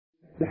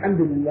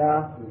الحمد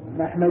لله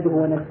نحمده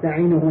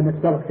ونستعينه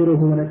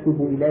ونستغفره ونتوب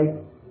إليه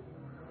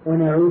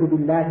ونعوذ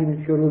بالله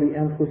من شرور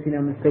أنفسنا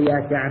ومن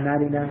سيئات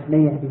أعمالنا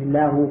من يهده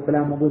الله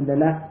فلا مضل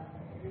له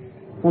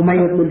ومن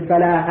يضلل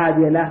فلا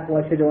هادي له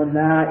وأشهد أن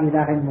لا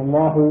إله إلا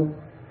الله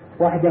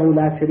وحده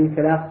لا شريك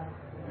له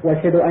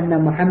وأشهد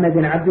أن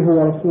محمدا عبده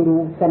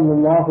ورسوله صلى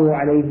الله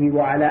عليه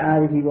وعلى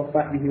آله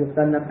وصحبه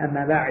وسلم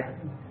أما بعد.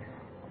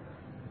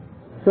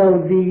 So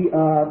the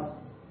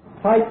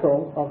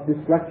title of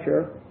this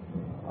lecture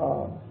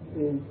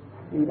is,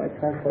 you might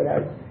translate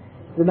as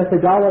the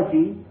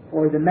methodology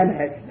or the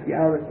manhaj, the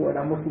Arabic word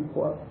I'm looking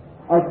for,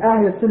 of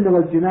Ahlus-Sunnah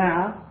wal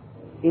Jama'ah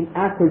in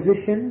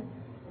acquisition,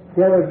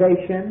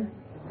 derivation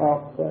of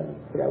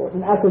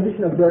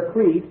their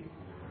creed,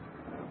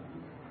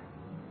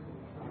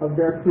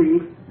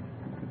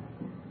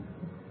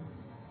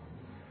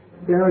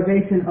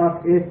 derivation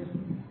of its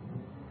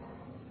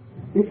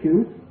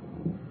issues,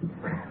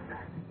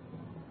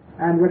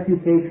 and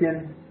refutation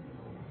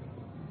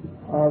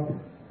of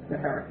the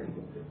heretic.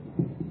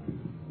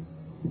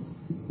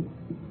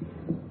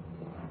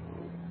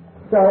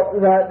 So,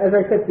 as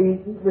I said,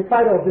 the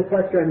title of this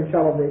lecture, and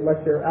inshallah the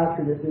lecture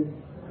after this, is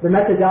the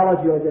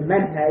methodology or the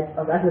manhaj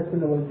of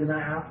Ahlus-Sunnah wal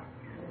Jama'ah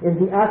in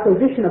the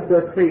acquisition of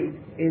their creed,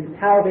 is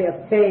how they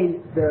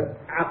obtain the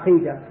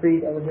aqidah,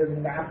 creed over here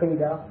in the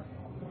aqidah,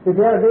 the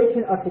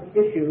derivation of its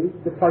issues,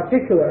 the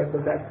particulars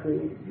of that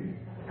creed,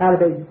 how do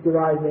they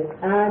derive it,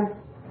 and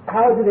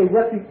how do they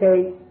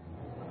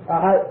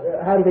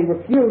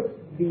refute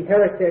the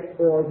heretics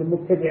or the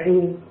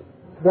mubtadi'een,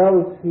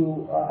 those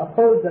who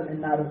oppose them in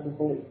matters of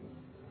belief.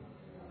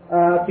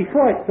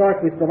 Before I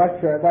start with the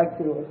lecture, I'd like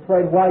to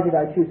explain why did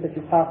I choose such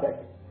a topic.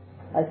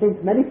 I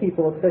think many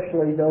people,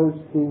 especially those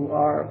who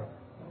are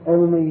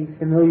only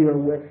familiar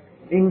with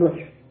English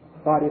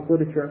body of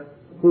literature,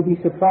 will be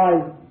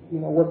surprised,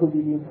 what will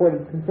be the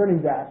importance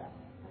concerning that.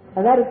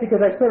 And that is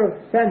because I sort of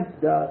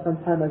sensed some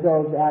time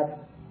ago that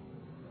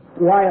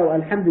while,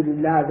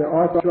 alhamdulillah, there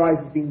are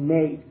strides being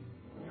made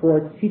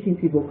towards teaching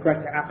people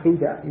correct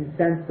aqidah in the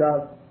sense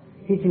of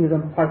teaching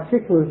them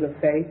particulars of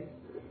faith,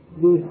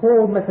 the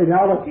whole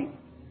methodology,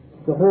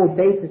 the whole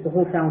basis, the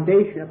whole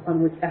foundation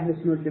upon which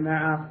Ahlus-Sunnah wal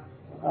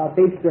Jama'ah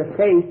base their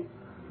faith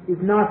is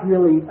not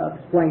really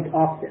explained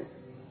often.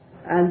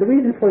 And the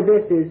reason for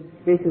this is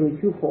basically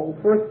twofold.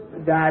 First,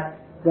 that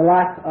the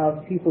lack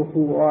of people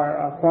who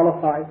are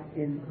qualified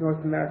in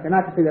North America,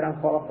 not to say that I'm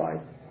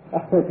qualified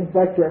for this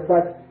lecture,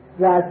 but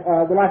that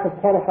the lack of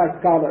qualified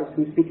scholars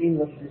who speak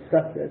English to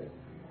discuss this.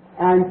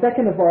 And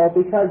second of all,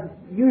 because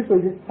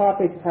usually this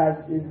topic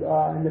is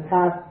in the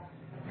past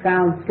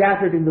found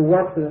scattered in the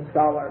works of the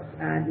scholars,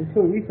 and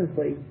until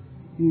recently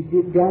you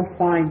don't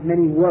find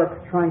many works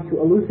trying to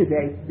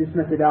elucidate this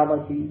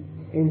methodology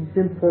in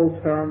simple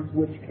terms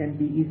which can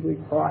be easily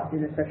taught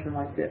in a session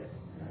like this,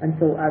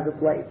 until as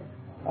of late.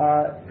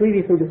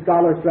 Previously the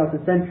scholars throughout the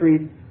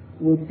centuries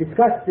would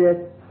discuss this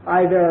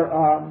either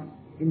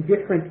in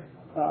different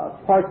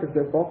parts of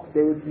their book.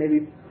 They would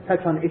maybe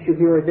touch on an issue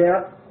here or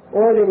there,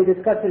 or they would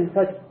discuss it in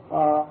such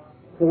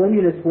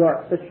voluminous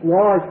works, such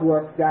large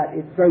works that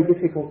it's very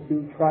difficult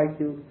to try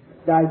to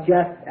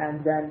digest and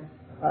then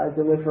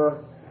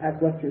deliver as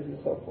lectures and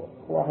so forth.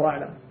 Allahu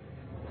a'lam.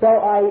 So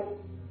I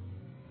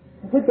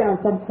put down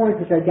some points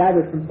which I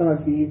gathered from some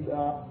of these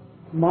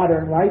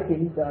modern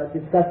writings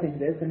discussing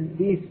this, and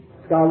these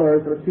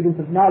scholars or students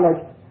of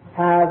knowledge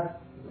have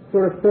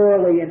sort of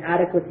thoroughly and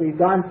adequately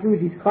gone through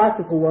these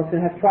classical works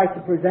and have tried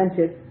to present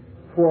it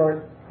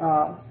for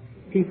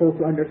people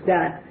to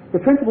understand. The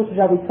principles which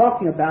I'll be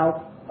talking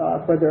about,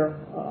 further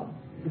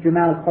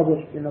Jamal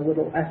published in a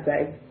little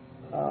essay,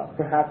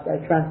 perhaps I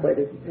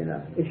translated in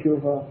an issue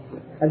of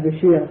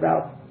Al-Bashir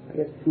about,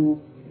 2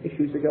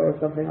 issues ago or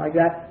something like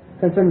that,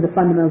 concerning the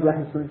fundamentals of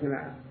Ahlus-Sunnah wal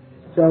Jama'ah.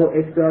 So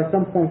if there are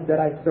some points that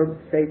I sort of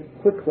say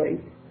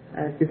quickly,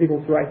 and it's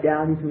difficult to write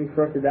down, you can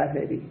refer to that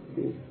maybe,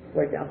 to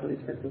write down some of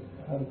these principles.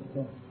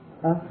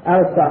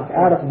 Out of stock.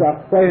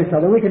 Right,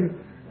 inshallah. We can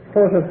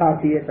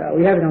photocopy it.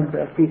 We have it on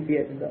the PC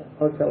in the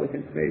hotel. We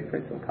can maybe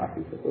print some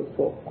copies of those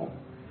books.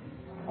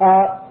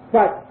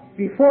 But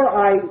before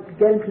I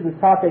get into the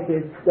topic,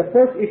 is the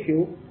first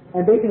issue,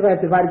 and basically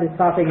I've divided this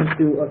topic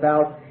into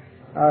about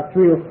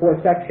 3 or 4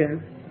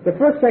 sections. The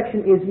first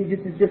section is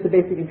just a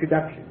basic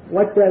introduction.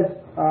 What does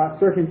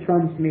certain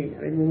terms mean?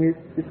 I mean, when we're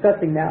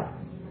discussing now,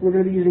 we're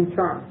going to be using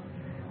terms.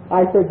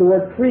 I said the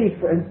word creed,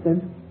 for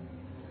instance,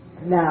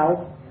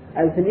 now,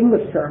 as an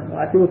English term.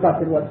 If you look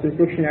up in Webster's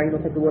dictionary, you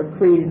look at the word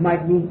creed, it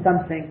might mean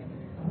something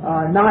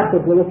not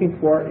what we're looking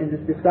for in this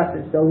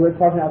discussion. So we're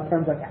talking about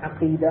terms like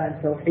aqidah and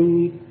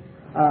tawheed.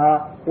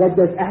 What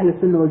does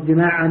Ahlus-Sunnah wal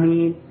Jama'ah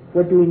mean?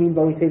 What do we mean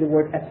when we say the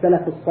word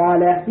as-salaf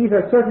as-salih? These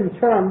are certain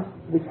terms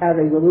which have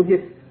a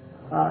religious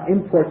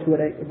import to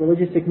it, a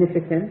religious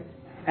significance,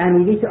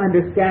 and we need to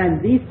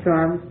understand these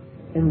terms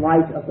in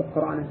light of the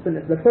Qur'an and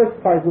Sunnah. The first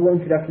part is a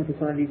little introduction to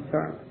some of these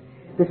terms.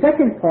 The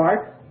second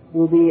part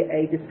will be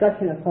a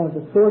discussion of some of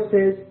the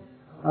sources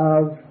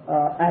of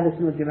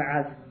Ahlus-Sunnah wal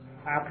Jama'ah's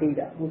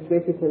aqidah, which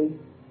basically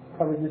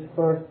covers this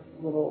first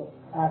little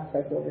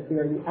aspect over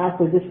here, the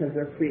acquisition of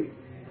their creed.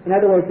 In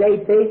other words, they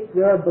base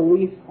their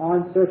beliefs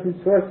on certain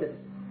sources,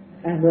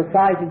 and there are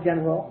five in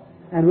general,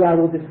 and I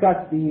will discuss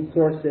these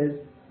sources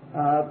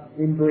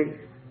in brief.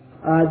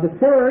 The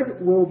third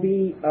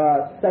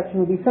section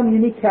will be some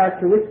unique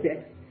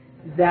characteristics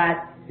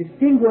that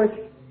distinguish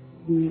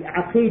the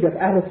aqeedah of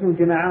Ahlus-Sunnah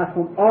Jama'ah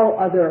from all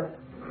other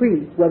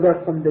creeds,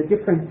 whether from the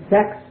different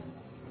sects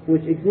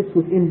which exist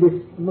within this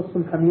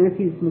Muslim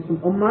community, this Muslim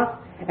ummah,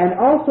 and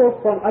also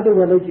from other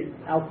religions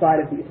outside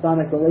of the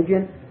Islamic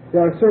religion.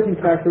 There are certain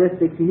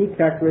characteristics, unique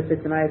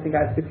characteristics, and I think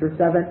I have 6 or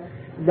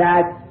 7,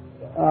 that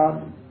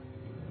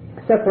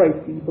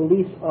separate the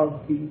beliefs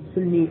of the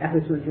Sunni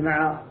Ahlus-Sunnah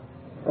Jama'ah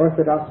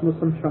Orthodox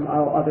Muslims from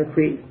all other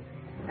creeds.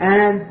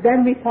 And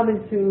then we come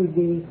into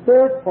the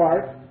third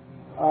part,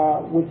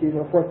 which is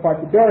the fourth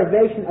part, the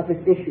derivation of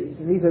its issues.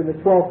 And these are the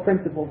 12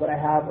 principles that I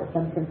have, or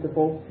some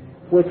principles,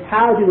 which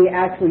how do we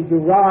actually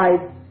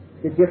derive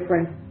the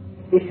different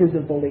issues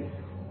of belief.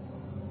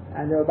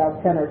 And there are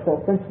about 10 or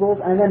 12 principles.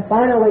 And then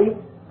finally,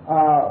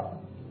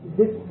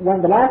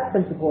 the last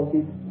principle of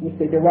these, which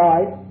they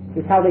derive,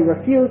 is how they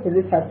refute, and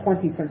this has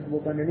 20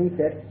 principles underneath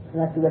it, and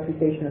that's the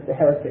refutation of the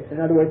heretics. In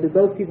other words,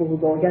 those people who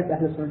go against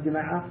Ahlus-Sunnah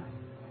Jama'ah,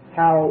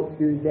 how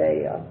do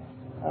they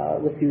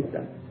refute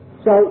them?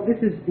 So this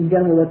is in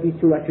general what these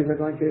two lectures are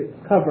going to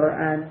cover,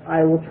 and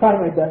I will try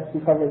my best to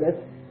cover this.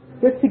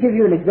 Just to give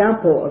you an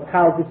example of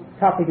how this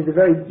topic is a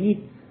very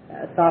deep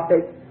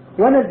topic,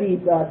 one of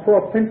these 12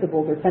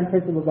 principles, or 10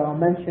 principles that I'll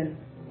mention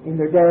in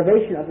their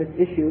derivation of its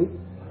issues,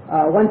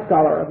 one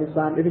scholar of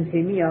Islam, Ibn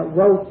Taymiyyah,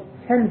 wrote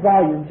 10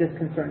 volumes just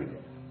concerning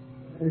it.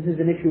 And this is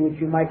an issue which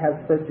you might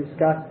have heard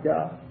discussed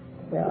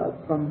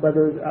from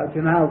Brother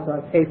Jamal's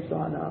tapes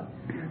on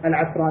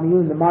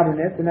al-Asraniyun, the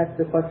modernists, and that's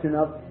the question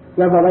of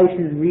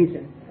revelation and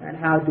reason, and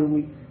how do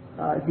we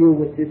deal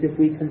with this if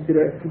we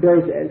consider,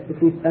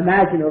 if we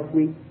imagine, or if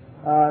we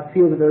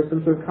feel that there is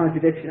some sort of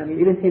contradiction. I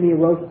mean, Ibn Taymiyyah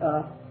wrote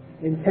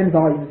in 10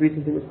 volumes,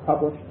 recently was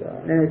published,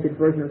 an edited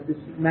version of this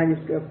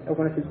manuscript of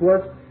one of his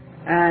works,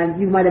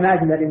 and you might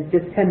imagine that in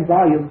just 10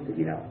 volumes,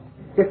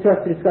 just for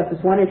us to discuss this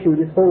one issue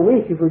this whole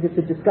week, if we were just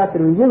to discuss it,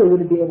 we really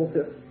wouldn't be able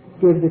to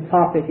give the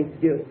topic its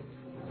due.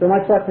 So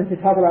much less than to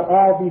talk about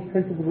all these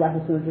principles of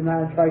Ahlus-Sunnah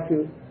Jama'ah and try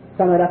to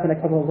sum it up in a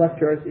couple of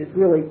lectures is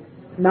really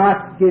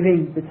not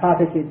giving the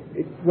topic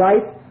its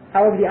right.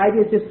 However, the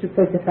idea is just to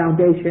place a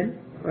foundation,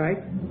 right,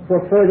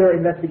 for further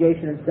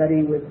investigation and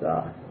study with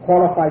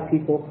qualified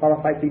people,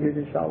 qualified leaders,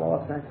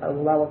 inshallah, and will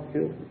allow us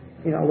to,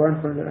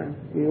 learn from them, and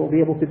we will be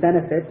able to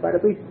benefit. But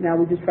at least now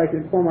we just try to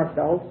inform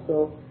ourselves,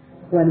 so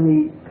when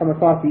we come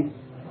across these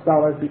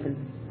scholars, we can,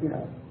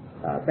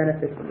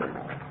 benefit from them.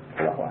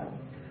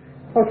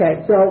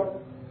 Okay, so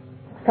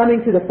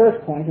coming to the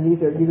first point, and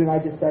these are I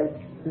just said,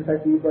 since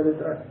I see you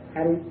brothers are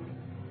ʿAli,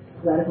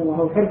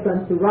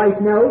 to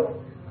write notes,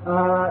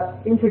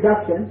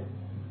 introduction,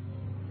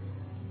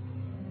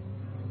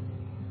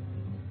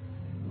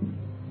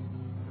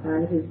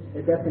 and this is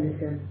a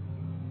definition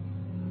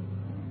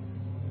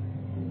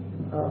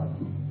of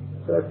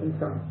certain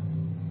terms.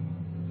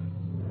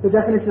 The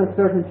definition of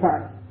certain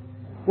terms.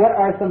 What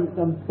are some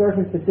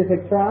certain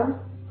specific terms?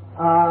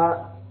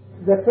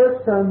 The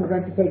first term we're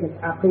going to take is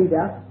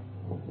aqeedah,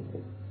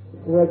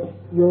 which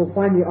you'll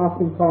find me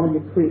often calling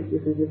it creed.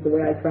 This is just the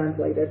way I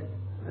translate it,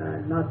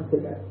 not to say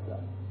that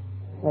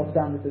all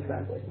sound is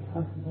translated.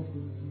 Huh?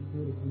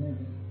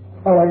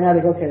 Oh, now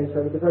they go, okay,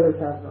 so the brothers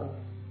have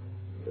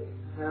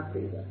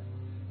aqeedah.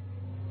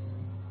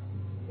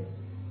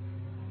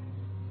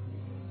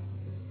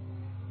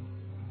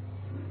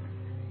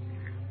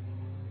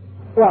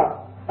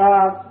 Well,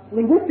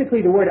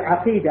 linguistically, the word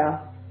aqeedah,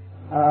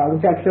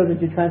 which I've chosen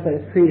to translate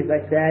as creed, as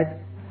I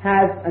said,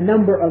 has a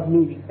number of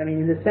meanings. I mean,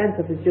 in the sense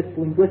of it's just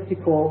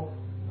linguistical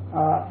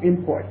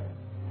import.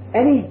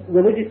 Any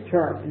religious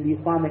term in the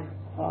Islamic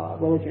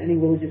religion, any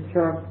religious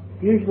term,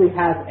 usually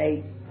has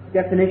a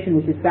definition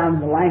which is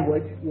found in the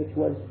language, which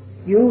was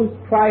used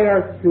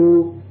prior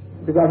to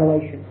the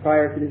revelation,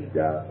 prior to this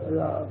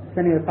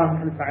sending of the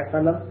Prophet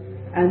Muhammad,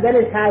 and then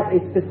it has a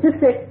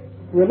specific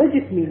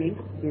religious meaning,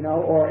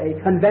 or a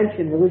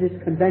convention, religious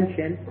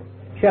convention,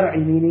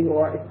 shar'i meaning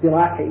or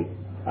istilahi,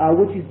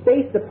 which is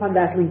based upon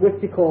that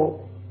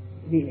linguistical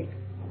meaning.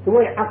 The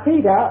word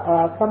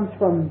aqeedah comes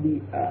from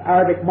the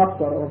Arabic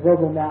masdar, or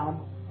verbal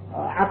noun,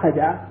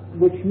 aqada,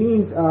 which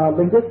means,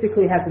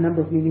 linguistically has a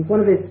number of meanings.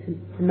 One of it is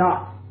to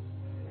knot,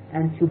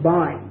 and to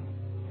bind,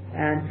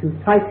 and to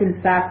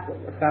tighten fastly,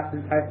 or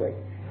fasten tightly,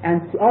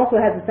 and to also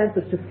has a sense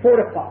of to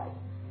fortify,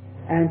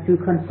 and to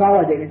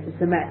consolidate, and to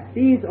cement.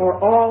 These are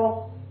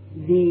all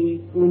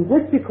the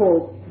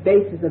linguistical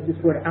basis of this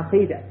word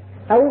aqeedah.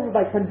 However,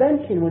 by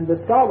convention, when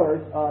the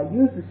scholars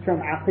use this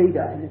term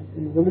aqeedah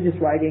in religious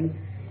writing,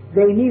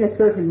 they mean a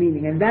certain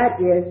meaning, and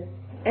that is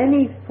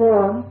any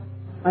firm,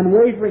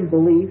 unwavering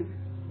belief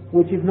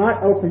which is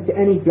not open to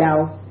any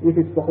doubt with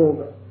its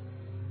beholder.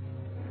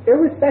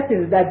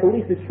 Irrespective if that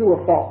belief is true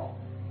or false,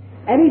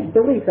 any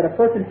belief that a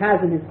person has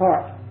in his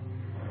heart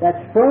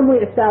that's firmly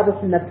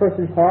established in that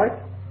person's heart,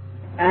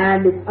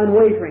 and it's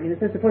unwavering, in the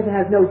sense the person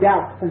has no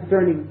doubt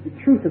concerning the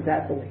truth of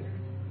that belief.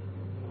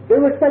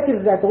 irrespective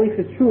of that belief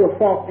is true or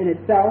false in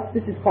itself,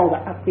 this is called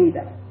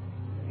aqidah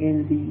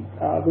in the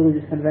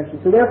religious convention.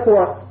 So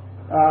therefore,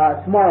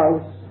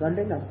 tomorrow's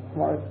Sunday? No,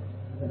 tomorrow's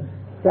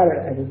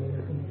Saturday.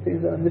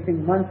 I'm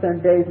missing months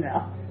and days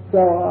now.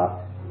 So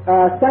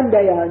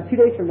Sunday, 2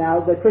 days from now,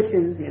 the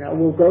Christians,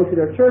 will go to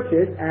their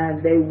churches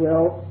and they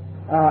will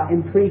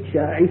preach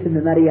Isa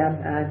ibn Maryam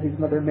and his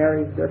mother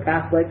Mary. They're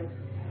Catholic,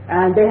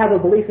 and they have a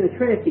belief in the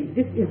Trinity.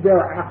 This is their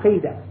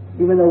aqidah,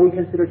 even though we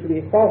consider it to be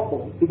a false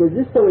belief, because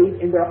this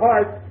belief in their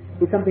heart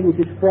is something which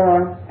is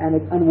firm and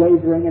it's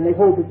unwavering, and they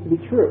hold it to be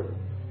true.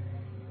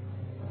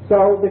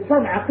 So the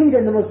term aqidah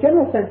in the most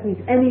general sense means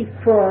any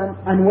firm,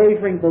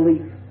 unwavering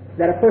belief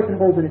that a person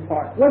holds in his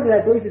heart, whether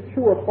that belief is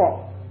true or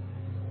false.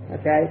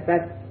 Okay,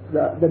 that's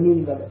the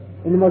meaning of it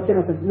in the most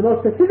general sense. In the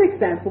most specific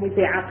sense, when we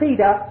say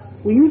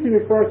aqidah, we usually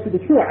refer to the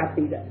true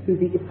aqidah, to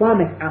the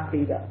Islamic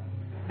aqidah.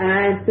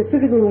 And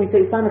specifically when we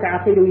say Islamic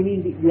aqidah, we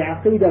mean the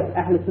aqidah of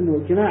Ahlus-Sunnah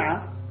wal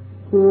Jama'ah,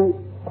 who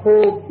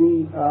hold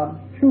the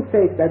true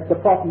faith that the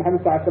Prophet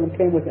Muhammad ﷺ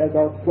came with, as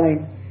I'll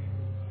explain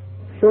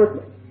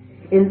shortly.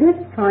 In this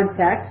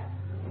context,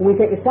 when we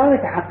say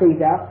Islamic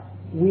aqidah,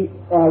 we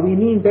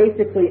mean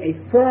basically a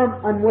firm,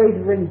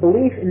 unwavering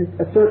belief in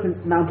a certain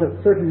amount of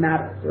certain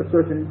matters or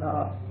certain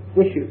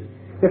issues.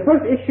 The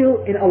first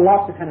issue in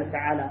Allah subhanahu wa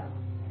ta'ala,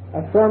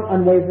 a firm,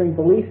 unwavering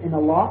belief in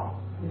Allah.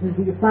 This is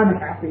the Islamic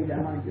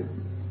aqidah, mind you.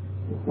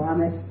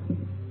 Islamic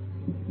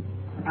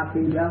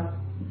aqidah.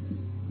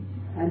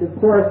 And of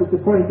course, it's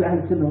according to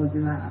Ahlus-Sunnah wal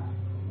Jama'ah.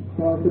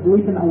 So it's a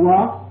belief in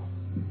Allah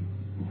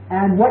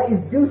and what is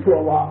due to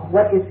Allah,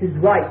 what is His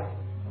right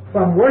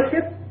from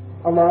worship,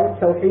 Allah,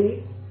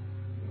 Tawheed,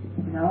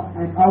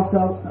 and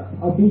also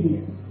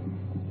obedience.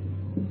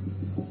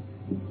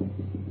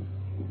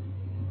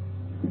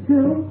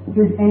 2,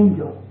 His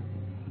angels.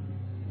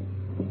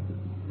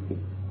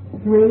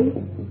 3,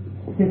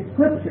 His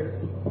scriptures.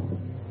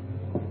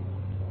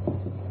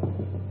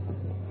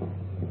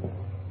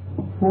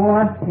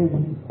 4, His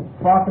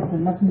prophets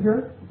and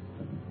messengers.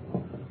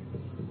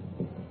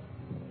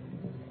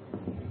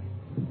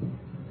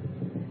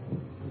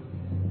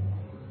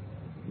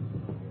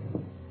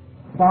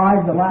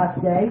 5, the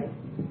last day.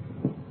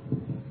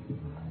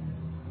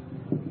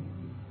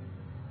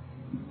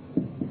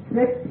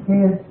 6,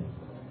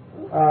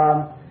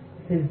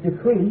 his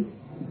decree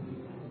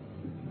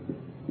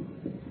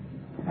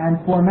and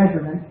for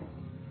measurement,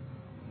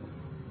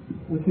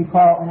 which we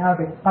call in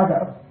Arabic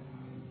qadr.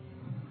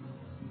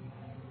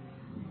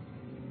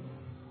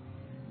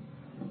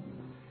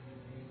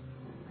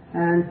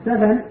 And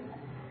 7,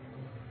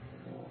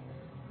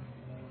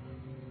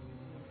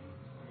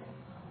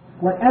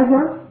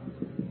 whatever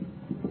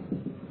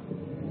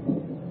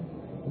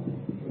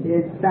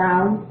is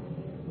found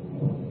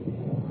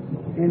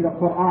in the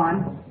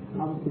Qur'an,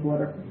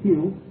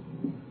 Q,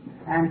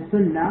 and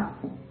Sunnah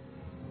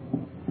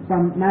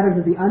from matters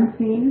of the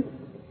unseen,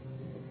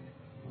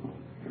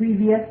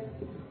 previous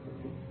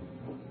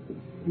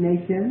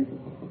nations,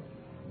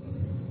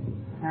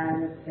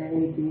 and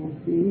A, B,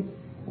 and C,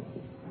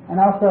 and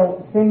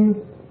also things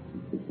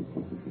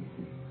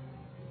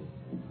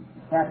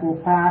that will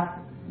pass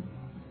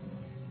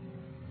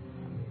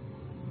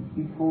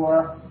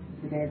before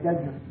the Day of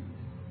Judgment.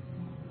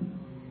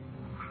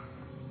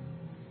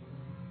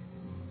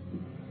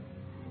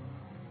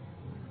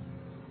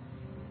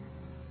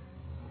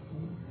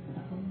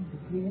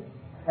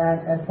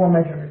 And for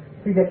measurement,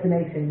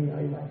 predestination,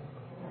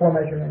 for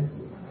measurement,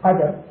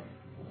 qadr.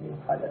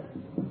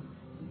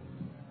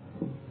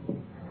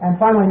 And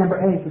finally, number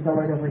 8, which is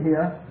right over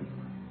here,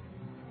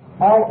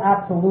 all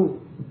absolute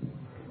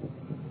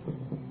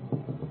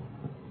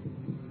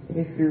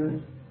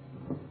issues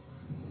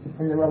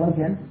in the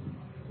religion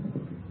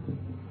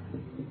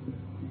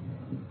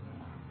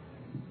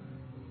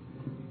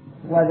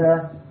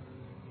whether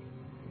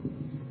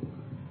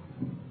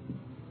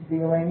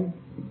dealing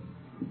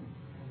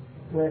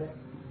with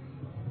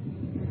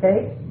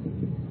faith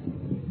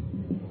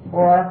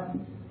or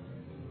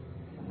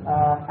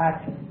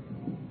action.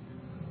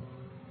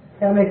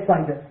 Okay, let me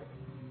explain this.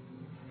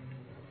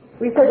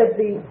 We said that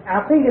the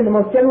aqidah in the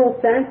most general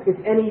sense is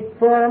any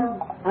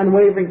firm,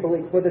 unwavering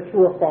belief, whether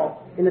true or false.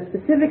 In a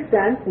specific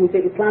sense, when we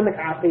say Islamic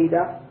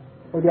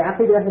aqidah, or the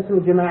aqidah of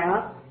Ahlus-Sunnah wal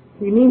Jama'ah,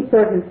 we mean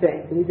certain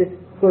things, and we just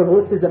sort of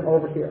listed them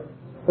over here.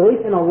 Belief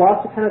in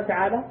Allah subhanahu wa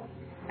ta'ala,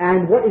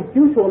 and what is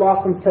due to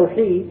Allah from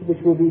Tawheed, which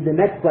will be the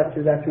next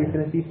lectures after we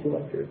finish these 2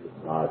 lectures,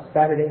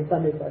 Saturday and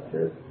Sunday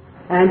lectures,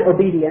 and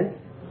obedience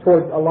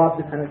towards Allah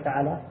subhanahu wa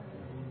ta'ala.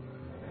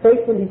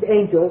 Faith in His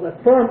angels, a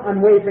firm,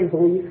 unwavering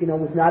belief,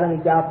 with not any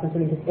doubt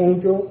concerning His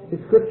angels, His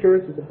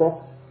scriptures, the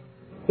book,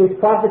 His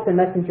prophets and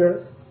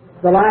messengers,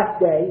 the last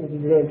day, which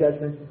is the Day of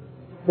Judgment,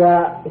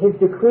 His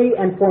decree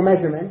and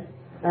foremeasurement,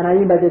 and I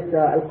mean by this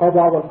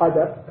al-qada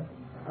wal-qadr.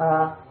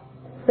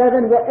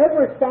 7,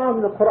 whatever is found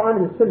in the Qur'an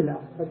and the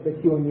Sunnah, that's the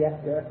Q and the S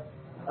there,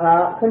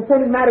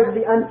 concerning matters of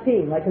the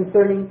unseen, like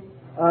concerning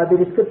the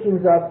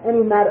descriptions of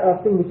any matter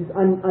of thing which is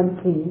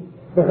unseen,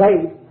 the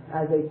ghaib,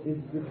 as is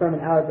the term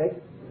in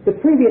Arabic, the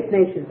previous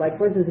nations, like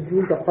for instance if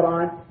you read the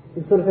Qur'an,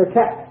 in Surah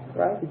Al-Kahf,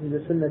 right? This is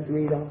the sunnah to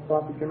read on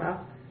Salat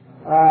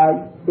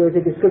al-Jama'ah. There's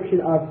a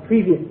description of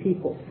previous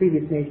peoples,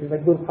 previous nations,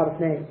 like Dhul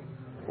Qarnayn,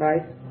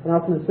 right? And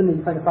also in the sunnah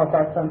you find the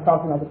Prophet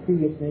talking about the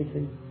previous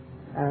nations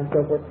and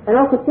so forth. And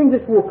also things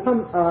that will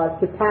come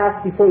to pass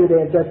before the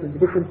Day of Judgment,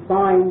 the different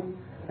signs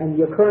and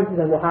the occurrences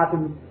that will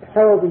happen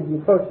heralding the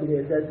approach to the Day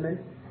of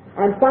Judgment.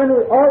 And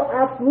finally, all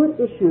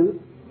absolute issues,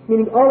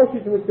 meaning all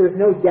issues in which there is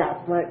no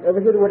doubt. Right?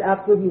 Over here the word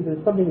absolute means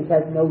there's something that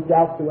has no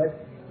doubt to it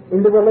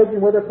in the religion,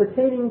 whether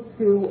pertaining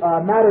to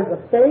matters of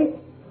faith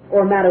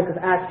or matters of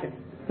action.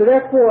 So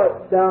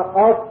therefore,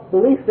 our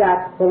belief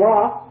that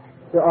Salah,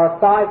 there are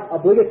 5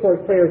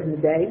 obligatory prayers in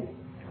the day,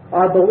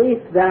 our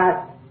belief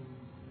that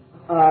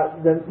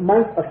the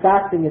month of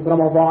fasting is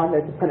Ramadan,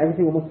 that it's upon every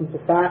single Muslim to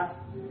fast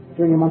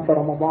during the month of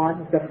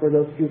Ramadan, except for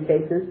those few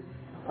cases.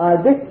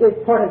 This is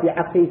part of the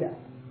Aqidah,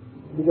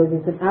 because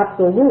it's an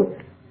absolute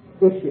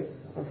issue,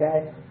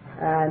 okay?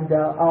 And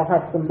I'll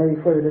have some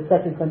maybe further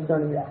discussion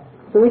concerning that.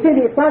 So we say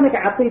the Islamic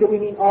Aqidah, we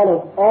mean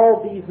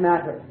all these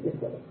matters.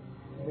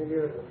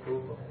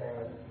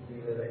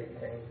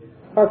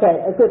 Okay,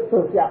 a good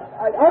proof, yeah.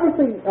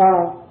 Obviously,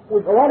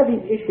 with a lot of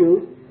these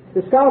issues,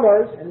 the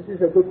scholars, and this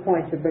is a good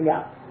point to bring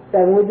out,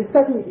 that when we're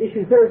discussing these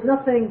issues, there is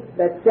nothing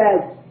that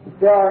says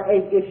there are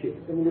 8 issues.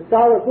 I mean, the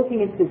scholars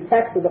looking into the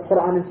text of the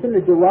Qur'an and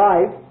Sunnah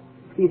derive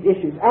these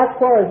issues. As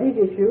far as these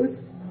issues,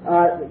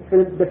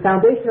 for the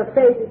foundation of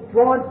faith is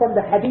drawn from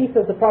the hadith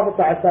of the Prophet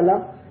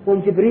ﷺ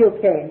when Jibreel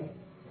came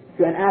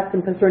and asked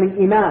him concerning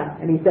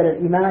Iman. And he said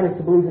that Iman is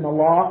to believe in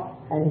Allah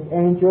and His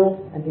angels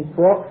and His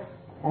books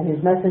and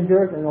His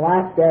messengers in the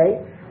last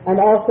day,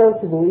 and also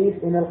to believe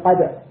in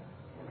Al-Qadr,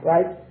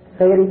 right?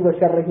 خَيْرِهِ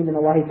وَشَرِّهِ مِنَ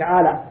اللَّهِ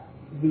تَعَالَى,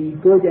 the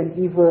good and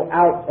evil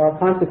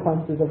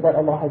consequences of what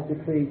Allah has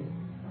decreed.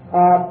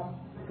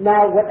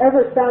 Now,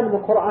 whatever is found in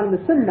the Qur'an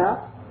and the Sunnah,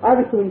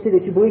 obviously when you say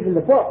that you believe in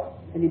the book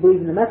and you believe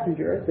in the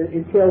messenger, that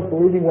entails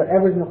believing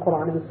whatever is in the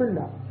Qur'an and the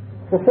Sunnah.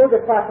 For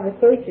further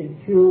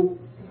classification, to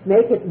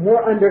make it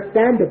more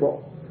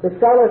understandable, the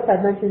scholars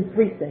have mentioned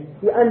 3 things.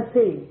 The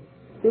unseen.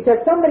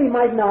 Because somebody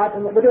might not,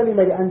 and what do I mean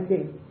by the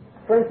unseen?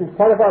 For instance,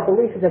 part of our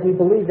belief is that we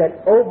believe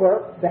that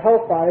over the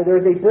hellfire there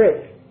is a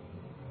bridge,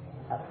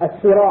 a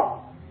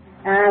sirat.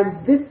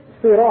 And this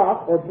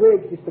sirat, or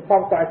bridge, is the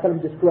Prophet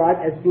ﷺ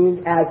described as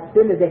being as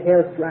thin as a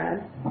hair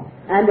strand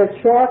and as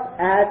sharp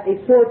as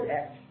a sword's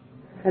edge.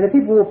 And the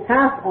people will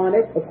pass on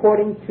it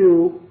according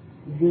to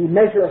the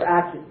measure of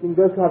action. And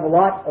those who have a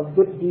lot of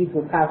good deeds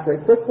will pass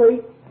very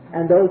quickly,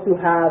 and those who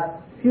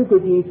have few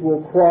good deeds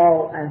will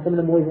crawl, and some of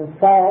them will even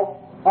fall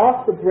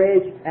off the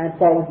bridge and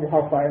fall into the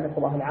hellfire.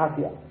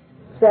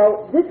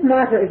 So this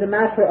matter is a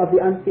matter of the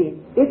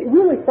unseen. It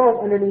really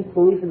falls underneath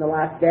belief in the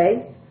last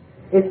day.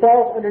 It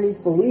falls underneath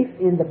belief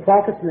in the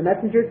prophets and the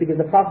messengers, because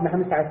the Prophet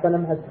Muhammad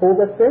ﷺ has told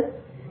us this.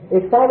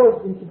 It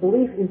follows into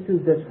belief into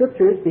the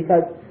scriptures,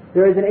 because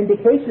there is an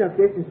indication of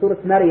this in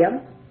Surah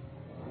Maryam.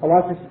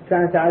 Allah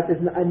subhanahu wa ta'ala says,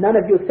 none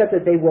of you except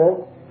that they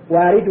will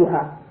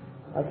wariduha.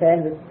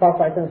 Okay, and the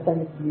Prophet ﷺ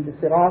says to you the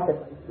sirat,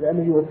 that none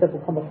of you except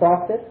will come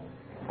across it.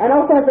 And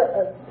also has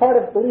a part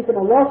of belief in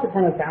Allah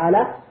subhanahu wa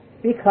ta'ala,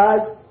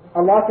 because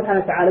Allah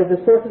subhanahu wa ta'ala is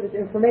the source of this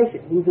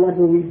information. He's the one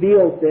who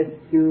reveals this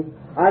to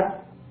us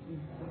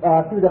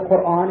through the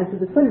Qur'an and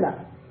through the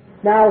Sunnah.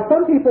 Now,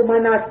 some people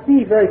might not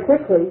see very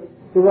quickly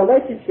the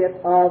relationship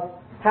of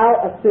how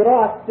a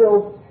sirat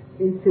fills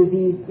into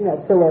these,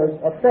 pillars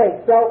of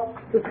faith. So,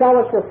 the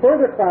scholars, for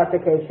further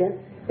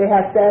clarification, they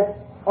have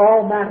said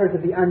all matters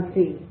of the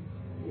unseen.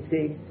 You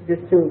see,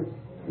 just to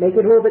make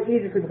it a little bit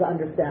easier for people to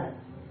understand.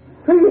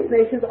 Previous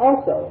nations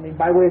also,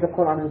 by way of the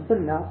Qur'an and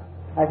Sunnah,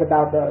 like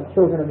about the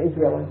children of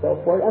Israel and so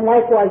forth. And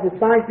likewise, the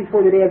signs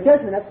before the Day of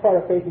Judgment, that's part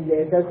of faith in the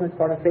Day of Judgment,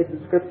 part of faith in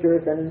the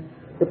Scriptures and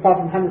the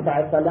Prophet Muhammad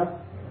ﷺ.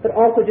 But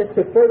also just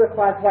to further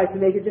classify, to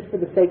make it just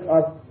for the sake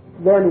of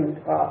learning,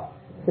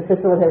 to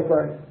facilitate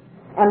learning.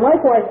 And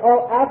likewise,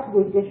 all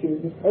absolute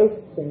issues, these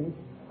 8 things,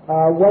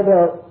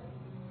 whether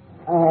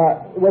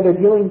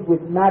dealing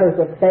with matters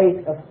of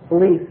faith, of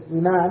belief,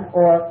 iman,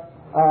 or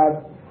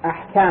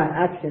ahkam,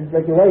 actions,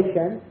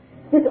 regulations,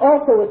 this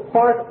also is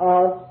part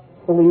of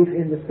belief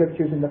in the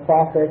scriptures and the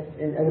prophets,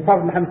 and the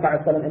Prophet Muhammad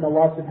ﷺ, and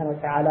Allah subhanahu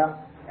wa ta'ala,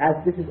 as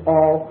this is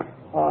all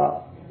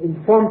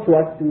informed to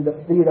us through the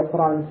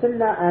Qur'an and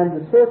Sunnah, and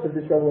the source of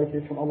this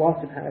revelation is from Allah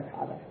subhanahu wa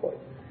ta'ala, of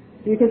course.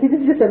 So you can see this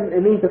is just a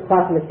means of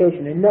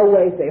classification. In no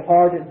way is a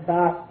hard and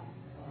fast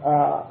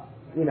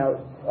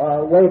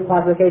way of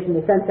classification,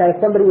 in the sense that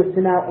if somebody was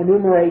to now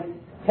enumerate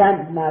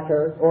 10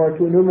 matters, or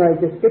to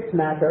enumerate just 6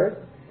 matters,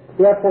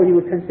 therefore you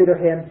would consider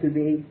him to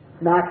be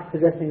not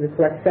possessing the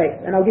correct faith.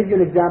 And I'll give you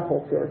an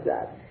example towards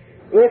that.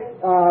 If,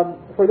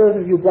 for those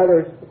of you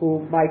brothers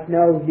who might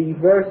know the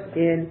verse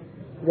in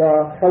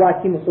the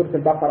Khawatim of Surah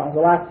Al-Baqarah, the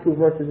last 2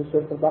 verses of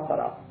Surah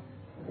Al-Baqarah,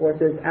 where it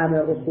says,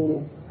 Amir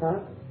Rasulu.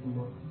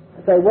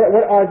 So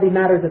what are the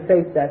matters of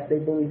faith that they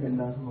believe in?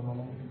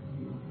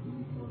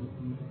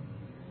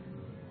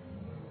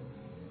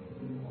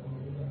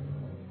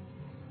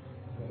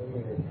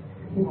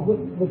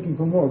 Looking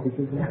for more,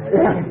 because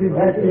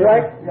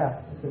right? Yeah.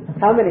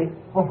 How many?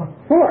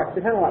 4.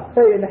 SubhanAllah.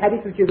 So in the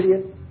Hadith of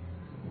Jibreel,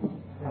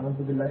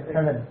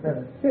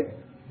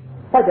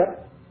 Qadr.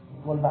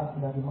 Well,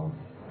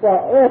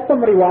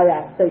 some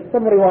riwayat say,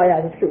 some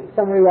riwayat is true.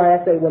 Some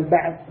riwayat say, well,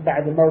 ba'd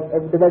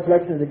al-maut, the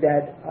resurrection of the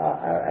dead,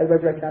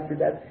 resurrection after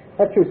death.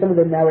 That's true. Some of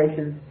the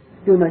narrations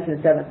do mention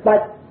the seventh.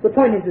 But the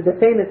point is that the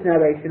famous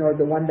narration, or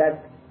the one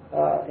that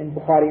in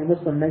Bukhari and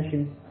Muslim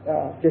mentioned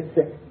just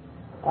 6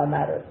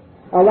 matters.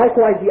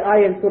 Likewise, the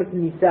ayah in Surah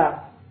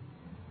An-Nisa,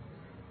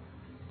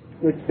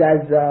 which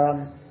says,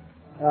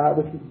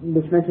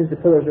 which mentions the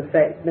pillars of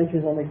faith,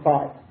 mentions only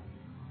 5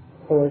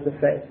 pillars of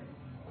faith.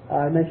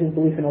 It mentions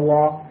belief in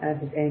Allah and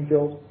His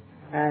angels,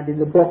 and in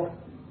the book,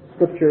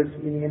 scriptures,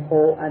 meaning in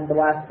whole, and the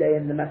last day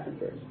and the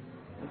messengers.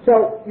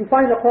 So you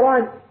find the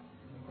Qur'an,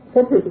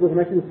 some principles are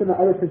mentioned, the Sunnah,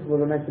 other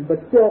principles are mentioned,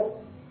 but still,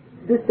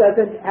 this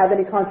doesn't have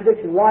any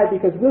contradiction. Why?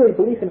 Because really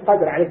belief in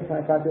Qadr,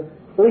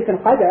 belief in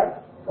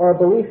Qadr, or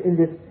belief in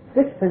this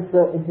 6th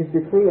principle, in His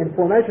decree and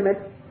foremeasurement,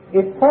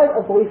 is part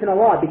of belief in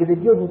Allah, because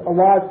it deals with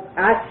Allah's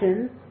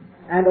actions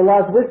and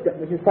Allah's wisdom,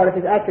 which is part of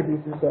His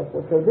attributes and so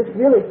forth. So this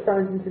really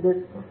turns into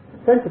this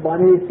principle.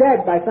 And it is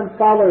said by some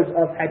scholars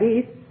of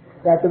hadith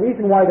that the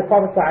reason why the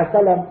Prophet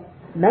ﷺ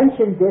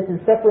mentioned this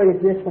and separated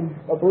this from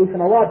a belief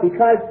in Allah,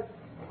 because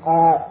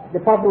the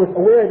Prophet was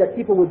aware that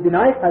people would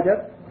deny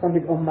Qadr from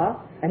his ummah,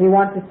 and he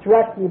wanted to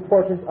stress the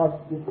importance of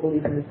this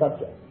belief in the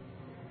subject.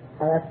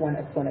 And that's one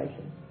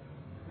explanation.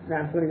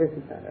 Now, I'm going to go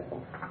to that.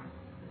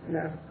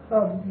 No.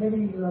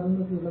 Maybe I don't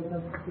know if you like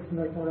that question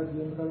right now at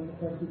the end, but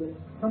I'll ask you this.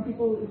 Some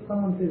people, if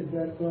someone says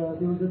that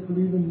they will just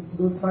believe in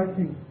those 5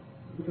 things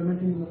which are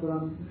mentioned in the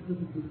Quran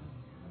explicitly,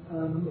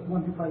 1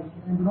 to 5,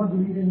 and do not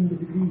believe in the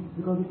degree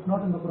because it's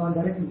not in the Quran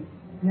directly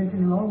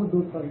mentioned along with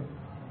those 5.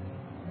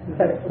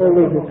 We'll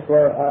leave this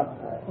for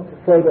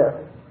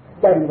further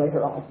study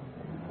later on.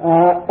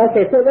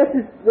 Okay, so this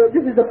is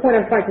the point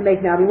I'm trying to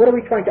make now. I mean, what are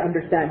we trying to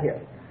understand here?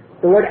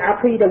 The word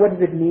aqidah, what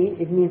does it mean?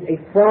 It means a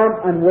firm,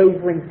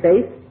 unwavering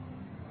faith,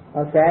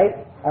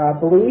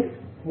 belief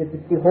with the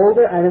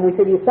beholder, and then we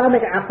say the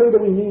Islamic aqidah,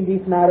 we mean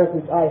these matters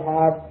which I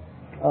have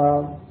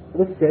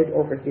listed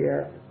over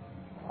here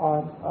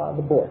on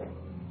the board.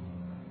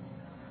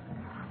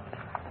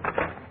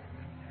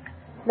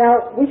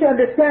 Now, we should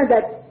understand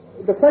that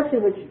the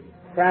question which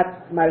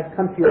perhaps might have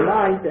come to your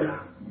mind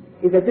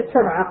is that this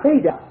term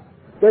aqidah,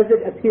 does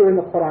it appear in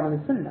the Qur'an and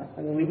the Sunnah?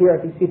 I mean, we hear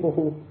of these people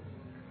who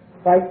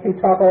like to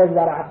talk always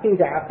about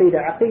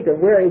aqidah.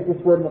 Where is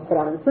this word in the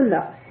Qur'an and the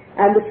Sunnah?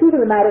 And the truth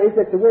of the matter is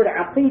that the word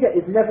aqidah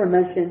is never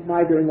mentioned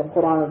neither in the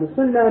Qur'an or the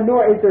Sunnah,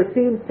 nor is there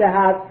seems to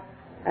have,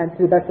 and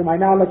to the best of my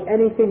knowledge,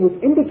 anything which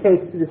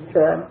indicates this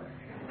term.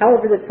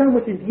 However, the term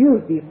which is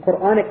used, the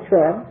Quranic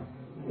term,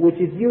 which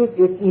is used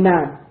is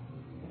iman.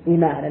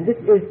 And this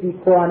is the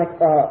Quranic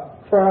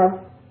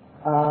term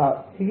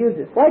to use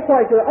this.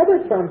 Likewise, there are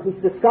other terms which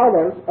the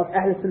scholars of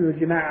Ahlus-Sunnah wal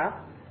Jama'ah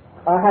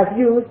have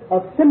used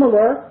of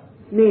similar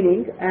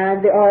meaning,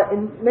 and they are,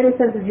 in many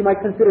senses, you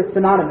might consider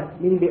synonymous,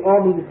 meaning they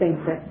all mean the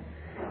same thing.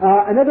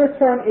 Another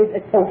term is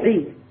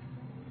at-Tawheed,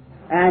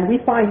 and we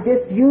find this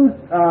used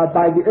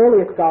by the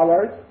earliest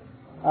scholars.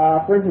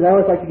 For instance, I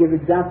always like to give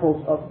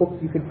examples of books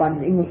you can find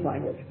in the English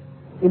language.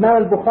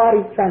 Imam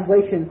al-Bukhari's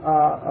translation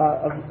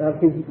of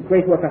his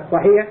great work,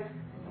 Sahih,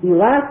 the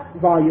last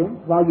volume,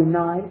 volume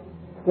 9,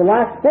 the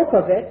last book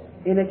of it,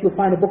 in it you'll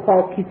find a book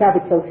called Kitab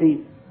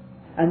al-Tawheed,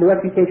 and the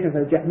refutation of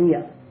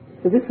al-Jahmiyyah.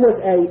 So this was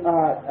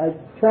a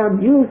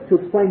term used to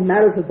explain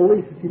matters of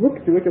belief. If you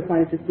look through it, you'll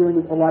find it's just dealing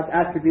with Allah's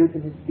attributes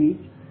in His speech.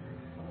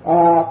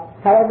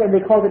 However, they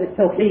called it a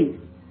tawheed.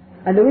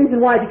 And the reason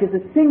why, because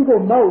the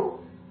single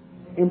most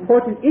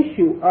important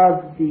issue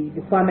of the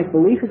Islamic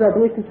belief is our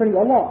belief concerning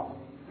Allah.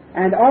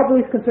 And our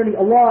belief concerning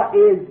Allah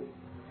is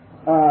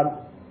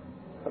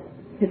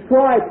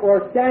described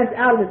or stands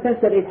out in the sense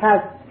that it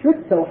has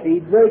strict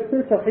tawheed, very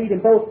clear tawheed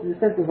in both the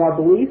sense of our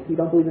belief. We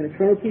don't believe in a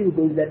Trinity.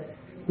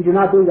 We do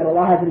not believe that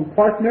Allah has any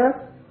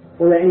partner,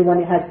 or that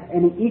anyone has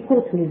any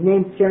equal to His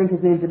name, sharing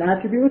His names and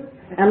attributes.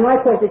 And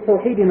likewise, the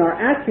tawheed in our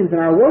actions and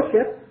our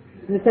worship,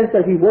 in the sense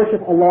that we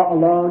worship Allah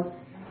alone,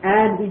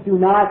 and we do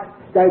not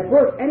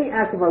divert any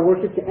act of our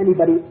worship to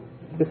anybody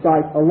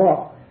besides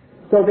Allah.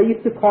 So they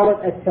used to call it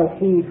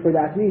at-Tawheed for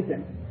that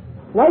reason.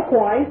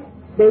 Likewise,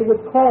 they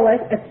would call it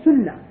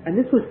as-Sunnah, and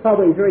this was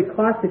probably a very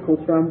classical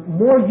term,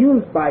 more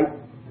used by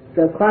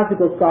the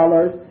classical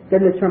scholars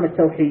than the term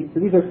at-Tawheed.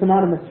 So these are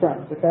synonymous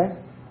terms, okay?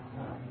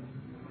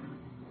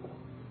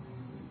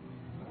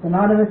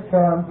 Synonymous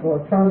terms,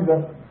 or terms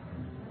of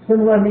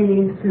similar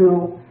meaning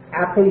to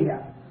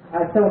aqidah.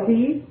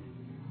 At-Tawheed,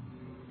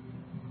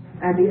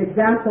 and the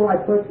example I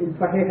put in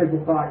Sahih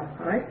al-Bukhari,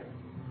 right?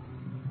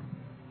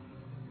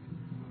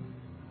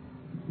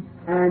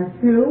 And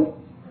 2,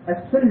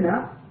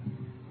 as-Sunnah.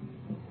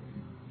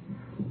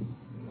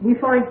 We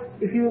find,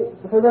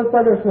 for those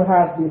brothers who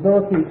have the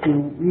ability to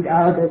read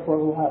Arabic or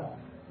who have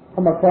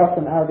come across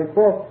some Arabic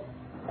books,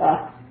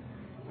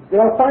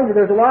 they'll find that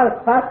there's a lot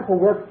of classical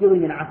works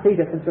dealing in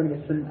aqidah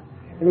concerning the Sunnah.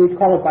 And they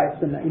call it by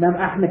Sunnah. Imam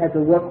Ahmed has a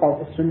work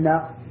called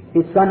Sunnah.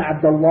 His son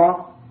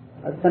Abdullah,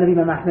 the son of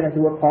Imam Ahmed, has a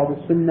work called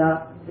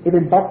Sunnah.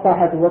 Ibn Battah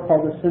has a work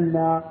called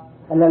Sunnah.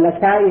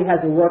 Al-Laka'i has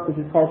a work which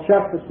is called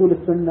Sharh Usul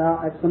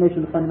al-Sunnah,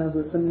 Explanation of the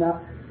Fundamentals of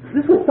Sunnah.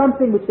 This was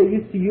something which they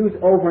used to use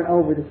over and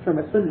over, this term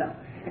of Sunnah.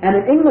 And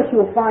in English you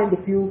will find,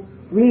 if you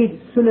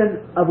read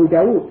Sunan Abu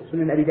Dawud,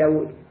 Sunan Abi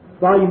Dawud,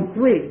 volume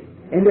 3,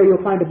 in there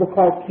you'll find a book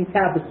called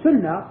Kitab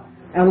al-Sunnah,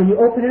 and when you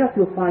open it up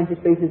you'll find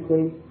just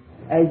basically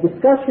a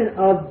discussion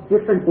of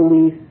different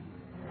beliefs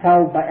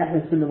held by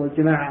Ahlus-Sunnah wal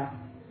Jama'ah.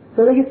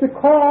 So they used to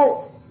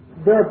call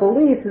their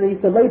beliefs and they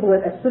used to label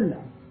it as Sunnah.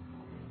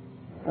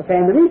 Okay,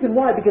 and the reason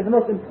why, because the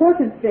most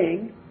important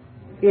thing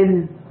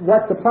in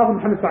what the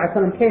Prophet Muhammad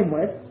ﷺ came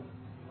with,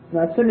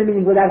 Sunnah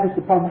meaning without which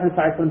the Prophet Muhammad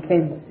ﷺ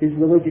came with, his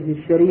religion, his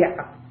Sharia,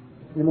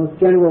 in the most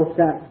general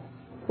sense.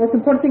 The most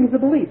important thing is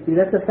the belief, because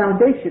that's the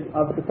foundation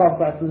of the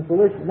Prophet ﷺ's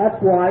religion. And that's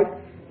why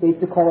they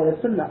used to call it a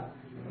Sunnah.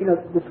 You know,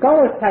 the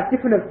scholars have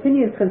different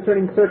opinions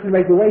concerning certain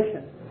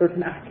regulations,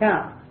 certain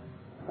ahkam,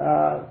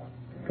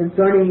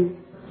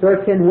 concerning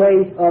certain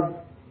ways of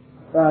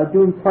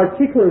doing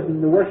particulars in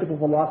the worship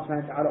of Allah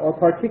subhanahu wa ta'ala, or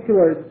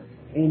particulars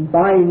in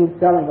buying and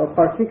selling, or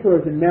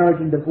particulars in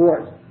marriage and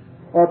divorce,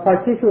 or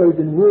particulars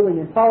in ruling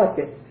and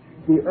politics.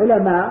 The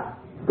ulama,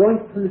 going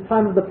from the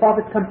time of the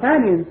Prophet's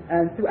companions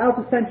and throughout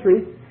the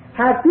centuries,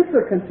 have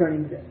differed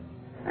concerning this.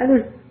 And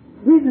there's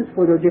reasons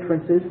for their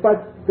differences,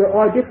 but there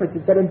are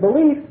differences. But in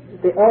belief,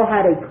 they all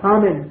had a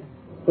common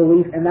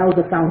belief, and that was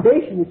a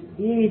foundation which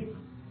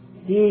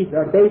these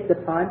are based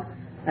upon,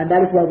 and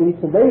that is why we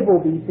need to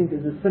label these things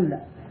as a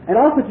sunnah. And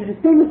also to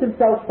distinguish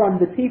themselves from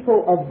the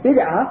people of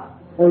bid'ah,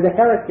 or the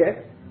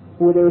heretics,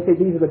 who they would say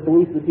these are the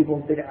beliefs of the people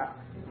of bid'ah.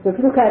 So if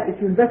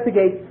you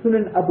investigate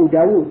Sunan Abu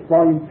Dawud,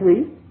 volume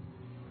 3,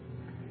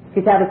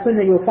 Kitab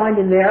al-Sunnah, you'll find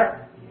in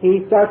there,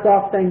 he starts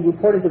off saying the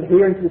importance of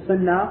adhering to the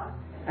sunnah,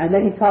 and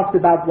then he talks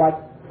about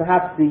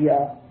perhaps the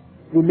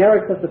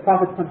merits of the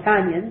Prophet's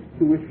companions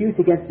to refute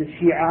against the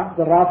Shia,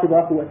 the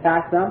Rafidah who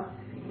attack them.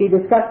 He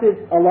discusses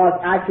Allah's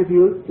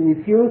attributes to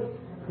refute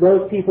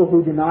those people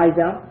who deny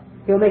them.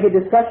 He'll make a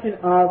discussion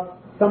of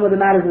some of the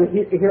matters of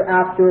the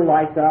hereafter,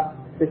 like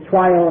the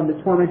trial and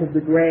the torment of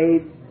the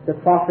grave, the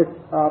Prophet's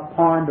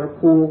pond or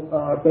pool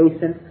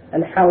basin,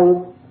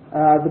 al-Hawd,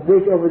 the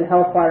bridge over the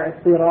hellfire,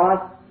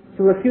 al-Sirat,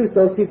 to refute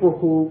those people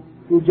who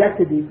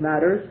rejected these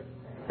matters,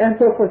 and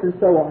so forth and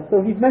so on.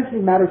 So he's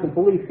mentioning matters of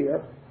belief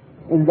here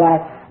in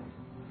that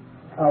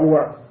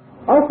work.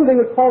 Also they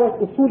would call it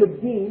Usul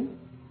al-Deen,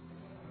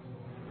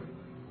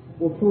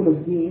 Usul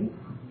al-Deen.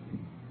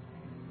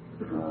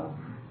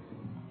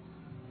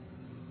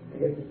 I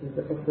guess this is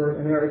the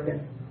preferred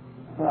American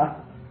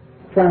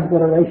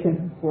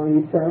transliteration for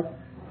these terms.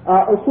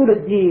 Usul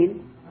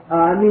al-Deen,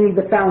 meaning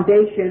the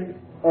foundation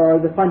or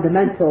the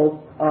fundamentals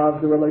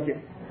of the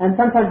religion. And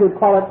sometimes we would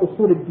call it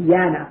Usul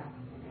al-Diyana.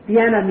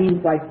 Diyana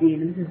means like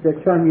deen, and this is the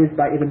term used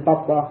by Ibn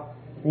Battah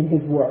in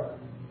his work.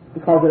 He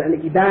calls it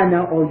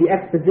al-Ibana, or the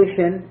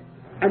exposition,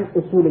 and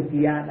Usul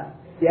al-Diyana,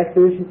 the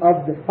exposition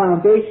of the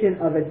foundation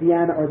of a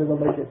Diyana or the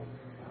religion.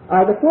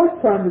 The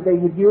fourth term that they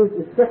would use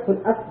is Fiqh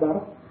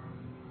al-Akbar,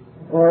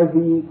 or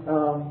the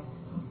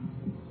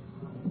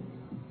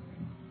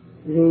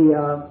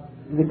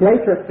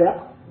greater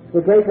fiqh,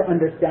 the greater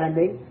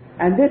understanding,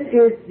 and this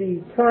is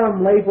the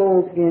term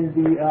labeled in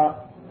the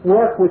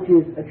work which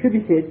is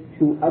attributed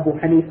to Abu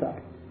Hanifa.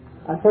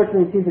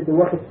 Unfortunately, it seems that the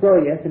work is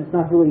spurious and it's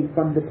not really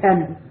from the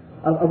pen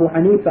of Abu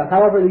Hanifa.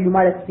 However, you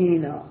might have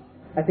seen,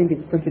 I think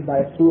it's printed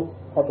by Suq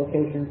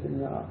Publications in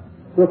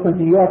Brooklyn,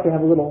 New York. They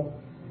have a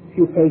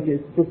few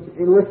pages just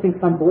listing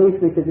some beliefs.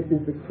 They say this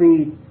is the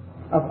creed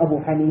of Abu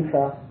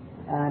Hanifa.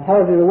 And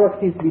however, the work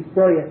seems to be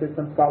spurious, as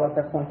some scholars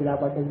have pointed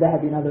out, like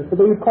al-Zahabi and others.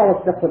 So they would call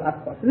it Fiqh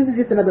al-Akbar. So this is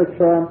just another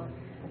term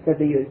that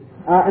they use.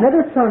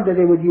 Another term that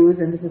they would use,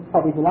 and this is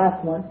probably the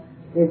last one,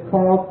 is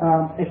called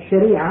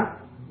al-Sharia.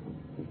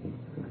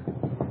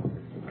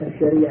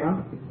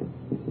 Al-Sharia.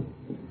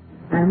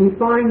 And we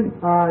find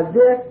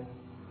this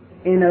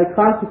in a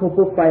classical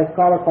book by a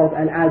scholar called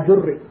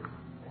Al-Ajurri.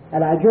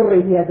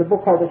 Al-Ajurri, he has a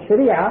book called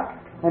al-Sharia,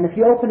 and if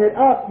you open it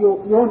up,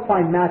 you won't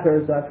find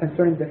matters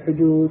concerning the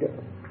hudud,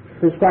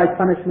 prescribed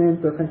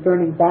punishments, or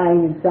concerning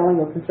buying and selling,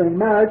 or concerning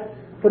marriage,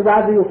 but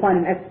rather you'll find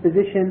an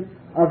exposition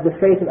of the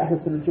faith of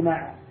Ahlus-Sunnah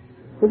Jama'ah.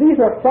 So these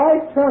are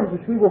 5 terms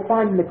which we will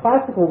find in the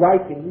classical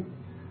writings,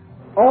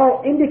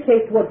 all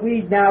indicate what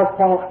we now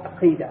call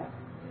Aqidah.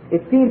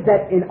 It seems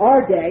that in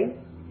our day,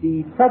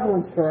 the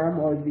prevalent term,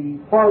 or the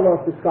parlor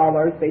of the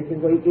scholars,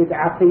 basically, is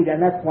Aqidah,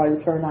 and that's why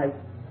the term I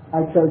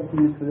chose to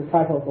use for the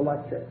title of the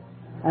lecture.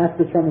 And that's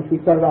the term which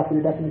we started off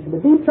with the definition.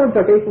 But these terms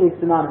are basically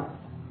synonymous,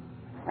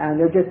 and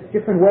they're just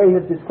different ways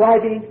of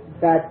describing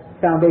that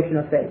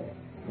foundation of faith.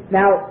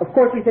 Now, of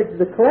course, we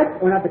said the correct,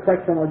 or not the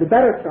correct term, or the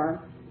better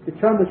term, the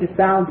term which is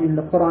found in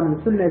the Qur'an and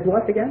the Sunnah is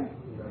what again?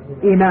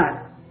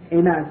 Iman.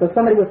 Iman. So if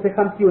somebody was to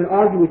come to you and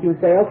argue with you and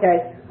say,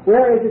 okay,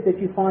 where is it that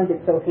you find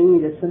that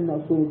Tawheed, the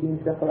Sunnah, Usul al-Din,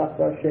 Fiqh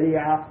al-Akbar,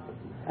 Sharia,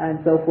 and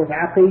so forth,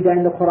 Aqidah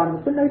in the Qur'an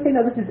and the Sunnah? We say,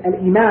 no, this is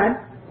al-Iman,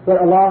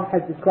 what Allah has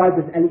described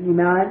as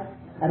al-Iman,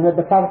 and what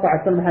the Prophet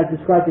ﷺ has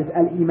described as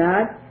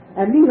al-Iman,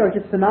 and these are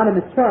just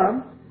synonymous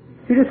terms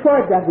to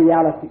describe that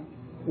reality,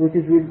 which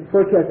is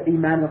referred to as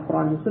Iman in the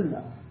Qur'an and the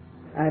Sunnah.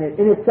 And it,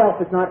 in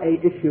itself, is not a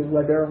issue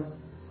whether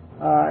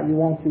you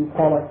want to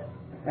call it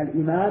an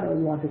iman or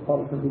you want to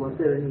call it something else.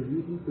 Was there any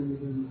reason for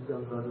using these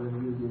terms rather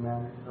than using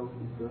iman itself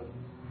as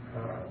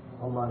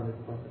Allah and His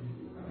Prophet?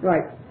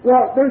 Right.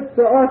 Well,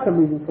 there are some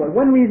reasons for it.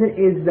 One reason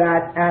is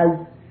that as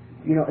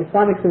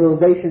Islamic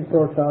civilization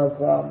sort of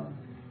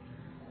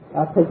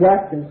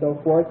progressed and so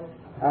forth,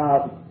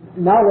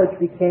 knowledge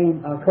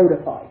became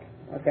codified.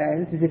 Okay,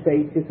 and this is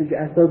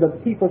and so the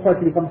people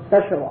started to become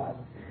specialized.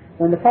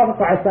 When the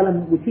Prophet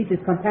ﷺ would teach his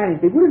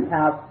companions, they wouldn't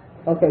have,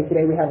 okay,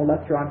 today we have a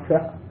lecture on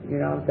fiqh,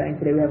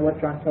 today we have a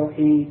lecture on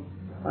tawheed,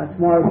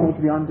 tomorrow is going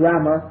to be on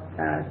grammar,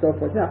 and so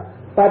forth. No.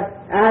 But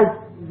as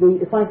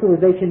the Islamic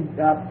civilization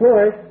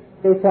flourished,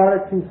 they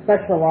started to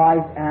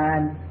specialize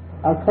and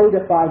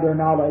codify their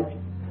knowledge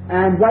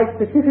and write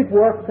specific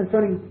works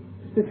concerning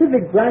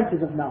specific branches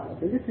of knowledge.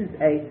 And this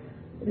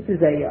is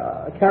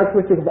a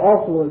characteristic of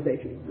all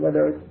civilizations,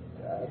 whether it's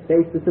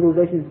the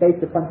civilization is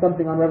based upon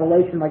something on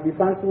revelation like the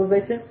Islamic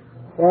civilization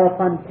or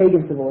upon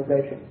pagan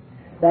civilization.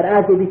 That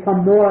as they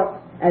become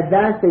more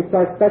advanced, they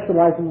start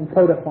specializing and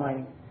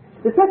codifying.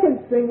 The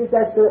second thing is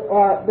that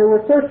there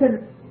were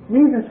certain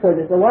reasons for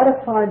this. A lot of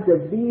times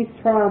that these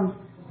terms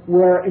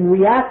were in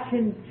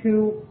reaction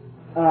to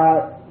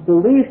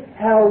beliefs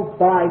held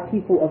by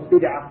people of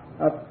bid'ah,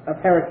 of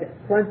heretics.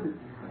 For instance,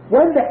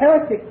 when the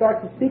heretics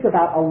start to speak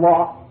about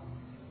Allah,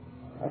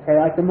 okay,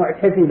 like the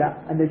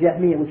Mu'tazila and the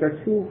Jahmiyyah, which are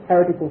two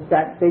heretical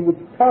sects, they would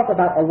talk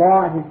about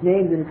Allah and His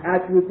names and His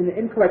attributes in an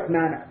incorrect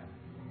manner.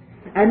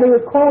 And they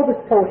would call this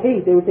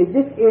tawheed. They would say,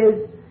 this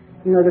is,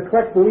 the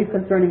correct belief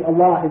concerning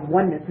Allah, His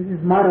oneness. This is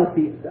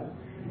monotheism.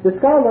 The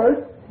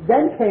scholars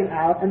then came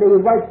out and they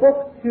would write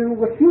books to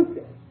refute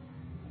this.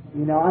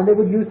 And they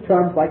would use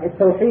terms like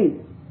at-Tawheed.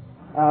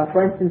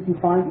 For instance, you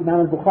find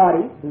Imam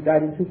al-Bukhari, who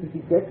died in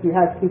 256, he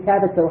has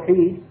Kitab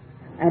at-Tawheed,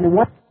 and in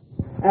one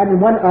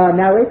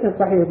narration of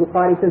Sahih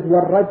al-Bukhari says,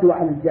 وَالرَّدُّ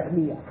عَلى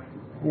الْجَهْمِيَّةِ.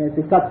 It's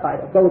a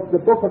subtitle. So it's the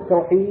book of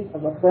Tawheed,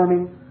 of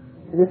affirming,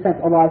 in this sense,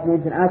 Allah's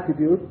names and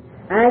attributes,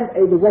 and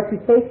the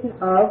refutation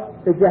of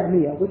the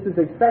Jahmiyyah, which is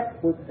a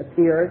sect which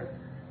appeared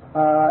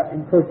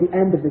towards the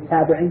end of the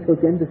Tabi'in,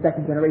 towards the end of the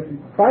second generation,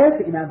 prior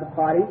to Imam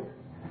Bukhari,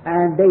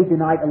 and they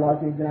denied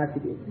Allah's names and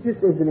attributes. This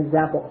is an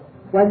example.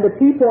 When the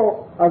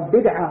people of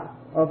bid'ah,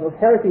 of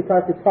heresy,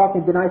 started to talk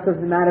and deny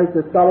certain matters,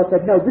 the scholars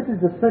said, no, this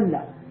is the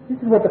Sunnah. This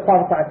is what the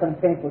Prophet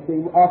ﷺ came for. So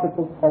he offered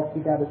books called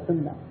Kitab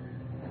al-Sunnah,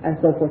 and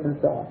so forth and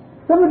so on.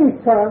 Some of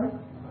these terms,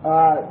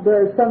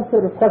 there is some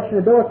sort of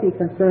questionability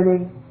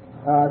concerning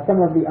some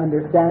of the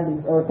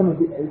understandings or some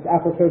of the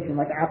application,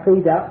 like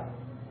Aqidah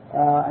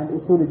and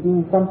Usul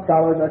al-Din. Some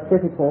scholars are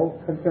critical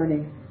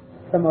concerning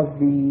some of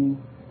the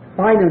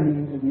finer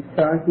meanings of these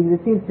terms, because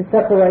it seems to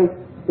separate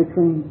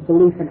between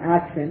belief and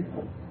action,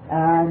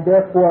 and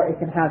therefore it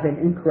can have an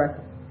incorrect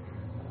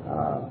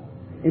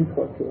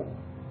import to it.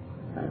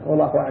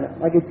 Wallahu a'lam.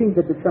 Like it seems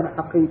that the term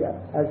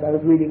Aqidah, as I was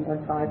reading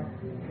one time,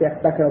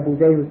 Sheikh Bakr Abu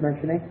Zayd was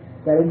mentioning,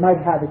 that it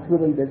might have, it's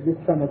really that this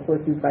term was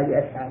first used by the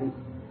ʿAli,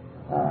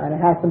 and it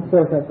has some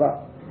sort of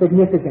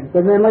significance.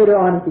 And then later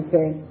on it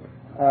became,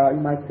 you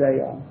might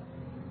say,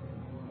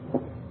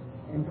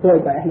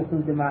 employed by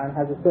Ahlus-Sunnah Jama'ah and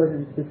has a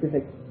certain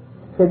specific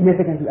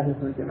significance of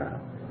Ahlus-Sunnah Jama'ah.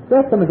 So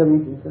that's some of the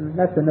reasons, and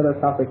that's another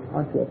topic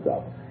unto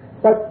itself.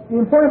 But the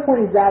important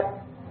point is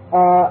that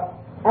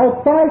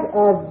outside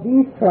of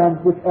these terms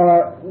which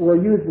were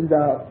used in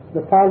the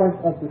parlance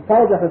of the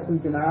scholars of Ahlus-Sunnah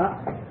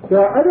Jama'ah, there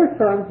are other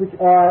terms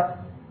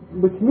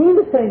which mean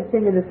the same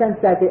thing in the sense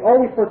that they all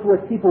refer to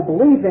what people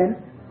believe in,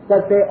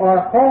 but they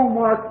are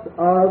hallmarks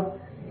of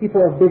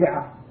people of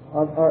bid'ah,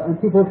 and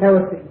people of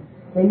heresy.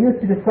 They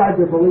used to describe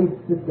their belief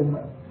system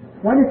with.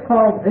 One is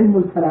called ilm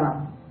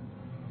al-kalam.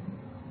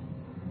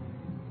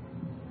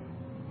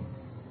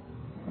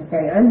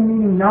 Okay, ilm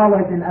meaning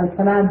knowledge, and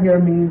al-kalam here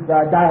means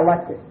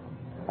dialectic.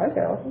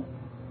 Okay, awesome.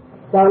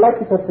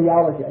 Dialectical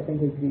theology, I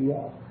think, is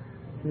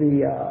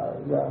maybe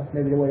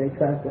the way they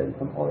translate it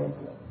from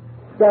Oriental.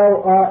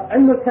 So,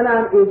 ilm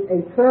al-kalam is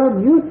a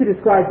term used to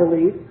describe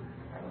belief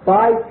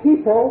by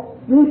people,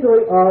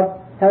 usually of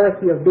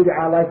heresy, of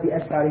bid'ah, like the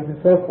Ash'aris and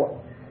so forth.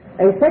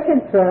 A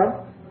second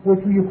term,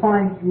 which you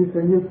find used,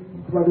 and you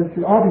brothers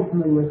should all be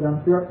familiar with them,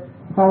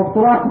 called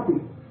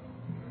philosophy.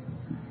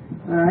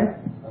 Alright?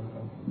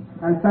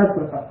 And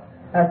falsafa.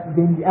 That's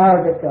being the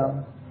Arabic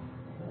term.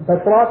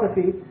 But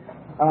philosophy,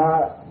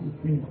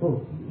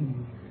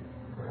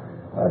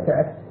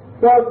 okay.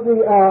 So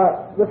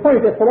the point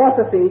is that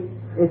philosophy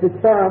is a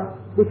term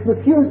which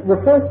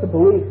refers to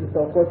beliefs and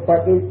so forth,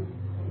 but is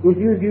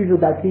used usually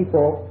by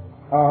people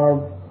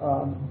of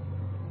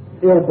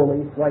ill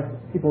beliefs, like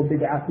people of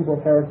bid'ah, people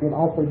of heresy, and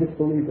also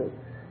disbelievers.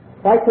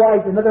 Likewise,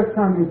 another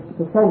term is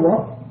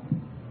tasawwuf.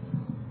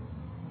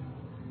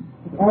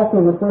 It also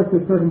refers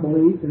to certain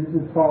beliefs, and this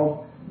is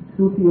called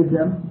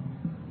Sufism,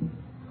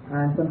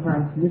 and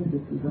sometimes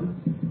mysticism.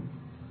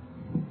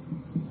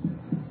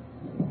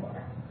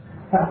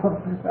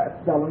 That's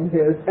spelling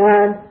his.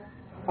 And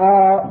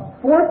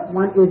fourth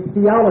one is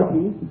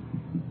theology,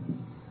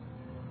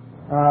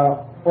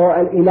 or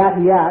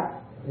al-ilahiyat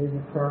is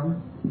a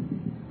term.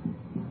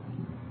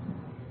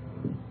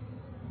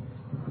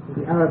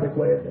 Arabic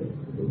way of it.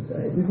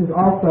 This is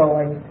also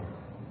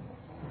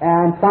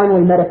and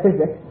finally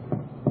metaphysics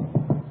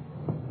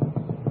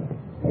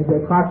is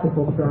a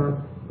classical term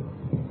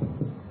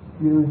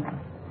used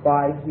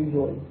by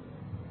usually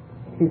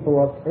people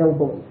of ill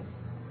belief.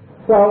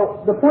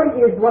 So the point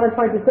is, what I'm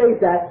trying to say is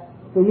that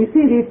when you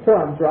see these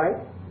terms, right,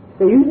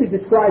 they usually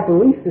describe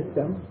belief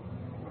systems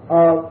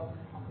of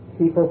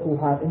people who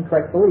have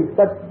incorrect beliefs.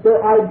 But the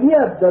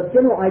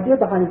general idea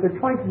behind it, they're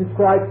trying to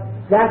describe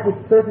that which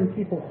certain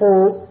people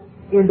hold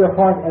in their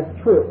heart as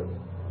true.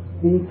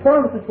 The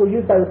terms which were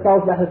used by the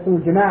scholars of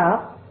Ahlus-Sunnah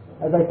Jama'ah,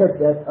 as I said,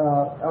 that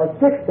are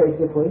six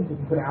basically.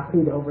 Just put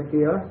Aqidah over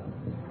here,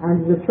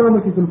 and the term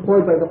which is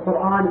employed by the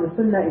Qur'an and the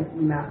Sunnah is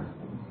Iman.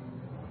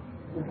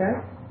 Okay.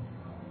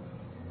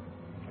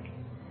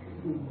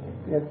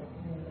 Yes.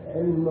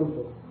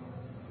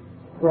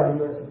 Right.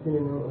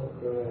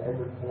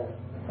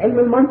 Ilm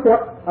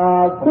al-Mantiq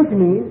could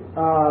mean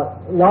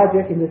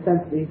logic in the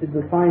sense that it's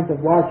the science of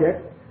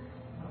logic.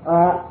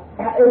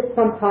 Is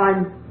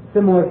sometimes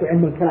similar to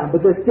Ilm al-Kalam,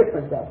 but there's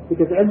difference though,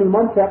 because Ilm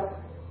al-Mantiq,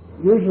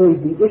 usually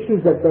the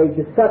issues that they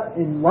discuss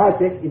in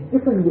logic is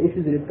different than the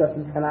issues they discuss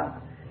in Kalam.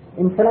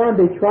 In Kalam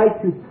they try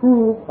to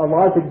prove a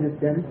law's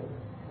existence,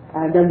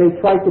 and then they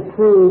try to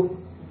prove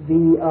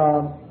the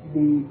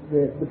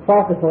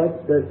prophethood,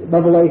 the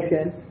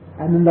revelation,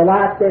 and then the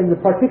last thing, the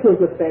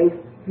particulars of faith,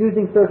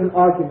 using certain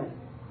arguments.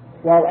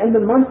 While Ilm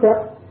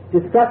al-Mantiq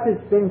discusses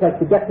things like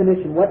the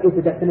definition, what is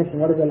the definition,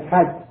 what is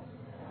al-hajj,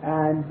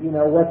 and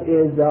what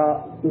is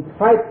the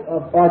types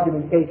of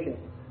argumentation,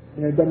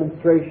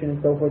 demonstration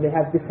and so forth. They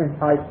have different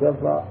types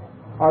of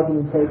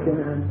argumentation,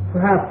 and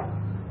perhaps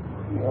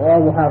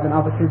all will have an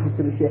opportunity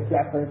to the Sheikh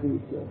Ja'far to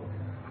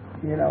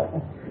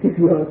give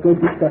you a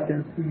good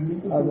discussion.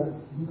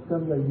 These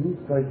terms are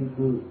used by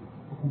people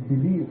who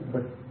believe,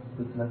 but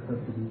it's not to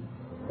believe.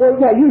 Well,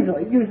 yeah,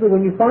 usually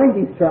when you find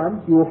these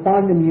terms, you will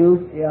find them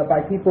used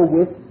by people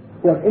who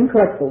have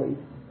incorrect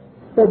beliefs.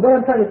 So what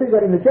I'm trying to say is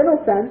that in the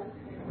general sense,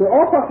 we're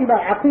all talking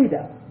about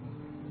Aqidah.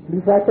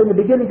 Because I said in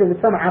the beginning of the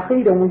term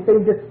Aqidah, when we say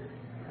in just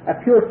a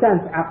pure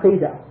sense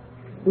Aqidah,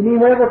 we mean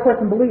whatever a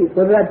person believes,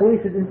 whether that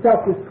belief is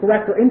itself is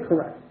correct or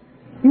incorrect.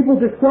 People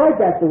describe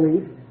that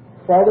belief,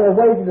 while there are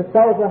ways that the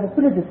scholars of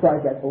Ahlus-Sunnah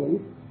describe that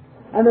belief,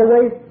 and there are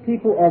ways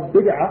people of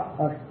bid'ah,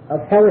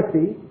 of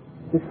heresy,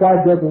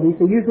 describe their belief.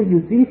 They usually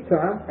use these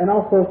terms, and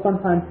also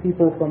sometimes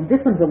people from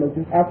different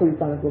religions, after the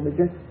Islamic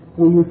religion,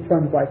 will use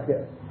terms like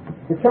this.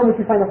 The term which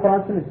you find in the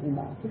Qur'an is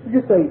Iman. This is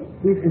just a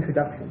brief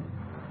introduction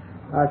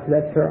to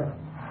that term.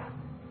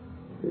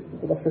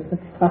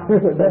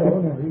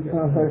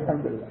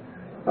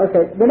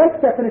 Okay, the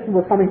next definition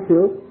we're coming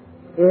to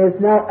is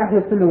now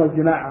Ahlus-Sunnah wal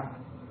Jama'ah.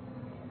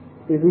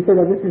 We say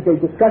that this is a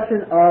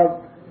discussion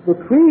of the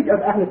creed of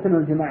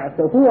Ahlus-Sunnah wal Jama'ah.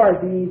 So who are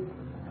these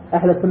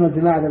Ahlus-Sunnah wal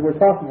Jama'ah that we're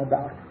talking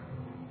about?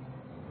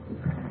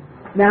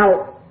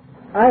 Now,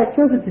 I have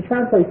chosen to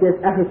translate this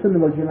Ahlus-Sunnah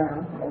wal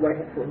Jama'ah. I'll write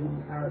it for you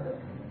in Arabic.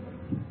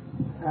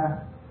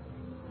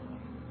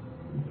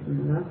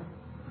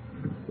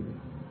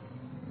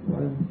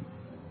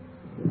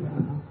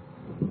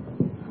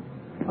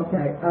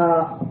 Okay,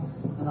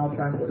 and I'll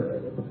translate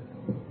it.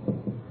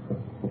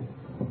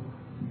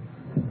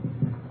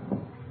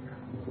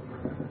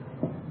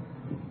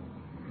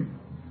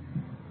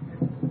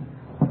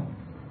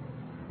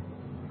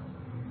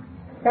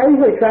 I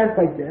usually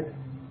translate this,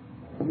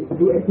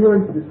 the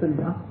adherence to the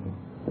Sunnah,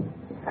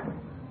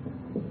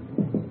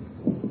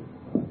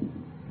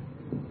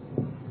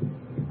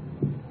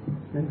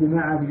 and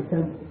Jama'ah the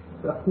assembly.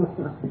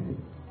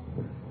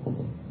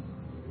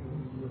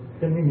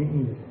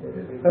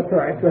 That's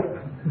right.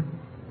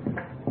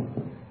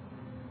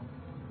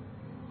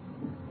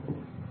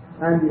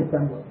 And the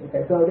assembly.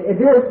 Okay, so the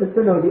adherence to the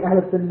Sunnah, the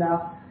Ahl-Sunnah,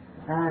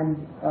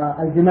 and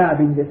al-Jama'ah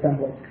being the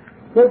assembly.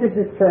 What does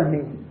this term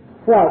mean?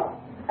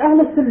 Well,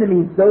 Ahl-Sunnah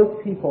means those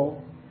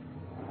people,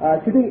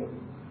 to be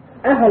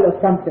Ahl of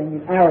something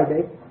in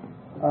Arabic,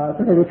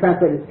 sometimes we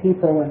translate as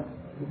people, and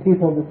the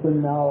people of the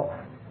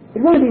Sunnah. It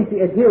really means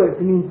the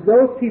adherents. It means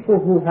those people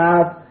who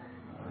have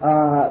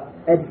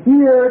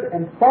adhered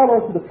and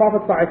followed to the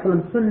Prophet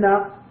ﷺ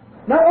Sunnah,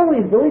 not only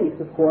in beliefs,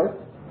 of course,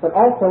 but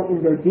also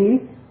in their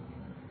deeds,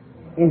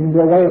 in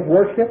their way of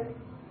worship,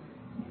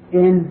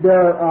 in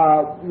their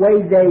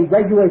way they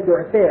regulate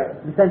their affairs.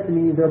 In the sense of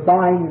meaning their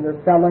buying, in their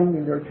selling,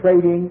 in their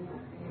trading,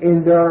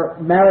 in their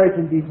marriage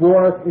and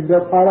divorce, in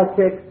their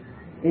politics,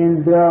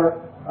 in their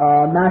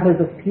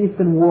matters of peace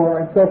and war,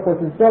 and so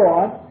forth and so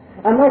on.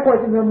 And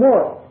likewise in their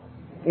morals,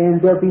 in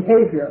their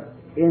behavior,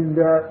 in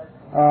their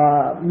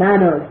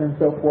manners and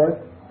so forth.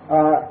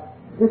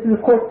 This is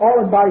of course all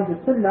embodied in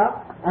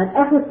Sunnah, and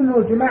Ahl-Sunnah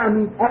wal Jama'ah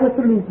means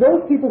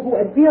those people who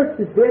adhere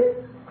to this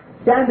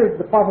standards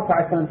the Prophet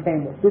ﷺ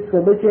came with, this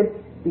religion,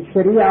 the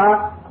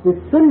Sharia, the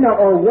Sunnah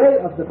or way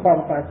of the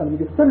Prophet ﷺ.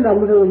 The Sunnah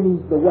literally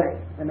means the way,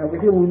 and over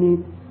here we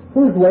mean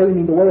whose way? We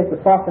mean the way of the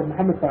Prophet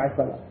Muhammad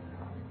ﷺ.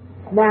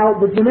 Now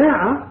the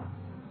Jama'ah,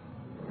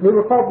 they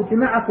were called the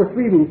Jama'ah for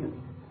three reasons.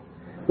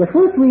 The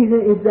first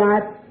reason is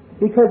that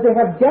because they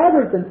have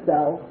gathered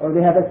themselves, or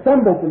they have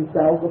assembled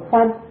themselves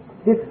upon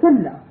this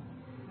Sunnah.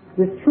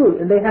 this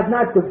truth, and they have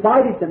not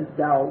divided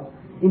themselves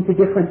into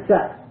different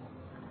sects.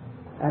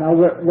 And I'll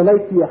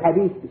relate to you a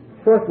hadith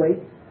shortly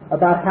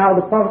about how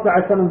the Prophet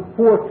ﷺ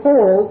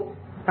foretold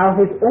how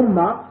his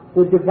ummah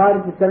would divide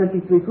into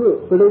 73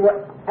 groups. So they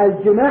were as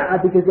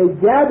jama'ah because they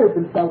gathered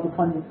themselves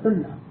upon the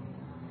sunnah.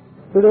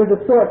 So there's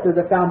a source, there's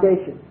a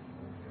foundation.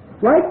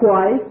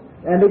 Likewise,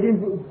 and they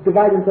didn't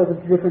divide themselves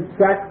into different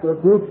sects or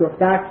groups or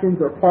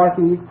factions or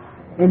parties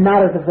in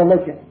matters of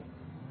religion.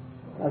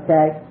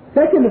 Okay?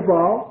 Second of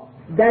all,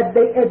 that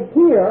they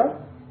adhere,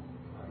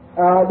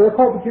 they're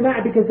called the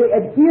jama'ah because they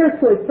adhere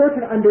to a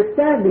certain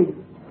understanding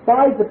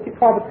by the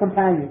Prophet's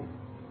companions.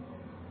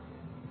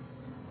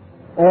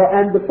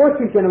 And the first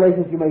three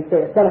generations, you may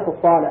say, are Salaf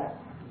al-Salih,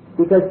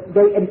 because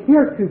they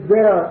adhere to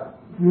their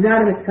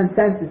unanimous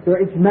consensus, their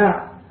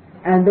ijma',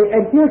 and they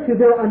adhere to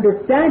their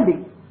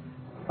understanding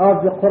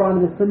of the Qur'an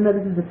and the Sunnah.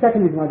 This is the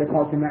second reason why they're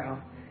called jama'ah.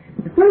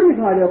 The third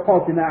reason why they're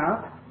called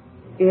jama'ah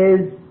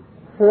is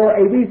for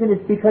a reason, is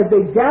because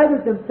they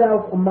gathered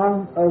themselves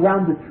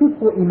around the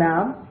truthful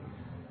imam,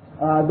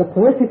 the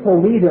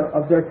political leader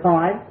of their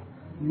time,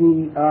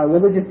 the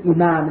religious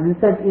imam, in the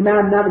sense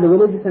imam not in the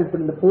religious sense but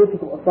in the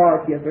political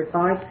authority of their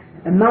time,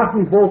 and not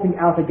revolting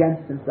out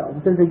against themselves. In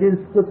the sense they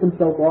didn't split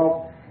themselves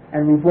off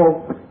and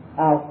revolt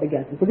out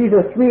against it. So these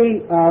are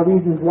three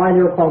reasons why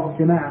they were called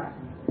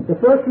jama'ah. The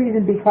first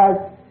reason, because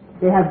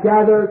they have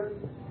gathered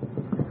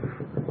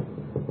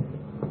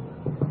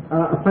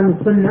upon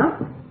the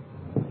sunnah,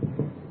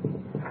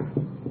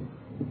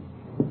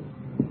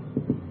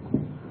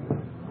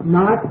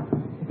 not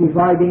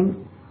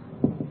dividing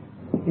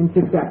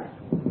into sects.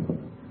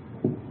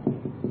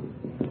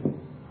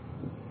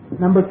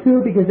 Number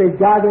two, because they've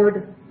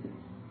gathered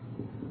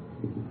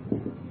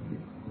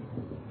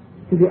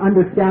to the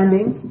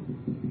understanding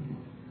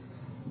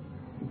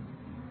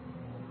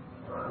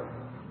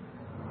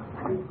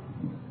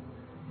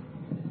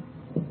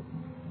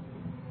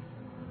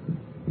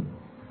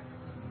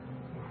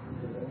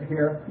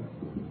here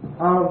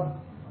of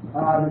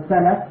the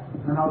Salaf,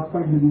 and I'll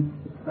explain who these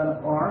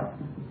Salaf are,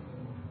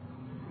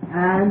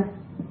 and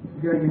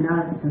their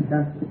unanimous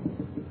consensus.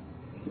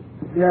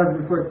 They are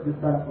referred to the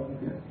Salaf over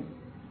here.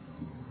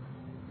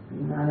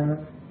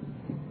 Unanimous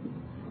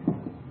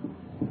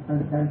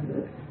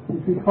consensus,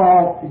 which we call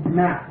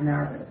ijma' in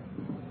Arabic.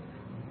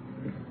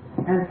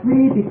 And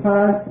three,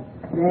 because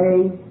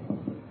they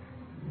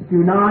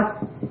do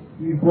not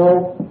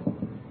revolt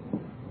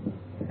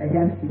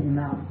against the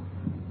imam.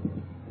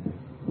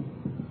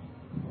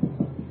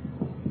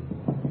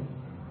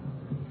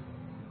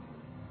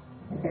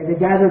 Okay, they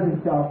gathered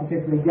themselves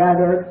because they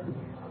gathered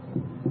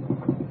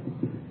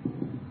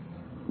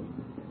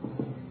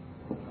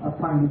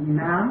upon the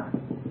imam,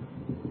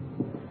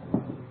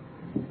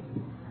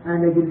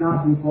 and they did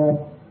not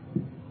revolt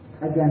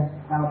against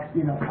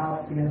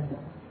against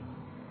them.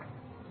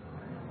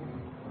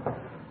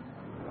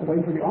 I'm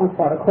waiting for the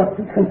onslaught of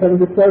questions concerning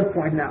the third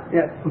point now.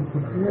 Yes.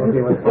 Okay,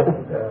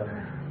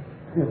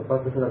 the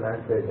Prophet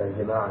answered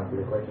Jama'ah to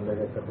the question that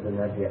is for the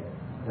Najiyah.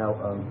 Now,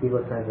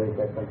 people translate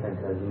that sometimes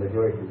as the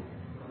majority.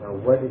 Now,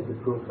 what is the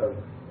proof of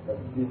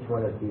each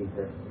one of these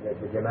that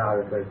the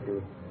Jama'ah refers to,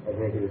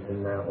 adhere to the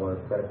Sunnah, or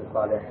Salaf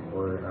al-Salih,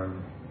 or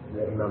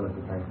the Imam of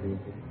the time?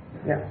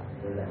 Yeah.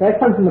 That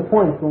comes from the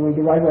point when we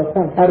derive our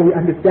points. How do we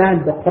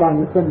understand the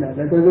Qur'an and the Sunnah?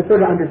 There's a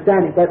sort of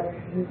understanding, but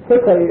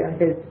quickly, in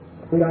case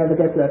we don't ever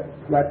get to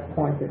that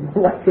point in the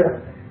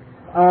lecture,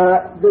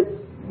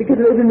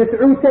 because Ibn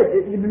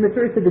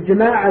Mas'ud said the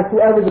Jama'ah is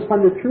whoever is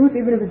upon the truth,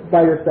 even if it's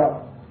by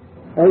yourself,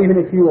 or even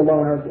if you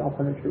alone are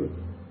upon the truth.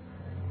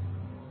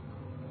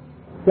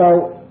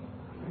 So,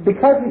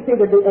 because we say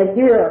that they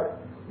adhere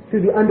to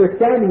the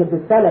understanding of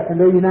the Salaf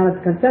and their unanimous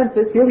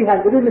consensus, here we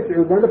have Ibn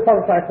Mas'ud, one of the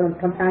Prophet's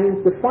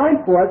companions,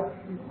 define for us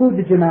who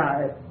the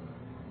Jama'ah is.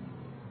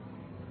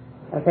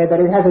 Okay,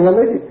 but it has a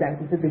religious sense.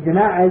 It says the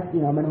Jama'ah is,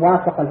 man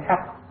wafaq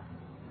al-haq,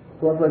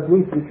 whoever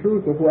agrees to the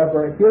truth or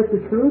whoever adheres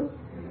to the truth,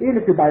 even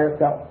if you're by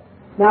yourself.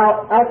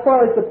 Now, as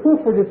far as the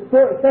proof for this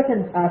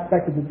second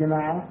aspect of the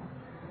Jama'ah,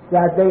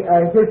 that they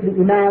adhere to the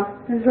Imam,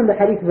 this is from the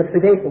hadith of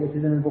al-Hudayfa, which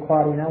is in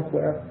Bukhari and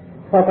elsewhere.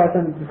 Prophet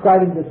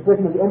describing the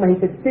splitting of the Ummah, he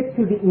said, stick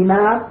to the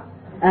Imam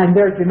and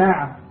their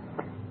Jama'ah.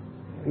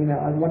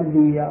 As one of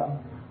the,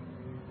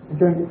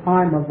 during the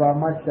time of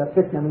much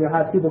fitna, you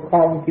have people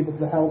calling people to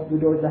the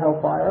doors of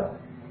hellfire.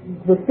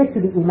 They stick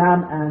to the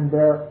Imam and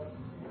their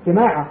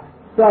Jama'ah.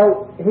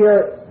 So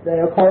here, they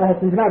are called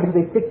Ahlu Jama'ah because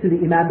they stick to the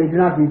Imam, they do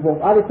not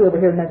revolt. Obviously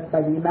over here meant by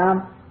the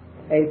Imam,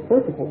 a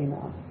political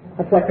Imam.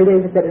 That's why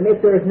Hudayfa said, and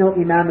if there is no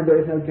Imam and there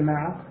is no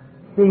Jama'ah,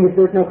 seeing if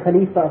there's no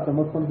Khalifa of the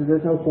Muslims, if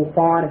there's no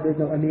Sultan, if there's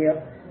no Emir,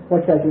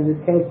 what should I do in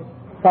this case?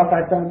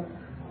 Prophet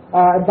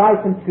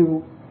advised him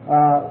to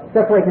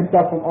separate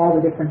himself from all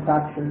the different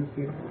factions,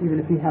 even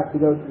if he has to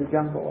go to the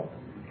jungle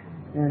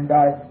and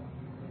die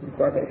in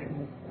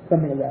starvation,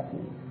 something of that.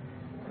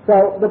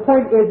 So the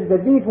point is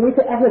that these, when we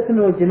say Ahlus-Sunnah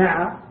wal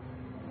Jama'ah,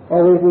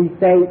 or we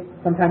say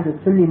sometimes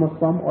it's Sunni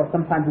Muslim, or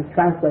sometimes it's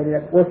translated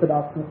as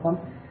Orthodox Muslim,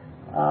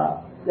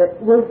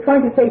 we're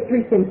trying to say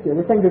three things here.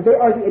 We're saying that they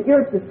are the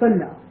adherents to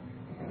Sunnah,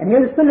 And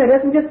here the sunnah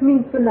doesn't just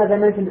mean sunnah, as I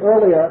mentioned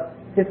earlier,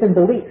 just in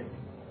belief,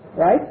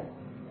 right?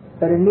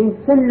 But it means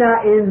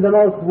sunnah in the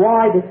most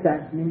widest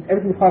sense. It means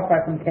everything the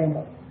Prophet came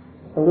with.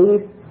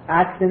 Beliefs,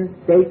 actions,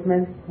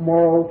 statements,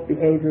 morals,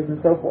 behaviors,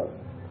 and so forth.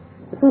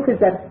 The proof is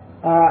that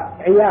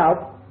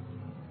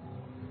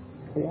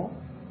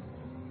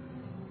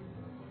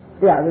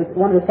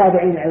one of the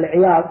tabi'in,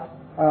 al-Iyad,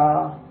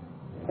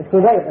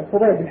 Al-Fudayl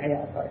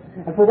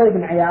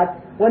bin Iyad,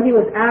 when he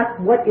was asked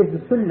what is the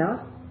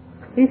sunnah,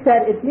 he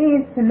said it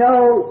means to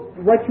know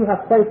what you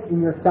have placed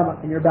in your stomach,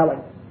 in your belly.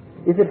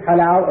 Is it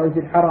halal or is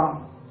it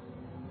haram?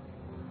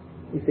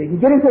 You see, he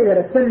didn't say that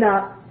a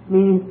sunnah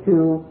means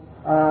to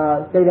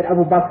say that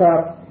Abu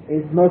Bakr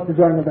is most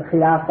deserving of the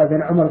Khilafah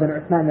than Umar, than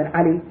Uthman, than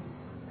Ali,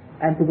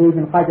 and to believe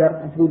in Qadr,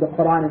 and to believe the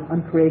Qur'an is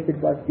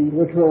uncreated but the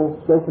literal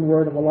spoken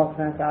word of Allah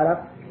subhanahu wa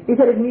ta'ala. He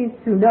said it means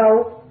to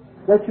know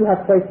what you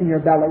have placed in your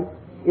belly.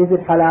 Is it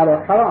halal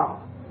or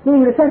haram?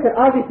 Meaning in the sense that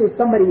obviously if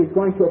somebody is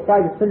going to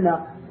apply the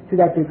sunnah to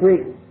that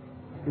degree,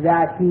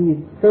 that he is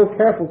so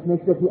careful to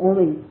make sure that he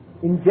only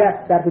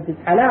ingests that which is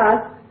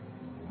halal,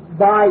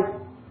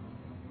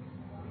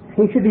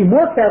 he should be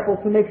more careful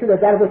to make sure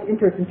that that which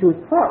enters into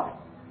his heart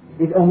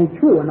is only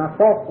true and not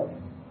falsehood.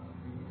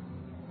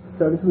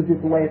 So this was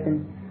just a way of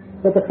thinking.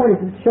 But the point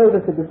is, it shows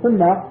us that the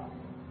sunnah,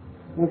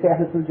 when we say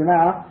Ahlus-Sunnah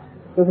Jama'ah,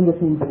 doesn't just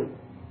mean belief.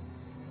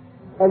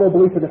 Although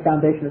belief is the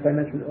foundation, as I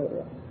mentioned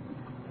earlier.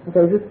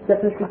 Okay, is this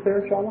definition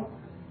clear, inshallah?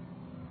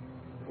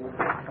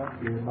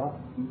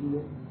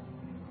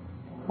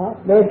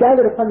 They have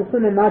gathered upon the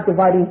sunnah, not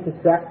dividing into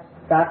sects,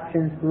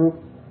 factions, groups.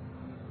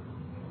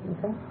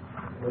 Okay?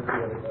 What's the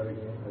Arabic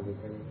origination of the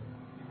term?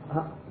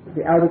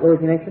 The Arabic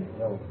origination?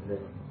 No,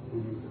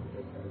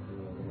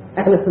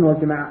 Ahlus-Sunnah wal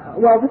Jama'ah.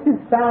 Well, this is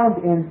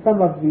found in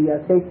some of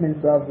the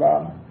statements of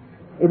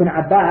Ibn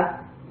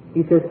Abbas.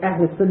 He says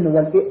Ahlus-Sunnah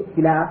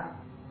wal-I'tilaf,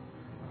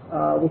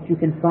 which you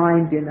can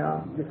find in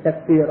the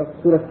tafsir of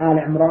Surah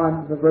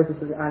Al-Imran, the verses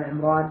of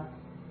Al-Imran,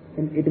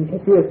 in Ibn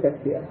Kathir's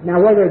tafsir. Now,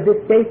 whether this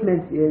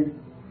statement is,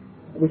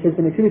 which has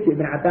been attributed to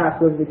Ibn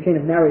Abbas, whether the chain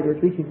of narrators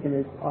reaching him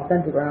is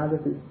authentic or not,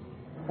 this is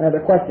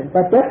another question.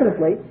 But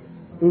definitely,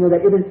 you know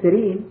that Ibn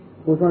Sirin,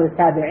 who was one of the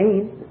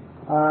tabi'een,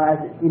 as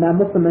Imam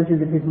Muslim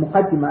mentions in his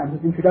Muqaddimah, in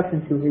his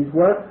introduction to his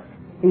work,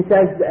 he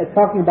says,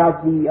 talking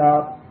about the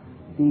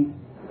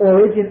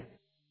origin,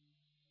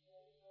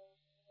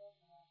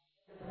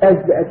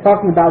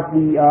 talking about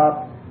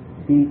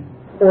the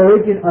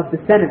origin of the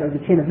Senate, of the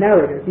chain of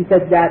narrators. He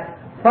said that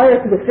prior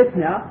to the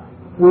fitna,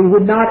 we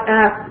would not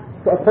ask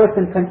a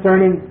person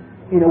concerning,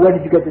 where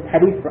did you get this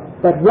hadith from?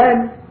 But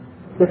when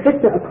the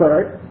fitna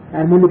occurred,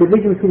 and when the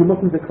division between the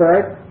Muslims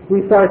occurred,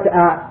 we started to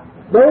ask.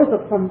 Those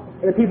are from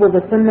the people of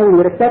the Sunnah we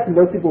would accept, and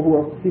those people who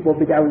are people of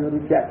Bid'ah we would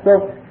reject.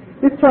 So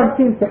this term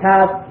seems to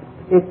have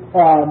its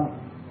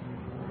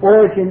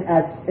origin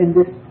as in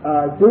this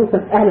group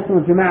of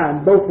Ahlus-Sunnah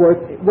Jama'ah, both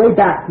words way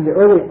back from the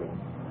early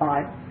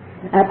time.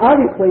 And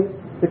obviously,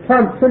 the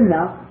term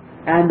Sunnah,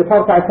 and the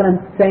Prophet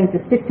ﷺ saying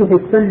to stick to his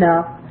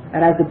Sunnah,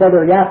 and as the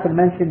brother Yasir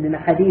mentioned in the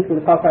hadith where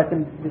the Prophet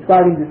ﷺ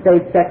describing the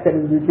saved sect that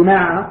is the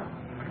Jama'ah,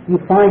 you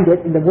find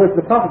it in the words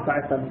of the Prophet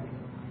ﷺ.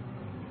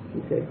 You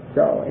see,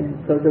 so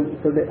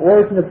the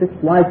origin of this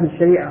lies in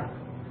Sharia,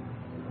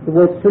 the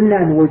word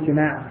Sunnah and the word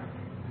Jama'ah.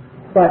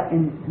 But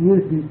in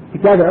used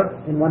together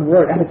in one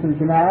word,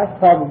 Ahlus-Sunnah Jama'ah,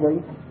 probably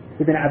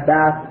Ibn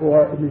Abbas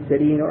or Ibn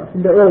Sirin or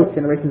in the earliest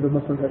generations of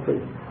Muslims at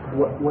least.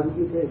 What did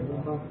you say?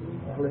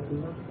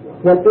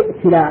 Ahlus-Sunnah? Well,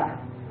 i'tilaf.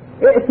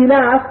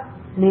 I'tilaf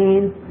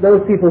means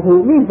those people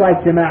who, means like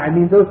Jama'ah,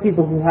 means those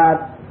people who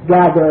have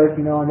gathered,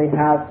 and they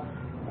have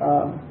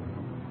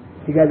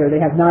together, they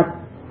have not,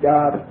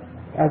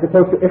 as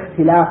opposed to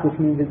ikhtilaf, which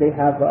means that they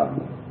have,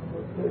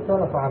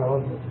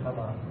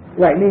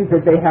 right, means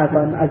that they have,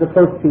 as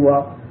opposed to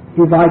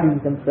dividing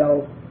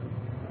themselves.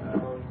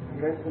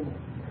 You mentioned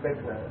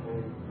fitna.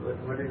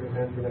 What did you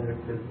mention in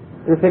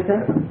the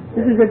fitna?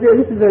 This is a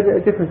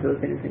difference of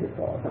opinion between the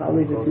scholars, and I'll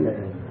leave it to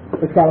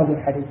the scholars of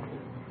hadith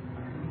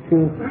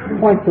to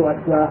point to us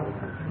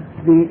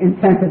the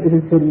intent of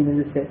Ibn Sirin in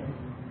this case.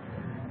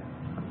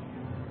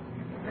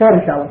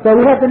 Inshallah. So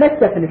we have the next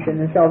definition,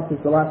 inshallah, this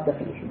is the last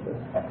definition.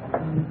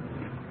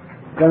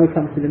 Then we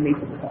come to the meat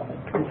of the topic,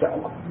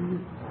 inshallah.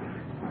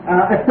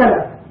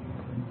 As-salaf.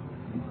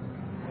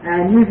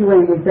 And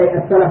usually we say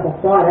as-salaf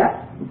al-salih.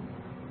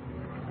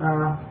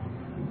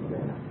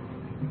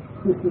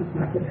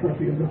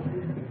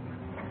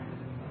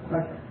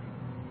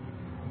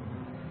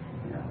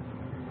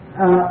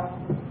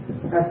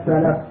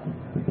 as-salaf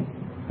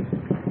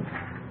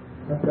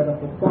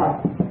al-salih.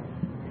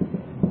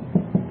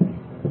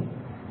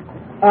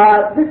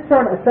 This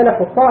term, as-salaf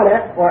al-salih,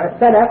 or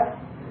as-salaf,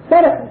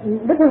 salaf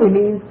literally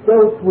means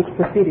those which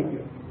preceded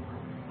you.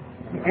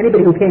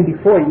 Anybody who came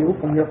before you,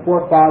 from your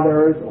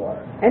forefathers or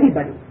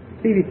anybody,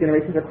 previous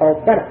generations are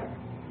called salaf.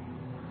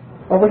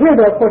 Over here,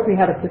 though, of course, we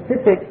have a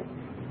specific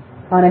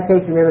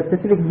connotation, we have a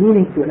specific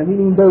meaning to it, and we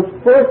mean those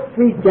first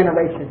three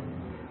generations.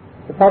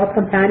 The Prophet's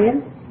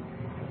companions,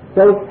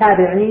 those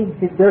tabi'een,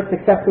 their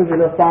successors or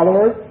their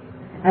followers,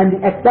 and the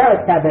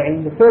atba'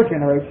 tabi'een, the third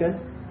generation,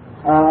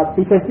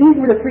 Because these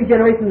were the three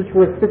generations which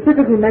were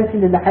specifically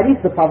mentioned in the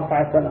hadith of the Prophet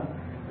ﷺ.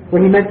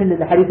 When he mentioned in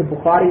the hadith of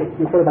Bukhari, it's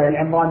reported by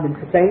Imran bin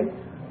Hussein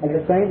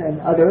and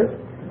others,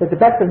 that the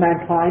best of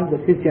mankind was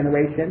his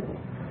generation,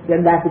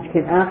 then that which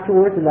came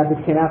afterwards, and that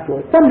which came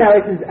afterwards. Some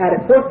narrations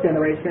added fourth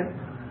generation,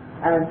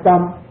 and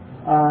some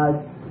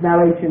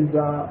narrations,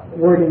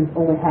 wordings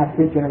only have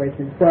three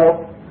generations.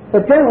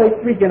 But generally,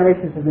 three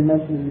generations have been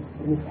mentioned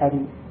in this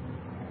hadith.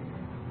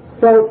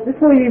 So this is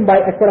what we mean by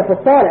as-salaf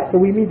as-salih.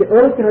 So we mean the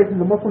early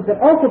generations of Muslims,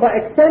 and also by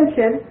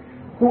extension,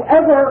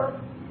 whoever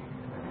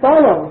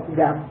follows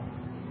them.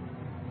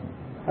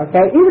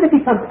 Okay, even if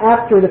he comes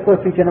after the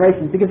first three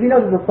generations, because we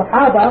know that the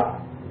Sahaba,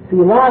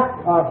 the last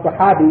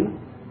Sahabi,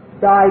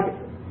 died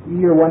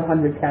year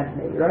 110,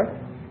 maybe, right?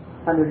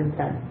 110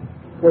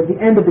 was the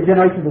end of the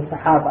generations of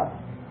Sahaba.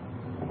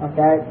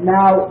 Okay,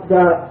 now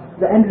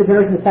the end of the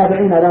generation of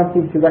Tabi'in, I don't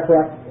seem to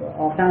recollect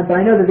offhand, but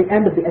I know that the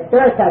end of the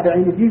Atbaa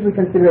Tabi'in is usually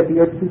considered at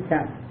the year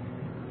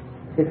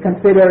 210. It's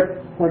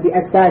considered when the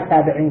Atbaa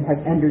Tabi'in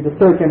has ended, the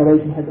third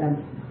generation has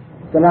ended,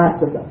 the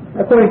last of them,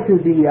 according to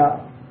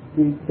the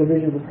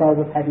divisions of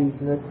scholars of hadith,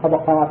 the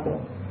tabaqat,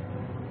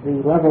 the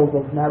levels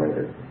of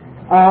narrators.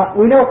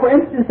 We know, for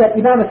instance, that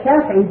Imam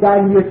al-Shafi'i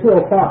died in the year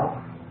 205.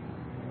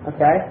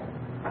 Okay?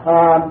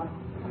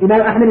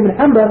 Imam Ahmad ibn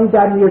Hanbal, he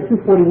died in the year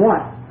 241.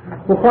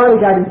 Bukhari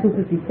died in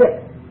 256.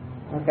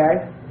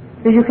 Okay?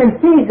 So you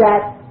can see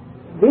that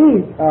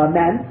these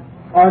men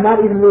are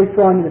not even really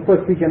strong in the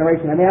first three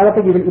generations. I mean, I don't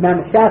think even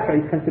Imam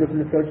al-Shafi'i is considered from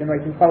the third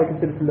generation. He's probably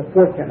considered from the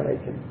fourth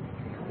generation.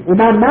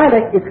 Imam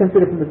Malik is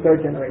considered from the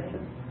third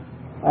generation.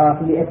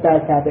 From the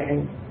Atbaa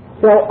Tabi'in.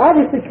 So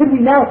obviously, could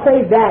we now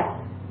say that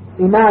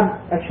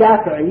Imam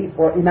al-Shafi'i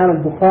or Imam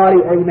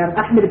al-Bukhari or Imam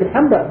Ahmad ibn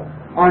Hanbal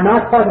are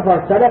not part of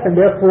our salaf, and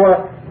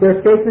therefore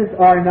their statements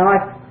are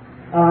not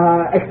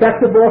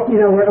acceptable? You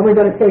know, we're only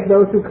going to take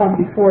those who come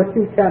before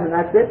 210 and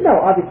that's it?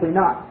 No, obviously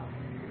not.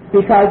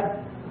 Because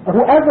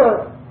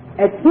whoever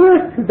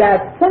adheres to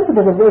that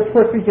principle of those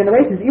first three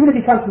generations, even if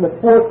he comes from the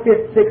 4th,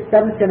 5th, 6th,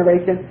 7th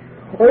generation,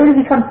 or even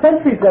if he comes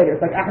centuries later,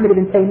 like Ahmad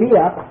ibn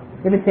Taymiyyah,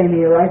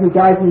 right, who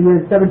died in the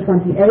year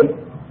 728,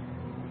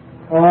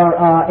 or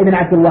Ibn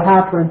Abdul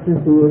Wahhab, for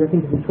instance, who I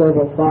think is in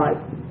 1205.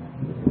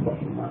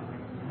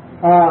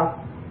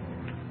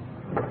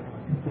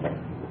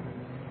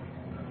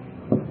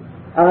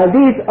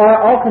 These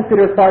are all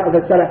considered part of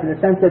the Salaf in the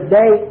sense that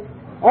they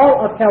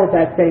all upheld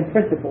that same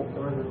principle.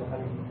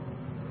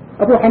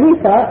 Abu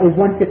Hanifa is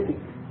 150.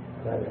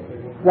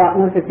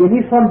 150, and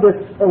he's from this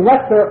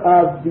lesser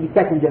of the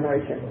second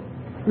generation.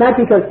 Not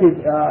because he's,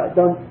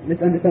 don't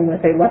misunderstand when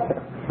I say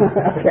lesser.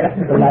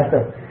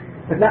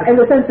 Now, in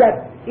the sense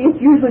that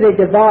usually they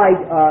divide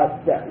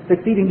the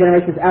succeeding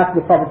generations after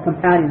the Prophet's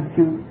companions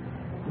to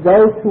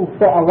those who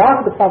saw a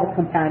lot of the Prophet's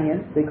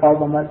companions, they call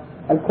them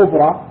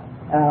al-Kubra,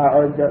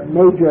 or the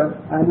major,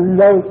 and then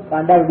those,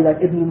 and that would be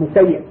like Ibn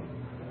Musayyib,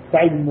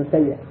 Sa'id ibn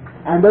Musayyib.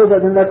 And those are,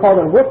 then they're called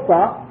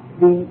al-Wusta,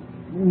 the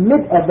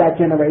mid of that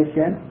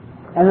generation,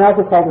 and they're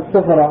also called the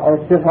Sughra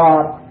or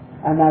Sighar,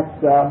 and that's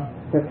the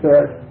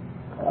third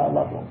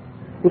level.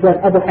 Because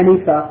Abu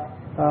Hanifa,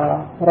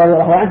 he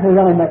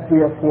only met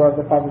 3 or 4 of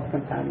the Prophet's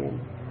companions,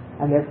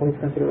 and therefore he's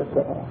considered a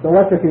Sughra. So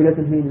lesser here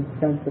doesn't mean in the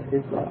sense of his,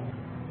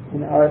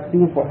 our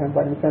esteem for him,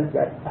 but in the sense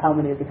that how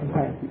many of the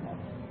companions he had.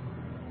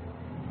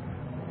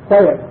 So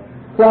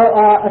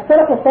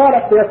as-salaf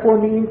as-salih therefore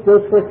means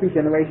those first 3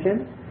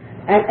 generations,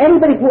 and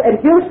anybody who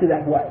adheres to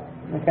that way.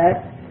 Okay,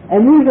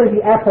 and usually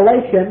the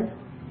appellation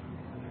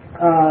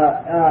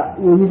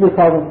we usually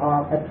call them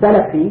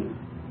as-salafi.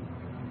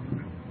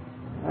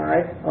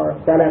 Alright, or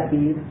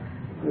Salafi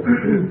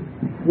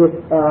with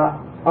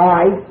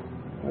I,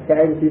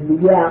 okay, which is the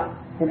ya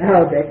in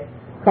Arabic,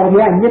 called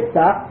ya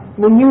nifta.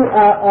 When you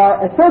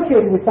are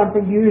associated with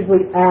something, you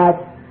usually add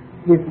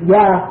this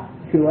ya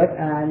to it,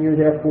 and you're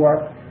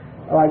therefore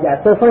like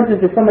that. So for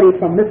instance, if somebody is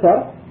from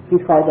Misr,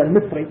 he's called a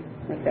Misri,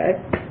 okay,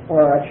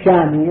 or a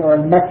Shami, or a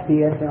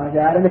Makki, or something like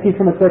that. And if he's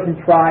from a certain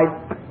tribe,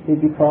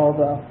 he'd be called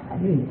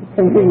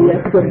Tamīmī,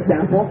 that's a good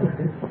example.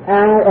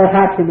 Or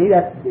Hashimi,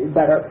 that's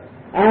better.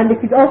 And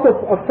if he's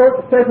also of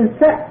a certain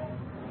sect,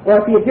 or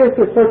if he adheres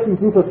to a certain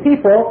group of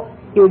people,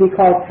 he will be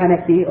called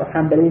Hanafi or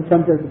Hanbali in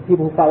terms of the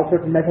people who follow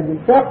certain methods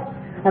and sects.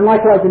 And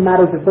likewise in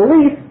matters of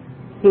belief,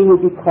 he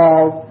would be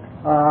called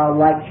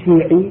like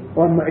Shi'i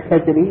or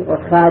Mu'tazili or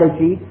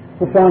Khariji,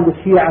 referring to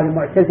Shia and the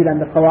Mu'tazila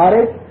and the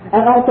Khawarij.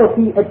 And also if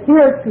he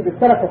adheres to the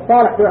Salaf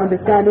al-Salih, their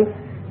understanding,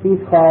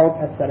 he's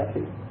called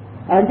as-Salafi.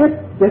 And just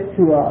to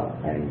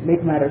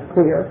make matters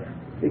clear,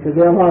 because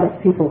there are a lot of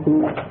people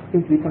who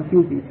seem to be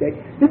confused these days.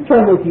 This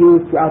term was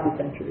used throughout the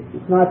centuries.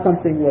 It's not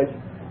something which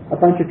a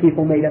bunch of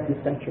people made up this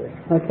century.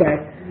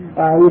 Okay,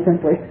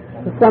 recently.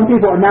 Some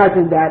people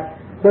imagine that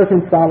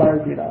certain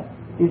scholars,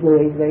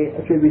 usually they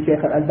attribute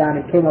Shaykh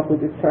al-Albani came up with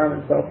this term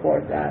and so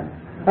forth. And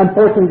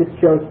unfortunately, this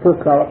shows poor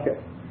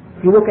scholarship.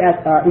 If you look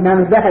at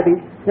Imam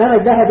al-Zahabi,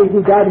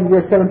 who died in the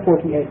year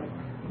 748.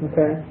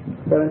 Okay,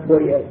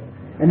 748,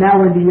 and now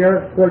we're in the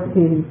year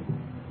 1413.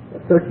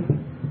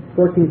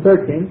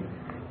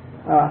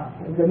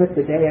 I missed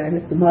the day and I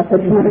missed the month. I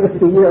didn't want to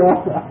miss the year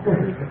also.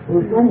 It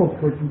was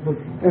almost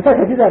 14. In fact,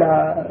 I did that,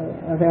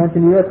 I went to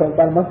New York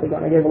about a month ago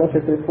and I gave a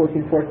lecture to 14.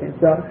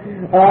 So,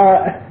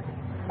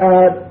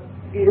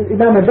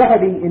 Imam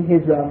al-Zahabi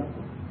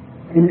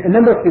in a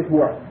number of his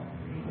works,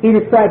 he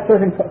described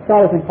certain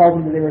scholars and called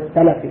them that they were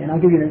Salafi. And I'll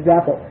give you an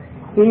example.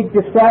 He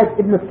describes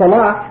Ibn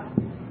Salah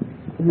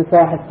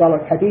has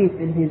scholar hadith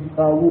in his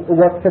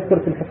work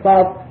Tazkirat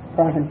al-Hifaz,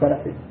 calling him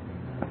Salafi.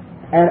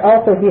 And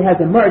also he has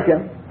a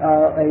mu'jam,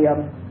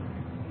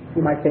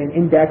 you might say an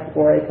index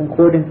or a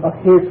concordance of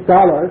his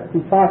scholars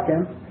who taught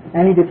him,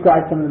 and he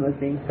describes some of them as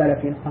being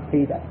Salafi and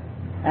Aqidah.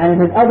 And in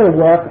his other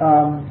work,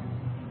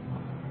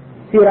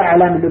 Sirah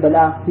A'lam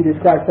al-Nubala, he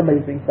describes somebody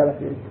as being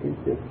Salafi.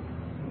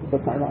 Is the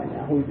time right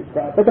now who he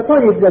described. But the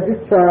point is that this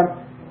term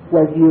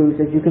was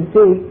used, as you can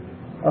see,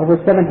 over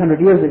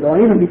 700 years ago,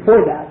 and even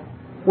before that,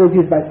 was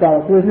used by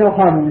scholars. So there's no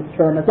harm in this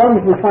term, as long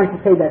as we're trying to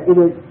say that it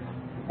is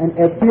an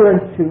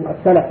adherence to a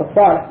Salaf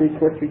al-Salih through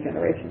 2 or 3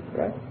 generations,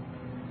 right?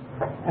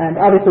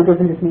 And obviously it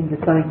doesn't just mean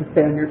just something to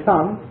say on your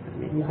tongue. I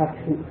mean, you have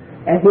to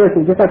adhere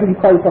to, just like if you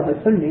call yourself a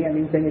Sunni, I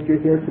mean, saying that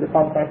you adhere to the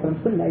Prophet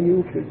Sunnah,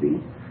 you should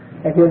be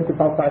adhering to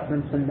Prophet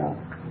Sunnah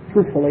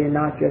truthfully and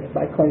not just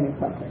by claiming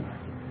something.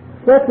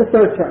 So that's the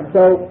third term.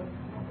 So,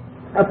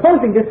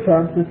 opposing this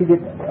term, since we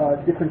did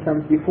different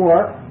terms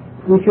before,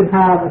 we should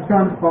have a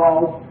term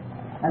called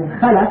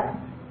al-Khalaf,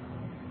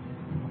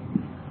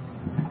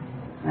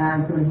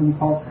 and something we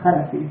call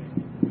Khalafi.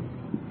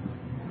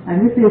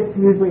 And this is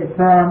usually a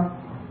term,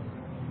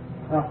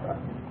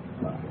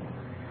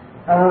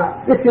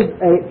 this is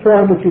a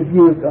term which is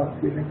used,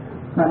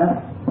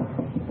 Khalaf.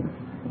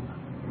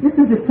 This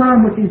is a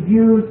term which is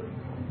used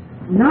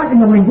not in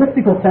the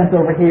linguistical sense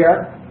over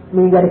here,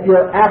 meaning that if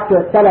you're after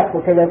a Salaf,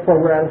 okay, therefore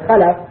we're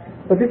al-Khalaf,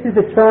 but this is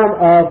a term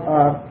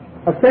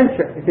of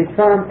censure. It's a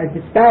term, a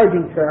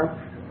disparaging term,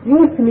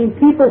 used to mean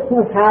people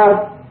who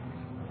have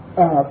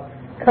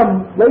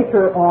come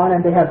later on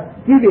and they have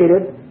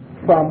deviated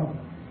from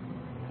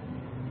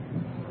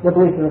the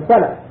beliefs of the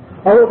Salaf.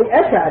 Although the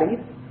Ash'aris,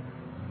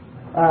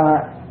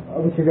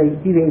 which is a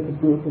deviated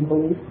group in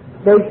belief,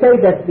 they say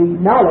that the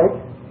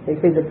knowledge, they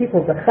say the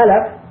people of the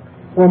Khalaf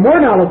were more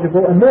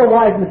knowledgeable and more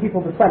wise than the people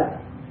of the Salaf.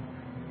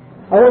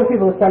 Although the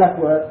people of the Salaf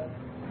were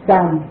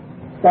sound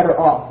better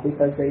off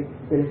because they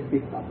didn't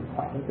speak about these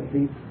topics that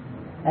these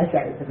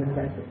Ash'aris have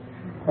invented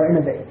or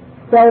innovated.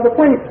 So the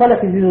point is,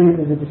 Khalaf is usually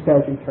used as a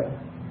disparaging term.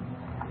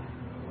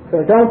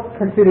 So don't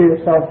consider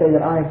yourself, say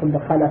that I am from the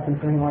Khalaf and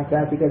something like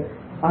that, because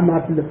I'm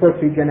not from the first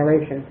 3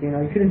 generations. You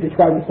know, you shouldn't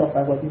describe yourself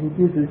that way. You can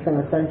use the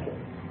term of censure.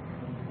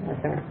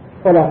 Okay.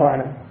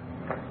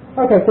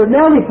 Okay, so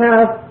now we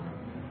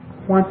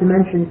want to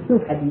mention 2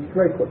 hadiths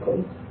very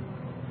quickly.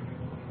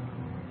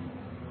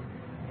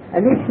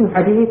 And these 2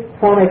 hadiths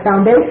form a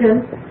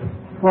foundation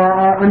for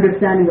our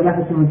understanding of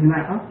Ahlus-Sunnah wal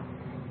Jama'ah.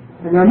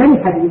 And there are many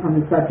hadiths on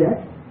this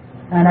subject.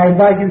 And I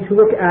invite you to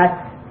look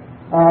at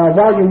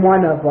volume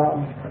 1 of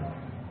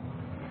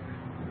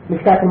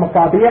Mishkat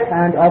al-Masabih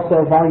and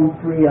also volume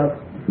 3 of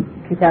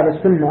Kitab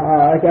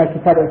al-Sunnah,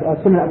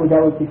 Sunnah Abu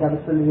Dawud, Kitab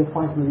al-Sunnah. You'll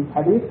find some of these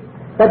hadiths.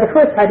 But the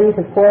first hadith,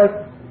 of course,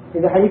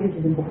 is a hadith which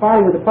is in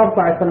Bukhari, where the Prophet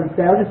ﷺ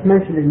said, I'll just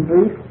mention it in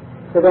brief,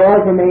 so there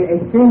always remain a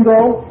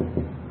single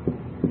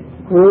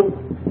group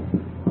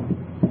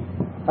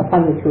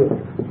upon the truth.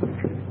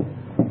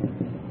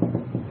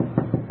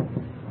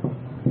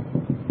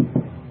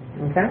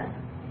 Okay?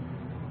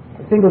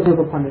 A single group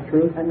upon the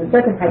truth. And the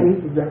second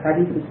hadith is the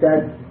hadith which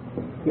says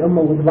the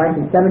Ummah was divided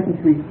into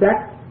 73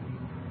 sects,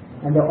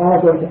 and they'll all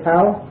go to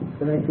hell,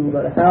 72 will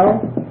go to hell,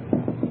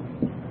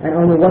 and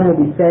only one will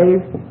be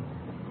saved.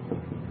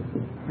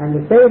 And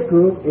the saved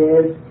group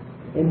is,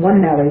 in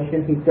one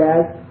narration, he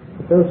says,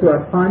 those who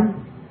are upon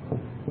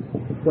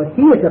what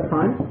he is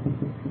upon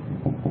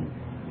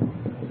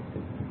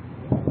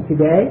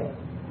today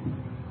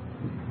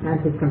and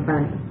his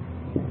companions.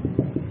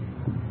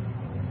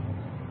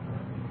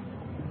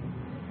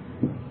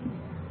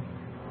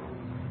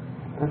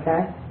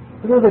 Okay?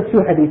 So those are 2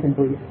 hadiths in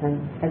brief, and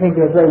I think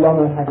they're very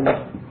well-known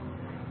hadiths.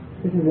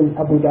 This is in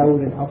Abu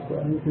Dawud and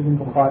elsewhere, and this is in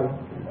Bukhari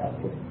and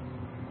elsewhere.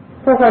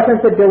 Prophet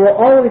said there will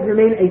always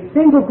remain a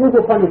single group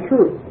upon the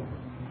truth.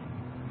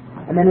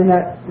 And then in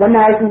that one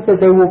narration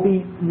says they will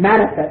be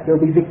manifest, they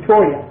will be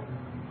victorious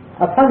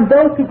upon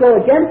those who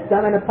go against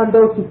them and upon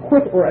those who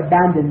quit or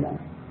abandon them.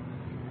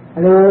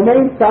 And they will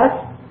remain such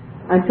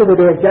until the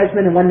day of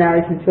judgment, in one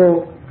narration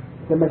until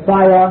the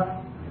Messiah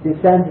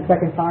descends the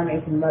second time,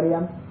 Isa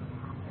Maryam.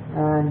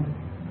 And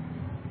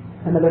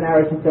another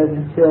narration says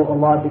until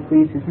Allah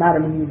decrees his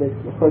matter, meaning that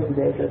of course the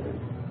day of judgment.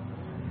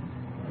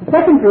 The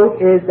second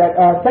group is that,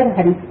 second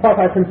hadith,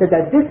 Prophet said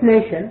that this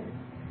nation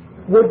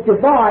would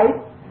divide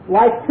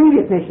like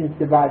previous nations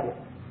divided.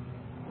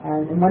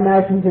 And in one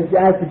narration it says,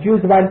 as the Jews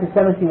divided into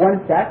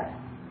 71 sects,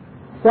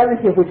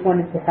 70 of which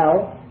went into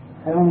hell,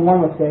 and only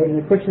one was saved,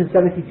 and the Christians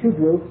 72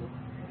 groups,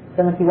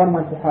 71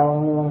 went to hell,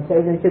 and only one was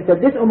saved. And he said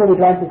that this Ummah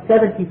would divide into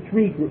 73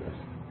 groups,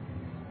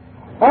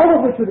 all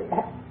of which would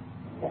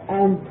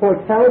end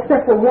towards hell,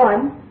 except for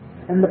one,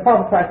 and the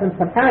Prophet's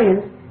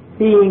companions,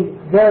 being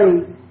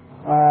very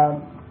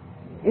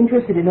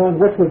interested in knowing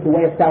which was the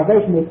way of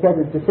salvation, they said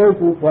that the third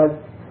group was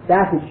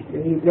that which,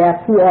 they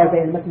asked, who are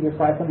they? And the Messenger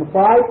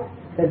replied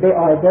that they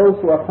are those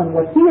who are upon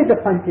what he is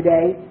upon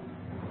today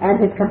and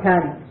his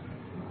companions.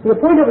 So the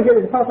point over here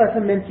is the Prophet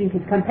mentioning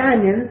his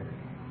companions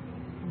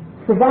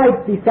provides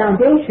the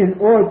foundation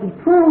or the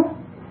proof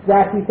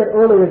that he said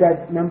earlier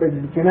that, remember,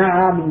 the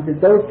Jama'ah means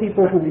that those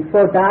people who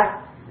refer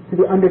back to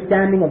the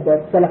understanding of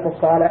the Salaf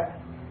al-Salih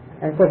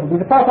and so forth.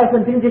 The Prophet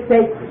didn't just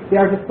say they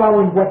are just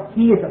following what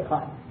he is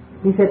upon.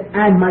 He said,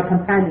 and my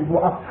companions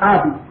were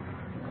ashabi.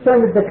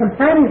 Showing that the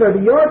companions are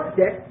the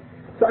yardstick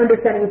to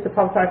understanding what the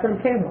Prophet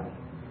came with.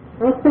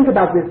 Now let's think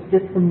about this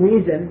just from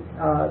reason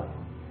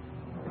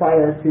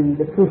prior to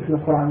the proof in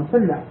the Qur'an and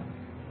Sunnah.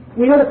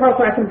 We know the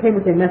Prophet came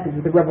with a message,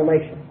 with a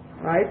revelation,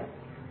 right?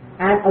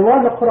 And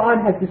Allah in the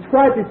Qur'an has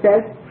described it,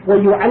 says,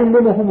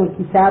 وَيُعَلِّمُهُمُ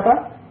الْكِتَابَ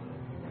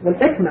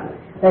وَالْحِكْمَةِ,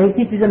 that He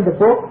teaches them the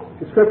book,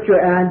 the scripture,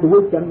 and the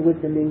wisdom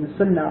being the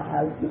Sunnah,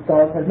 as the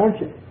scholars have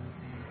mentioned.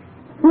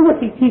 Who was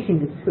He teaching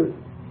this to?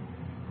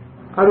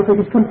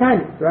 Obviously His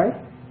companions, right?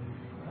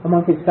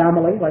 Among His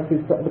family, like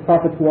the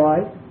Prophet's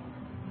wives,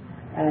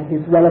 and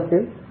His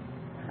relatives,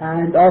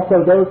 and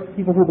also those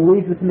people who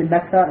believed with Him in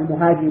Mecca, and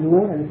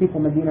Muhajirun, and the people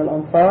in Medina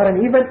al-Ansar,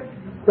 and even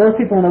those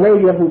people in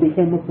Arabia who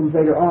became Muslims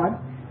later on,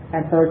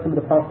 and heard some of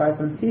the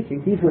Prophet's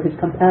teachings. These were his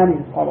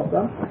companions, all of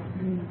them.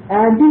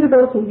 And these are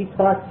those who he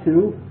taught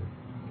to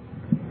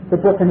the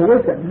book and the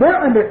wisdom. Their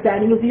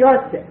understanding is the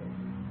yardstick.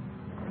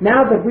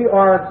 Now that we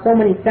are so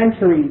many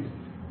centuries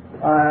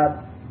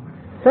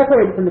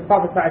separated from the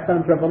Prophet's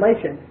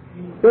revelation,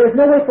 there is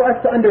no way for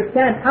us to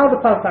understand how the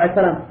Prophet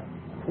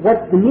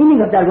what the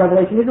meaning of that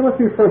revelation is unless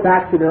we refer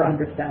back to their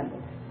understanding.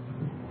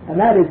 And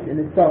that is in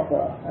itself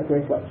a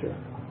great lecture.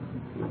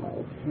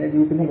 Maybe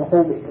we can make a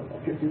whole week of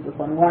lectures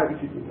on why we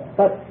should do that.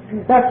 But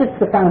that's just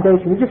the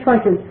foundation. We're just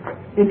trying to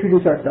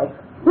introduce ourselves.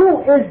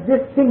 Who is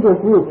this single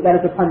group that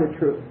is upon the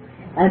truth?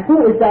 And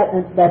who is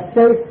that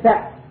third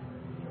sect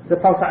the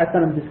Prophet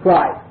ﷺ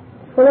described?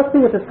 So let's see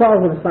what the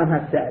scholars of Islam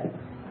have said.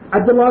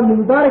 Abdullah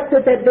ibn Mubarak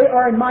said that they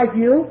are, in my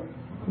view,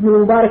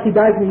 Ibn Mubarak, he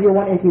died in the year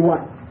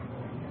 181.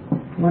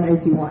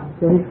 181.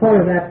 So he's part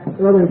of that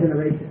earlier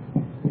generation.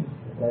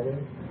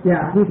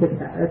 Yeah, he's a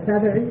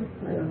Tabi'i.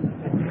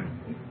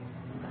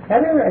 I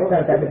don't know.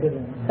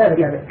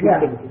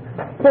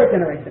 Third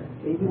generation.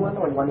 81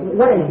 or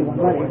 181.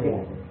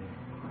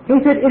 He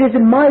said, it is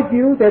in my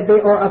view that they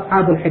are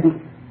Ashab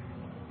al-Hadith.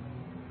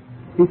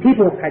 The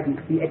people of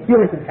Hadith, the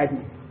adherents of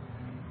Hadith.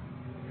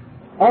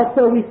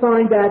 Also we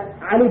find that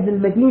Ali ibn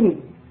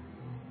al-Madini,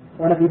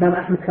 one of Imam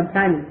Ahmad's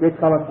companions, great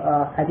scholar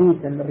of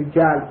Hadith and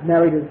Rijal,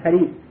 narrated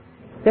Hadith,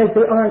 says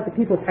they are the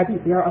people of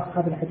Hadith, they are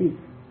Ashab al-Hadith.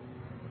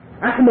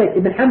 Ahmad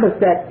ibn Hanbal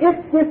said, if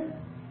this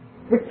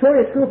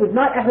victorious group is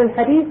not Ahlul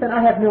Hadith, then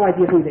I have no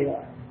idea who they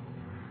are.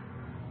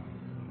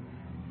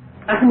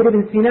 Ahmad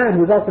ibn Sinan,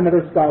 who is also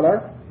another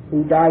scholar,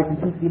 who died in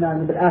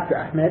 239, but after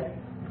Ahmad,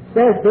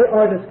 says they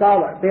are the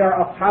scholars. They are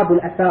Ashab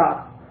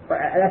al-Athar, or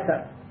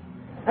Athar.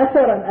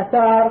 Athar and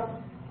Athar,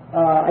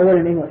 I read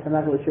in English, I'm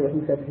not really sure what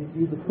he said, he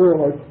used the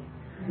plural or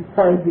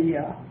part of the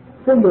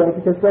singular,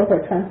 because both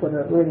are translated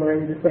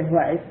the same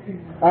way.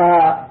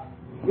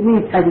 It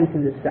means Hadith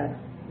in this sense.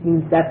 It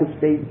means that which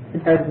they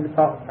inherited from the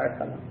Prophet.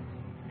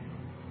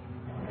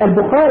 And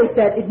Bukhari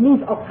said it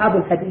means Ashab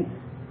al-Hadith,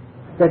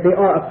 that they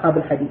are Ashab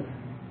al-Hadith.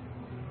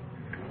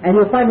 And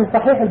you'll find in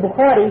Sahih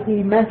al-Bukhari,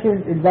 he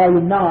mentions in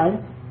volume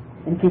 9,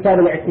 in Kitab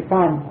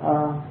al-I'tifam,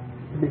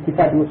 the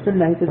Kitab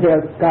al-Sunnah, he says they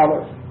are the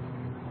scholars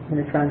in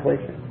the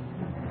translation.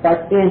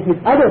 But in his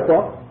other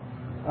book,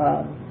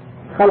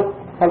 خلق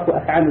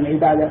أفعال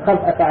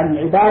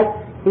العباد,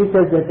 he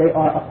says that they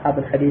are Ashab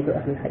al-Hadith or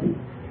Ahlul Hadith.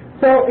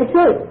 So it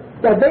shows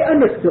that they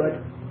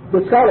understood,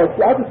 the scholars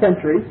throughout the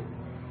centuries,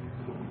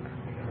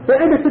 they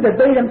understood that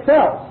they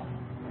themselves,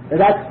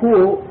 that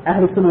school,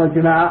 Ahlus-Sunnah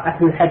wal-Jama'ah,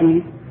 Ahlul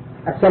Hadith,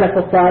 As-Salaf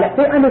al-Salih,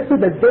 they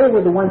understood that they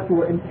were the ones who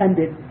were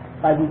intended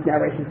by these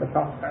narrations of the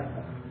Prophet.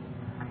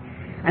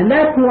 And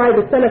that's why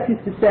the Salaf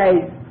used to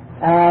say,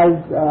 as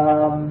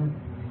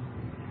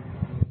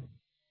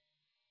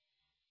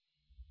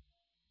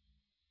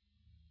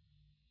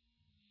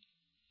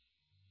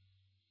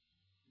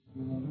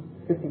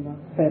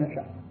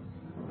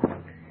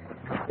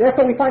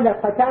therefore we find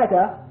that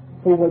Qatada,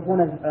 who was one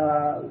of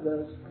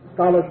the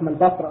scholars from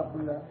Al-Basra,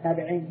 from the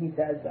Tabi'in, he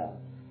says,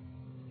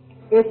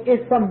 it is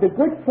from the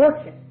good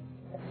fortune,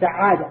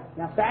 Sa'ada.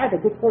 Now Sa'ada,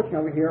 good fortune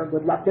over here,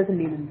 good luck, doesn't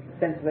mean in the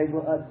sense of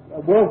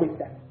a worldly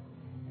sense,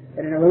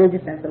 but in a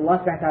religious sense, that Allah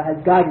subhanahu wa ta'ala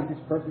has guided this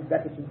person to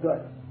that which is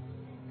good.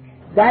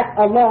 That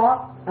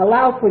Allah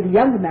allows for the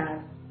young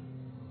man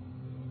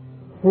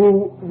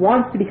who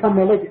wants to become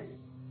religious,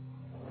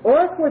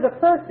 or for the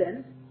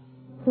person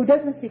who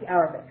doesn't speak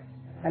Arabic,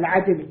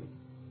 al-Ajami,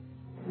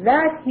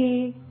 that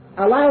He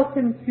allows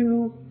him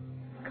to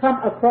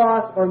come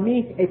across or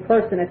meet a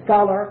person, a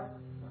scholar,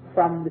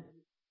 from the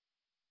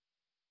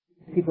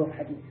people of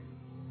Hadith.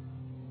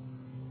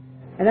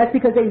 And that's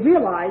because they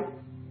realized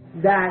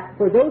that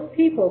for those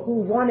people who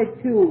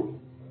wanted to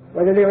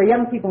whether they were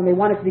young people and they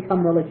wanted to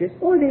become religious,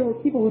 or they were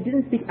people who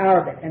didn't speak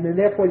Arabic, and then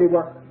therefore they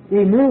were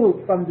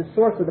removed from the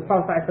source of the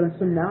Prophet ﷺ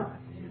Sunnah,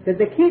 that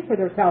the key for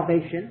their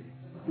salvation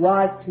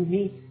was to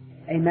meet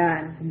a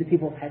man from the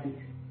people of Hadith.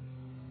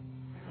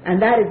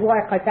 And that is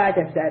why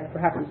Qatada said,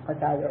 perhaps it was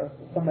Qatada or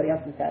somebody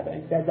else in Qatada,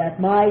 and said that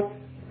my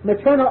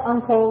maternal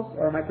uncles,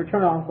 or my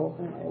paternal uncles,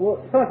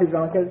 some of his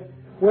relatives,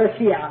 were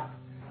Shia,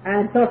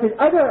 and some of his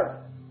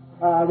other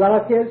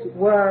relatives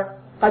were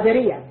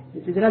Qadariyah,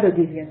 which is another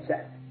deviant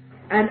sect.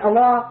 And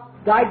Allah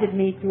guided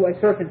me to a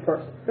certain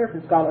person,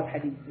 certain scholar of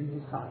Hadith in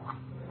his time,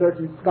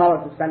 certain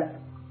scholars of Salaf.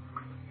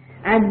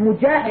 And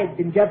Mujahid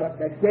bin Jabr,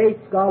 that great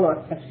scholar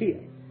of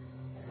Tafsir,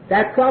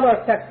 that scholar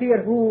of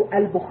Tafsir who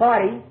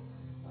al-Bukhari,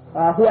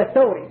 who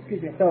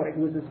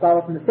was a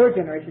scholar from the third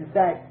generation,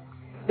 said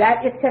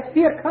that if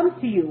Tafsir comes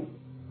to you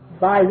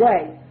by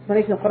way,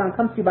 explanation of Qur'an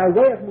comes to you by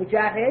way of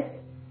Mujahid,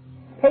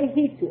 pay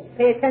heed to it,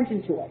 pay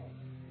attention to it.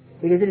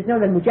 Because it is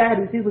known that Mujahid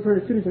was one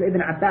of the students of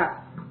Ibn Abbas.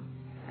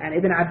 And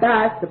Ibn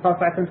Abbas, the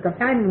Prophet's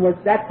companion, was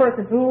that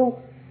person who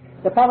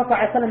the Prophet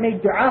ﷺ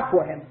made dua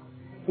for him.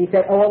 He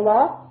said, "O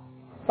Allah,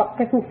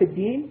 فَقِّهُ فِي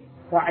الدِّينِ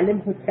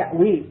وَعَلِمْهُ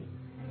التَّأْوِيلِ."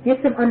 Give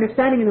him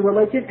understanding in the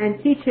religion and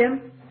teach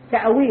him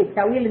ta'wil.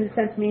 Ta'wil in the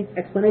sense means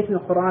explanation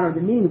of the Qur'an or the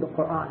meaning of the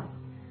Qur'an.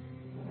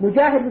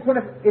 Mujahid was one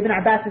of Ibn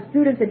Abbas'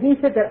 students, and he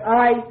said that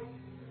I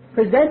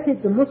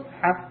presented the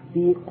Mus'haf,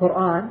 the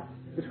Qur'an,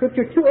 the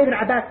scripture, to Ibn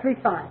Abbas 3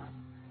 times,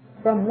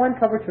 from one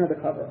cover to another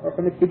cover, or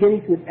from its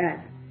beginning to its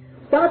end,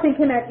 stopping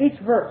him at each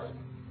verse,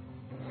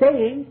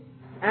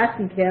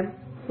 asking him,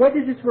 what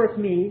does this verse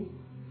mean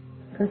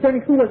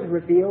concerning who was it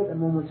revealed and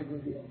when was it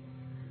revealed?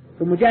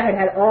 So Mujahid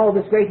had all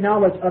this great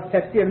knowledge of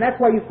tafsir, and that's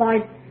why you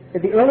find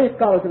that the earliest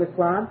scholars of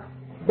Islam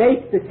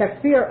base the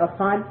tafsir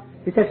upon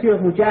the tafsir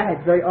of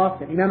Mujahid very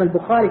often. Imam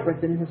al-Bukhari, for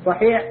instance, in his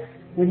Sahih,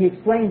 when he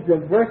explains the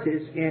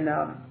verses in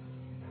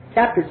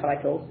chapter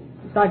titles,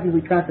 it's not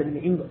usually translated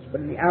in the English,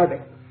 but in the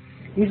Arabic.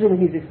 Usually when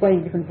he's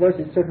explaining different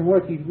verses, certain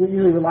words, he's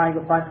usually relying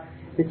upon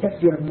the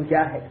tafsir of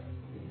Mujahid.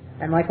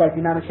 And likewise,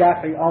 Imam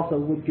Shafi'i also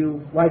would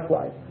do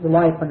likewise,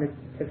 rely upon the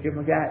tafsir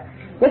of Mujahid.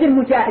 What did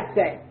Mujahid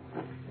say?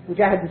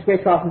 Mujahid, this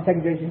great scholar from the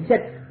second generation, he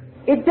said,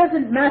 it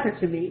doesn't matter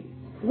to me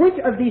which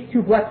of these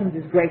two blessings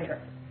is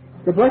greater,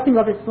 the blessing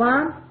of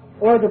Islam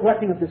or the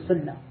blessing of the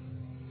Sunnah.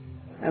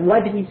 And why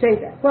did he say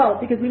that? Well,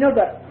 because we know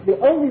that the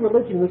only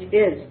religion which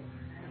is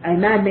a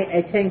man may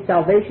attain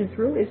salvation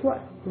through is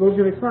what? The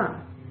religion of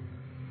Islam.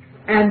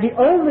 And the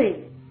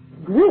only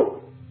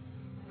group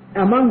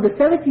among the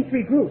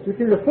 73 groups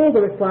within the fold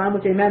of Islam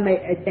which a man may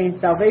attain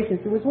salvation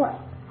through is what?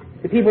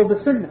 The people of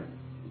the Sunnah.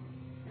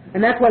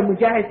 And that's why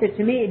Mujahid said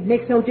to me, it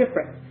makes no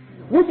difference.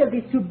 Which of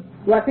these two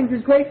blessings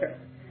is greater?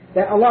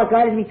 That Allah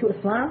guided me to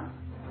Islam,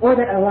 or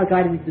that Allah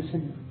guided me to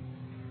Sunnah?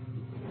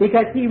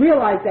 Because he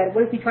realized that,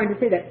 what is he trying to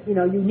say? That,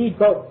 you need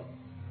both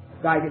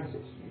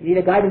guidances. You need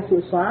a guidance to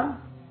Islam,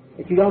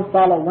 if you don't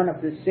follow one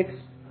of the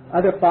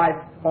other five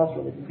false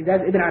religions.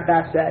 Because Ibn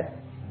Abbas said,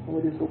 and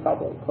with this we'll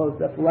probably close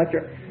the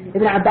lecture,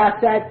 Ibn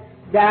Abbas said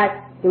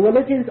that the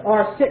religions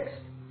are 6.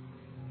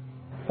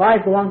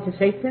 5 belong to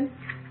Satan,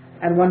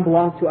 and 1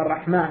 belongs to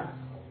Ar-Rahman.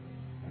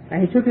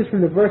 And he took this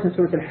from the verse in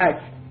Surah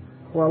Al-Hajj,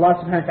 where Allah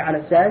subhanahu wa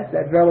ta'ala says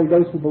that verily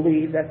those who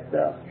believe, that's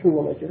the true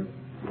religion.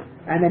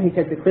 And then he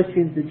said the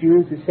Christians, the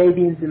Jews, the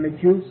Sabians, the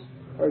Majus,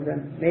 or the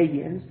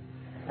Magians,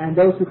 and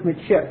those who commit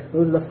shirk.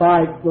 Those are the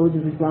 5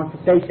 religions which belong to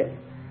Satan.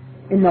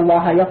 إِنَّ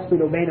اللَّهَ يَفْصِلُ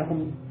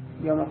بَيْنَهُمْ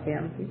يَوْمَ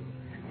الْقِيَامَةِ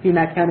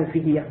فِيمَا كَانُوا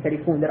فِيهِ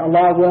يَخْتَلِفُونَ. That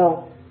Allah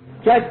will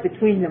judge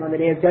between them on the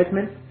Day of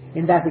Judgment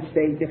in that which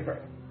they differ.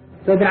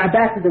 So Ibn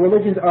Abbas said the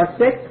religions are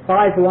 6,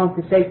 5 belong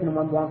to Satan and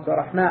 1 belongs to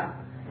Ar-Rahman.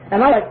 And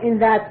like in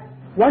that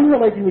one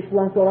religion which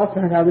belongs to Allah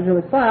subhanahu wa ta'ala, the religion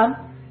of Islam,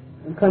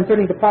 and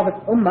concerning the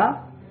Prophet's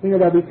Ummah, there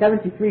will be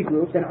 73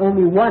 groups and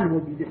only 1 will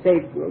be the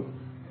saved group.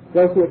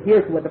 Those who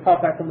adhere to what the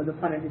Prophet was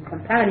upon and his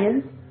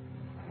companions.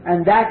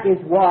 And that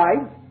is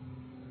why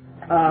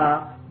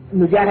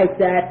Mujahid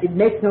said, it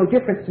makes no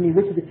difference to me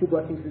which of the two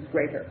blessings is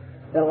greater.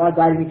 That Allah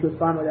guided me to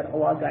Islam or that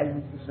Allah guided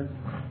me to Sunnah.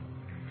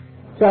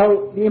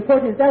 So the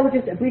importance, that was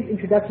just a brief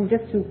introduction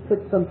just to put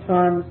some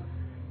terms,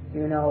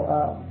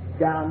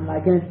 down. I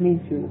didn't mean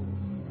to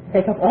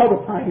take up all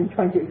the time in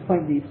trying to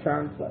explain these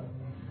terms, but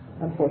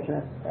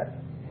unfortunately that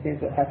seems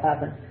to have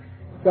happened.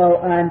 So,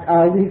 and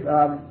I'll leave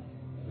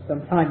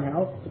some time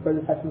now to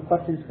brothers have some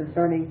questions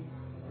concerning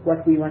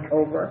what we went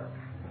over.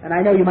 And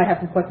I know you might have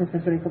some questions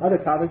concerning some other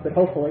topics, but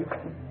hopefully,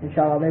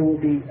 inshallah, they will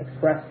be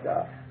expressed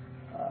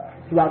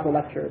throughout the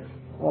lectures.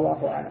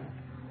 Wallahu a'lam.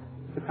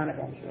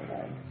 Subhanaka wa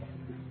ta'ala.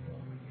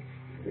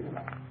 You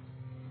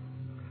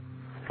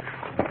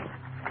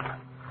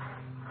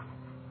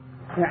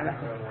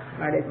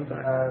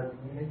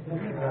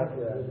mentioned about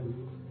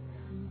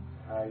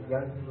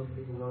young people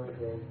speaking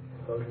knowledge and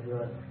go to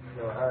learn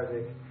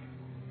Arabic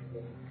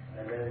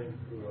and then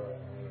to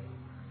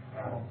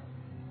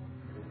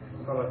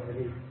follow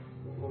Hadith.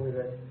 What was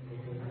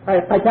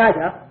that?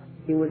 Qatada,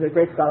 he was a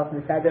great scholar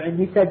from the Tabi'in, and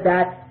he said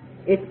that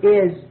it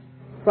is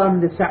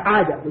from the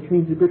Sa'ada, which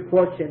means the good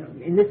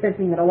fortune, in this sense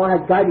meaning that Allah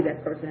has guided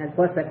that person, has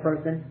blessed that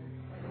person,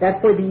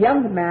 that for the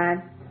young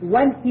man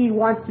when he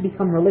wants to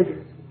become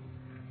religious.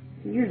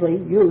 Usually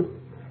youth,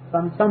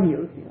 some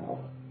youth,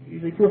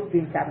 usually two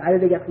extremes happen. Either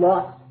they get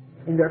lost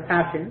in their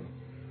passions,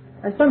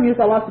 and some youth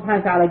Allah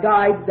subhanahu wa ta'ala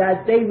guides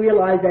that they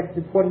realize that it's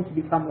important to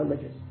become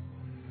religious.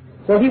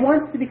 So he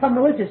wants to become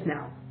religious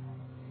now.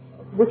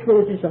 Which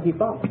religion shall he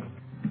follow?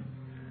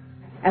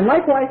 And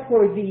likewise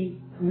for the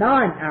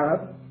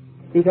non-Arab,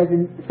 because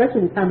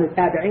especially in the time of the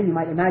Tabi'in, you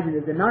might imagine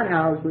that the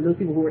non-Arabs were those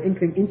people who were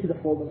entering into the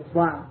fold of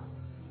Islam.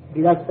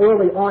 Because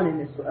early on in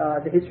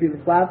the history of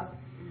Islam,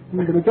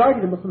 the majority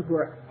of the Muslims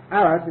were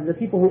Arabs, and the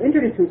people who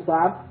entered into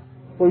Islam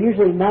were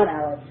usually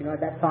non-Arabs, at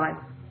that time.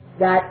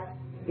 That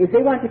if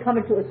they wanted to come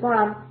into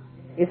Islam,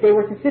 if they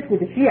were to sit with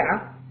the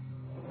Shia,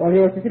 or they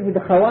were to sit with the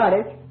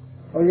Khawarij,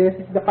 or they were to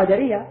sit with the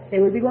Qadariyah, they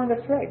would be going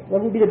astray.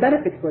 What would be the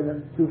benefit for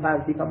them to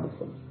have become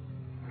Muslims?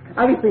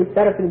 Obviously it's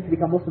better for them to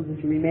become Muslims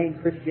than to remain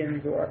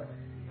Christians, or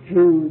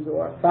Jews,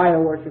 or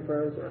fire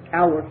worshippers, or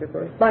cow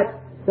worshippers. But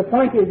the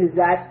point is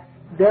that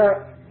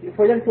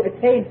for them to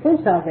attain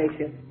full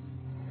salvation,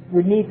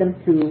 would need them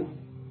to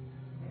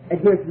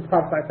adhere to the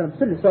Prophet ﷺ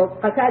Sunnah. So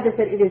Qatada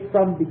said it is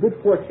from the good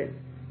fortune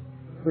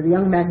for the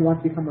young man who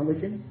wants to become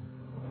religion,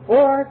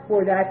 or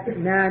for that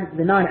man,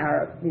 the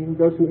non-Arab, meaning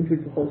those who enter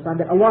into full Islam,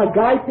 that Allah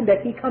guides him,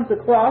 that he comes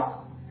across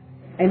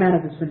a man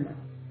of the Sunnah.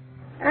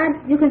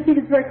 And you can see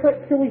this very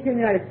clearly here in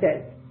the United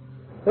States.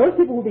 Those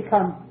people who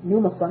become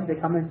new Muslims, they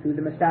come into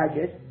the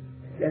masajid,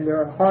 and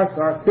their hearts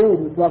are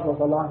filled with love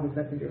of Allah and His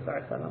Messenger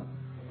ﷺ.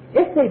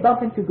 If they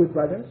bump into good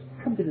brothers,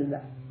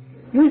 alhamdulillah,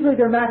 usually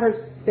their matters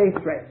stay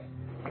straight.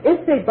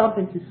 If they bump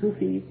into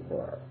Sufis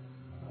or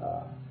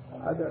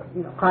other,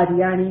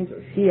 Qadianis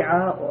or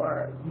Shia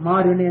or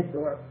modernists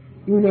or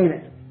you name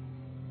it,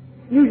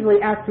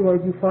 usually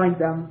afterwards you find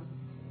them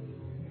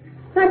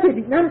not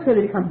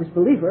necessarily become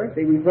disbelievers,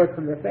 they revert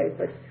from their faith,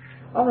 but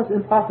almost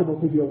impossible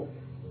to deal with.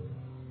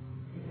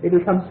 They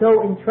become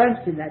so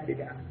entrenched in that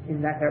bid'ah,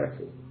 in that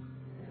heresy.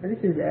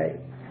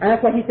 And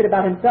that's what he said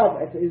about himself,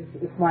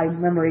 if my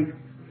memory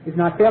is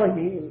not failing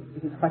me,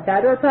 it was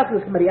Qatada, or perhaps it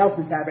was somebody else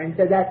in Tabi'in, and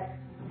said that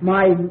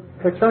my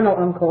paternal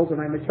uncles or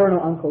my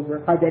maternal uncles were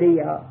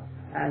Qadariyah,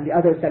 and the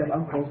other set of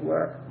uncles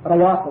were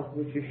Rawafid,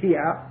 which is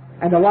Shia,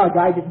 and Allah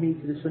guided me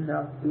to the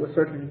Sunnah through a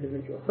certain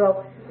individual.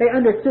 So they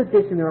understood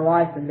this in their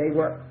life, and they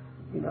were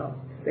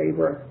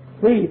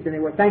pleased, and they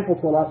were thankful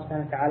to Allah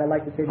subhanahu wa ta'ala,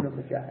 like the Sayyidina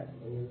Mujahid.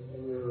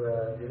 And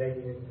you're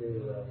relating it to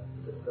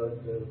the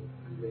social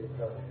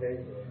faith?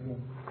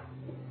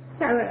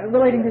 Yeah,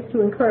 relating this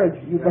to encourage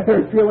you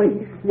brothers,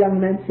 really young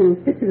men to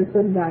stick to the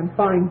Sunnah and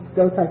find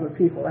those type of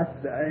people. That's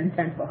the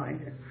intent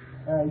behind it.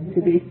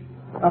 To be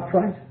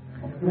upfront.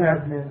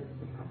 Yeah.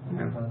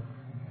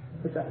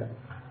 What's that?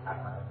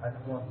 I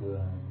just want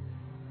to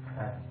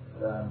ask,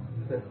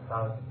 you said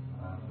South,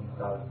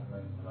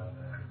 like,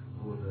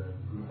 who the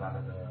group out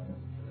of the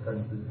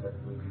 73 sects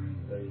would be,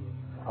 they,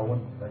 I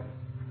want, like,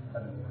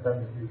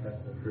 73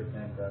 sects of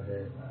Christians, are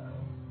there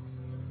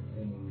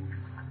any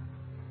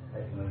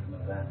explanation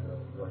of that, or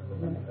what the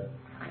benefit?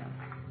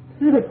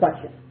 This is a good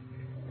question.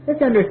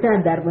 Let's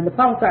understand that when the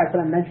Prophet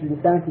ﷺ mentioned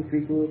the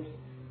 73 groups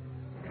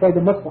for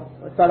the Muslims,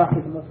 let's start off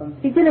with the Muslims,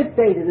 he didn't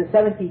say that the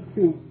 72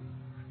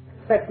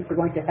 sects which are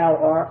going to hell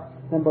are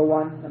number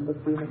 1, number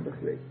 2, number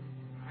 3.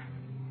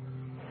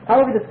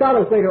 However, the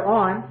scholars later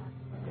on,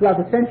 throughout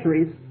the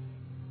centuries,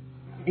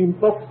 in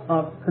books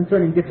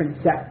concerning different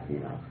sects,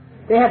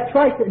 they have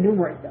tried to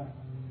enumerate them.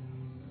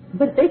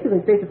 But basically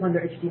it's based upon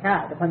their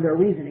ijtihad, upon their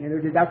reasoning and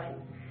their deduction.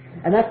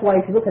 And that's why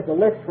if you look at the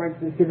list, for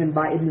instance, given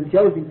by Ibn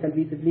al-Jawzi in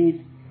Talbis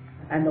Iblis,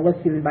 and the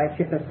list given by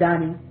Shaykh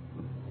al-Thani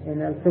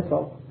in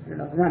al-Fisl, in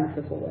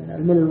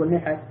al-Milal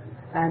wal-Nihal,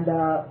 and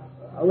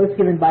a list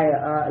given by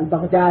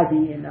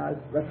al-Baghdadi in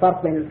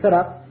al-Farq bayn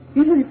al-Firaq,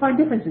 usually you find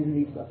differences in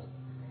these lists,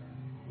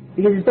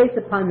 because it's based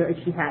upon their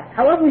ijtihad.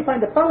 However, we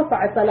find the Prophet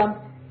ﷺ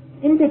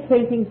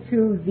indicating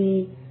to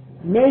the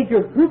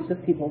major groups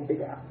of people of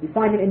bid'ah. We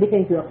find him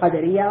indicating to the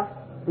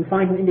Qadariyah, we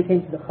find him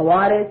indicating to the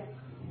Khawarij,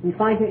 we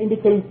find him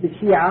indicating to the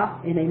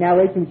Shia in a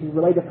narration which is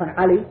related upon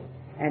ʿAli,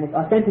 and it's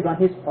authentic on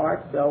his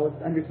part, so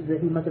it's understood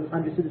that he must have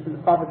understood this from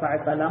the Prophet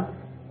ﷺ.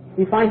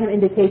 We find him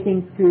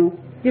indicating to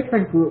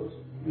different groups,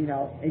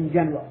 in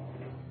general.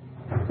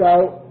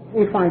 So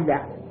we find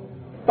that.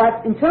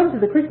 But in terms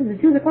of the Christians and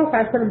Jews, the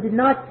Prophet ﷺ did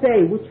not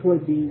say which were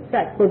the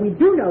sects. But we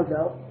do know,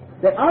 though,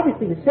 that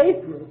obviously the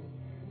saved group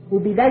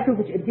would be that group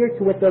which adhered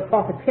to what the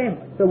Prophet came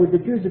with. So with the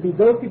Jews, it would be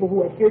those people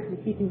who adhered to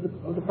the teachings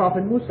of the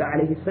Prophet Musa,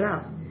 alayhi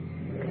salam.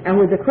 And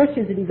with the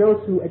Christians, it would be those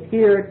who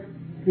adhered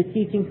to the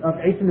teachings of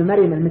Isa ibn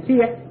Maryam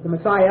al-Masih, the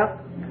Messiah,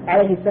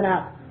 alayhi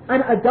salam,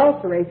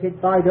 unadulterated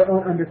by their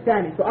own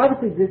understanding. So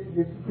obviously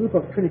this group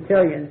of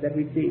Trinitarians that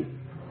we see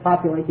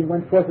populating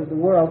 1/4 of the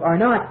world are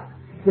not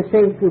the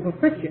same group of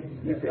Christians.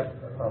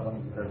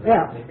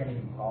 Yeah.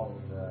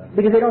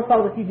 Because they don't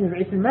follow the teachings of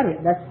Isa ibn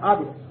Maryam, that's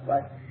obvious.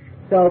 But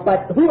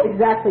who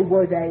exactly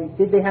were they?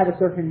 Did they have a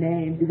certain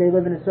name? Did they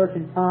live in a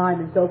certain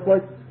time and so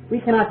forth? We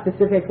cannot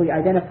specifically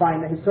identify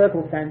in the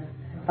historical sense.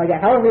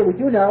 However, we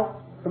do know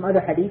from other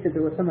hadith that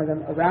there were some of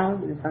them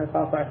around in the time of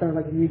Prophet ﷺ,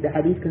 like we read the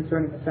hadith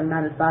concerning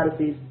Salman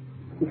al-Farisi's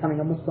becoming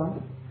a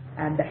Muslim.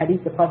 And the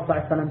hadith the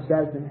Prophet ﷺ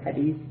says in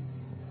hadith,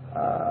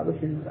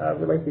 which is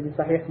related to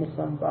Sahih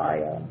Muslim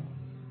by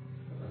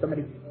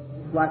somebody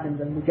Latin,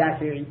 the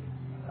Mujashi,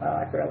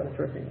 I forgot what his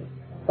first name is.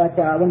 But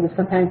one of his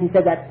companions, he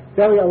said that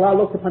verily Allah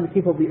looks upon the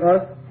people of the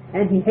earth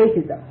and He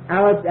hated them,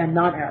 Arabs and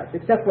non-Arabs,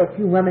 except for a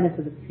few remnants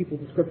of the people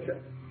of the Scripture.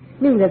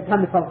 Meaning that at the time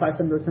of the Prophet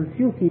ﷺ, there were some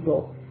few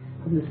people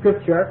from the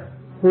Scripture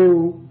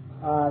who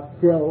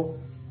still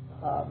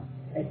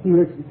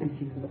adhered to the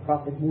teachings of the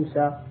Prophet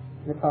Musa,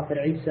 the Prophet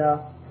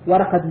Isa.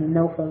 Waraqad ibn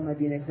Nawfal might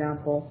be an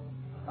example.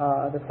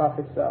 The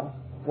Prophet's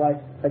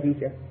wife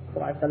Khadija,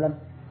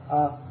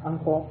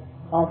 uncle.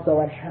 Also,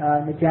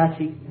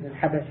 Najashi,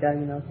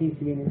 Habasha, seems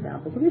to be an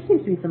example. So there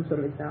seems to be some sort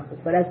of examples.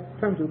 But as in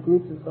terms of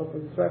groups and so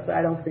forth, historically,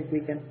 I don't think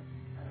we can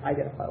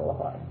identify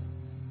Allah.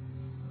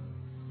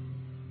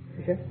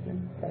 Okay.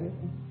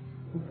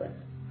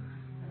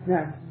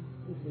 Yeah.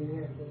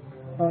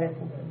 Oh, yes.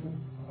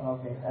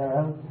 Okay.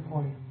 I was just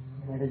wondering,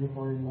 I just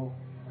wanted to know,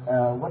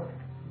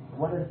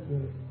 what is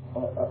the,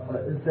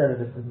 instead of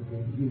this,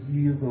 you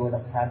use the word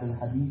ashab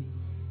al-hadith,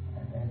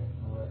 and then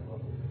what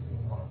is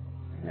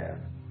it? Yeah.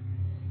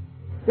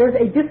 There's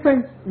a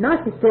difference,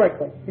 not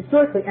historically.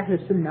 Historically,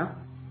 Ahlus-Sunnah,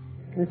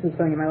 and this is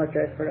something in my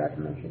lecture I forgot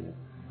to mention this.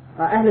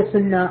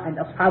 Ahlus-Sunnah and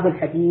Ashab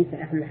al-Hadith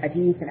and Ahlul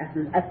Hadith and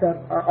Ahlul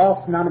Athar are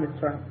all synonymous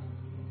terms.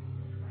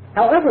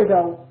 However,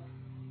 though,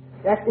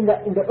 that's in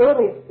the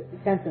earliest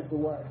sense of the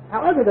word.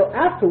 However, though,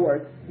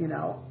 afterwards,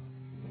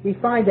 we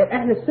find that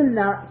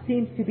Ahlus-Sunnah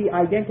seems to be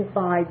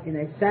identified in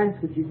a sense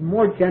which is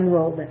more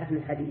general than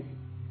Ahlul Hadith.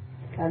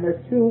 And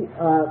there's two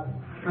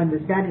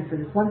understandings for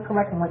this, one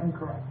correct and one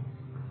incorrect.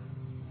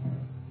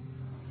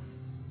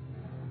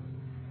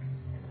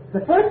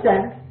 The first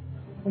sense,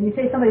 when you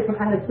say somebody from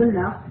Ahlul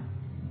Sunnah,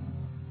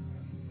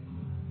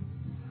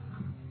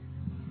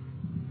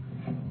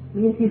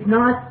 means he's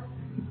not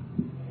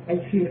a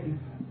Shi'i,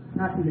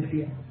 not from the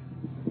Shia.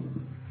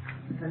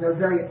 And there are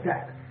various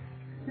sects.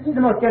 This is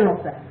the most general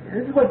sense.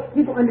 And this is what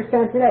people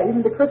understand today,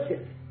 even the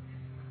Christians.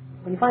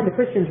 When you find the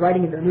Christians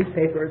writing in their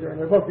newspapers or in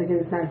their books, they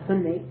say this man's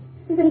Sunni,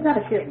 they say he's not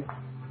a Shi'i.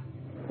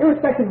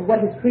 Irrespective of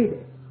what his creed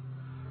is.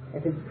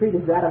 If his creed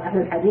is that of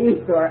Ahlul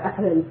Hadith or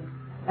Ahlul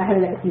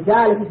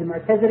al-I'tizal, if he's a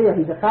Mu'tazili or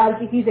he's a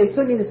Khariji, he's a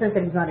Sunni in the sense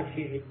that he's not a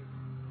Shi'i.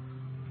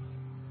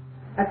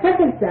 A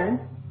second sense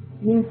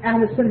means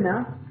Ahlul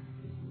Sunnah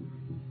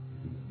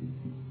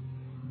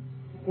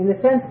in the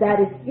sense that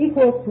it's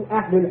equal to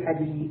Ahlul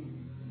Hadith.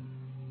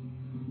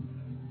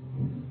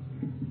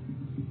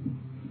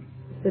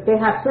 That they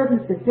have certain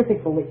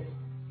specific beliefs.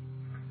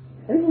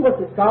 And this is what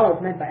the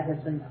scholars meant by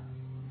Ahlul Sunnah.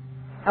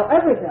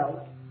 However,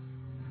 though,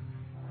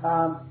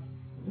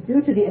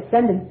 due to the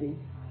ascendancy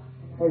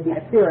or the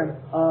appearance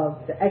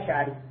of the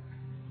Ash'ari,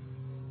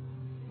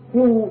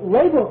 who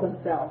labeled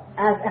themselves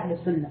as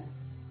Ahlul Sunnah,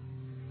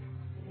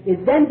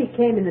 it then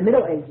became in the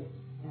Middle Ages,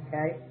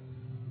 okay?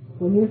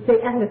 When you say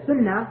Ahlul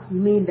Sunnah, you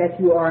mean that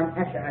you are an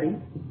Ash'ari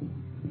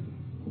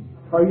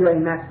or you're a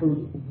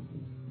Maturidi.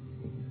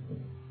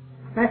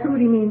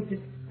 Maturidi means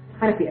just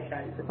Hanafi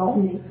Ash'ari, that's all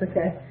it means,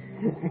 okay?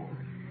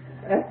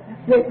 That's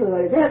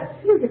basically, they have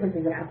a few different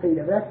things in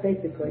Aqidah, but that's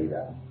basically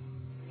the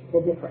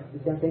difference.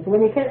 So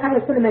when you say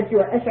Ahlul Sunnah means you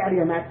are Ash'ari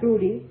or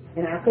Maturidi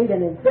in Aqidah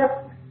and in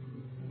Fiqh,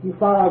 you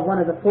follow one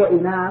of the four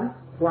Imams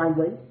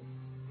blindly,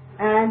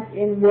 and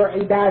in your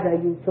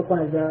Ibadah you took one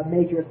of the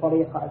major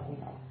tariqas,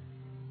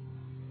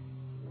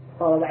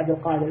 follow Abdul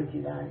Qadir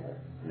al-Jilani or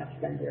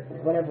Naqshbandi or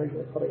whatever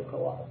your tariqa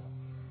was.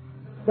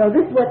 So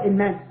this is what it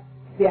meant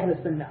to be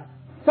Ahlul Sunnah.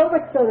 So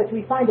much so that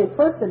we find a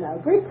person, a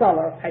great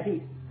scholar of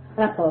Hadith,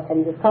 not scholar of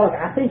Hadith, a scholar of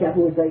Aqidah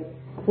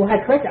who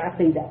had correct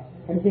Aqidah,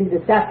 and his name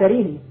is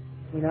Safarini.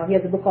 He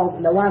has a book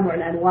called Lawam'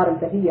 al-Anwar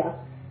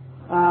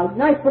al-Bahiyya.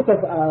 Nice book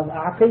of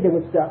Aqidah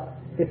which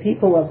the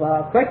people of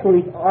correct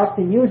belief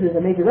often use as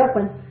a major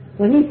reference.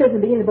 When he says in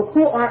the beginning of the book,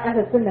 who are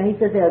Ahlul Sunnah, he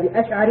says they are the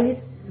Ash'aris,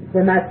 the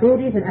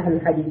Maturidis, and Ahlul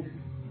Hadith.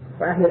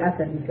 Or Ahlul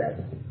Athar, he says.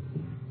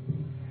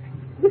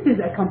 This is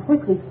a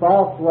completely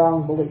false,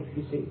 wrong belief,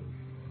 you see.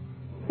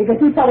 Because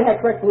he probably had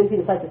correct belief, he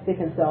decided to stick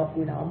himself,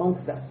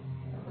 amongst them.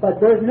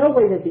 But there's no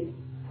way that the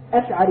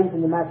Ash'aris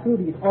and the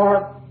Maturidis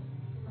are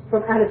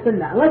from Ahlul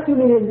Sunnah, unless you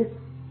mean in this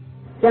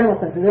general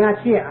sense, they're not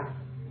Shia.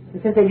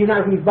 Since they do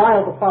not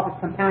revile the Prophet's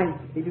companions,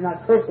 they do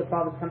not curse the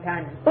Prophet's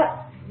companions.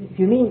 But if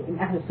you mean in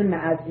Ahlul Sunnah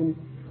as in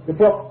the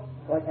book,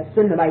 like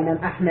As-Sunnah by Imam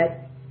Ahmed,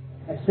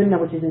 As-Sunnah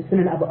which is in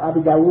Sunan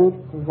Abu Dawood,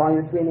 in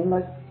volume 3 in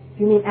English, if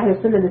you mean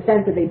Ahlul Sunnah in the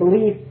sense that they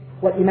believe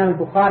what Imam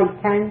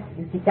al-Bukhari penned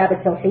in Kitab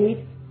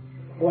al-Tawheed,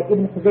 or what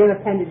Ibn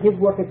Khuzaymah penned in his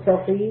work of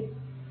Tawheed,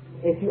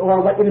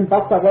 or what Ibn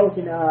Battah wrote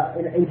in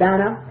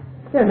Ibana,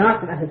 they're not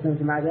from Ahlul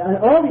Sunnah. On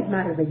all these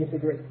matters they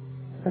disagree.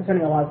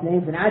 Concerning Allah's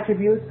names and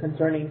attributes,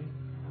 concerning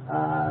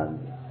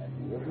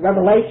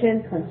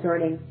revelation,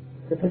 concerning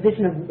the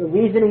position of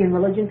reasoning in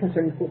religion,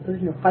 concerning the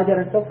position of Qadr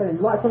and so forth, and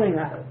so many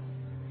matters.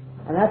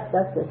 And that's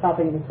the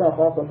topic in itself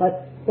also.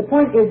 But the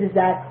point is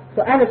that,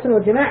 so Ahlul Sunnah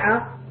wal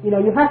Jama'ah,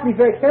 you have to be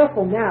very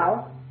careful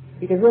now,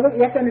 because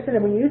you have to understand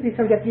that when you use these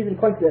terms, you have to use it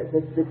according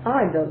to the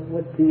time,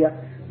 with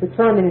the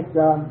term in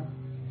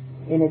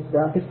in its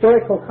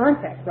historical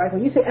context, right?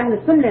 When you say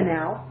Ahlus-Sunnah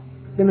now,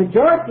 the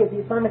majority of the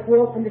Islamic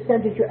world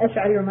understands that you're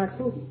Ash'ari or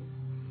Maturidi.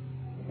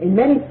 In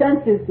many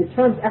senses, the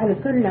terms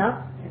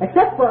Ahlus-Sunnah,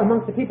 except for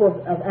amongst the people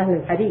of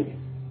Ahlul Hadith,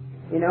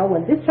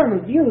 when this term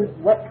is used,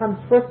 what comes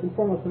first and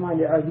foremost to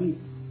mind are these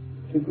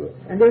two groups.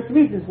 And there's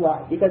reasons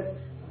why. Because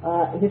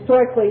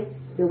historically,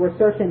 there were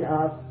certain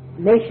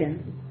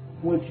nations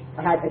which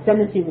had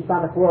ascendancy in the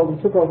Islamic world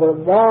and took over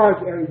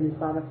large areas in the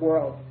Islamic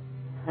world.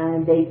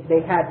 And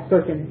they had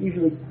certain,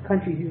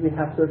 countries usually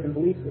have certain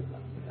belief systems.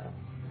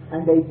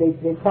 And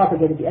they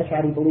propagated the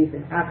Ash'ari belief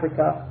in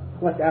Africa,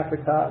 West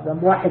Africa, the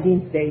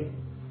Muwahideen state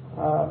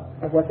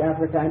of West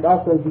Africa, and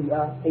also the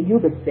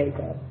Ayyubid state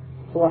of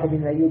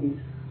Muwahideen Ayyubi's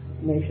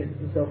nations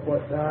and so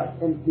forth,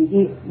 in the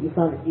East, the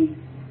Islamic East.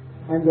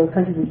 And those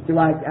countries which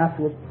derived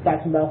afterwards,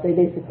 Saxon Belt, they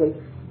basically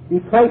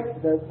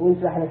replaced the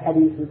beliefs of Ahlul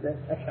Hadith with the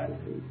Ash'ari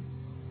belief.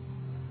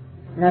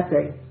 And that's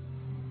a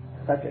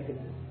subject.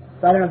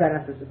 So I don't know if that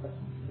answers the question.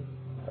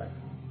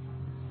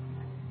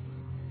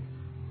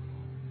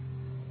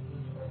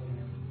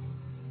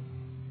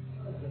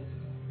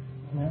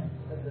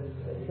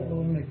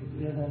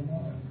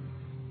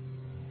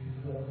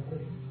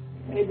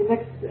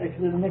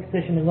 The next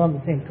session is on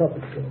the same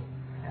topic. So.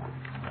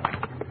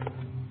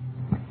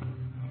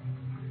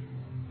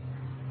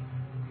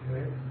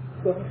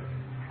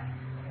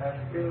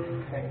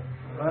 Two things.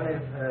 One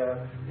is,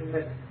 you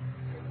said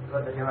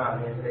what the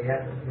Jama'ah means, they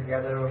get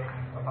together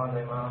upon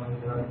the Imam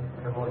and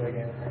revolt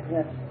against him.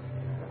 Yes.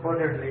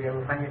 Reportedly,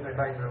 Abu Hanifa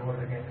tried to revolt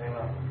against the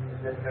Imam. Is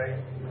that right?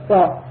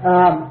 So,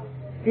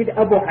 did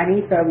Abu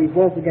Hanifa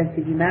revolt against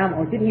the Imam,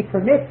 or did he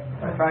permit?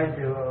 I tried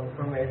to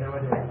permit, or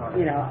what do I call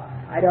it?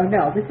 I don't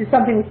know. This is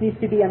something which needs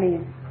to be,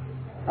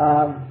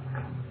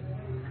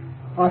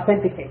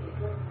 authenticated.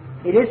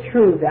 It is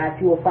true that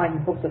you will find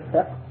in books of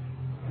fiqh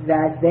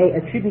that they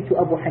attribute to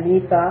Abu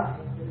Hanifa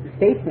the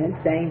statement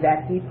saying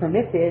that he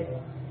permitted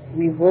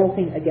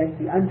revolting against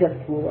the unjust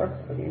ruler,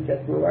 or the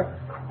unjust ruler,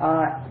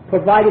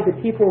 provided the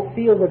people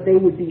feel that they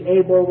would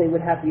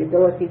have the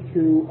ability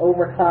to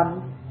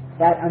overcome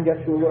that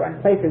unjust ruler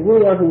and place a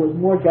ruler who was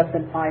more just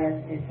and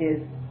pious in his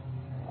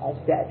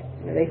stead.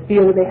 They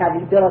feel that they have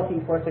the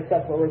ability for a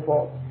successful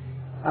revolt.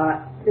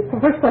 The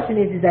first question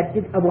is that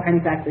did Abu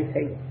Hanifa actually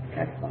say this?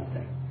 That's one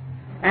thing.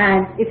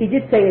 And if he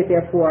did say it,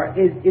 therefore,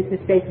 is his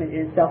statement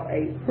in itself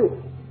a proof?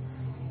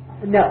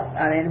 No.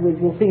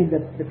 We'll see in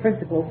the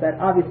principles that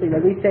obviously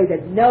that we say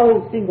that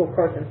no single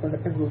person from the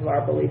principles of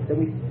our belief,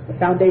 the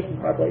foundation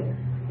of our belief,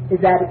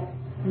 is that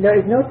there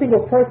is no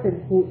single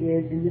person who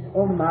is in this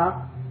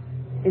ummah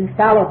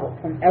infallible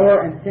from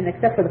error and sin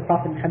except for the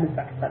Prophet Muhammad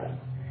sallallahu alaihi wasallam.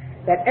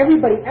 That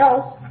everybody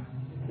else,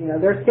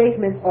 their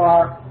statements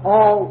are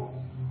all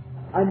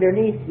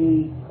underneath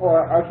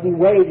or are to be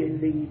weighed in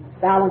the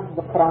balance of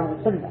the Qur'an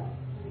and Sunnah.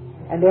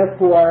 And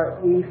therefore,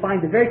 we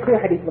find the very clear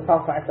hadith of the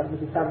Prophet ﷺ, which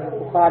is found in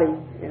Bukhari,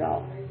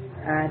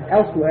 and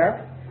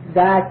elsewhere,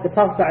 that the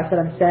Prophet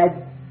ﷺ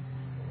said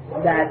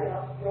that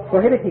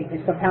prohibiting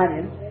his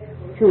companions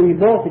to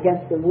revolt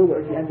against the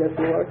rulers, the unjust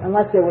rulers,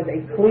 unless there was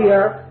a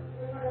clear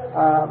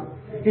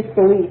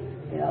disbelief,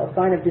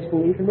 sign of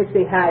disbelief, in which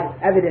they had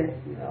evidence,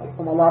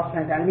 from Allah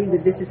subhanahu wa ta'ala. I mean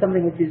that this is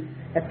something which is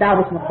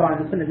established in the Qur'an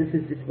and Sunnah. This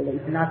is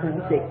disbelief, and not something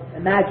which they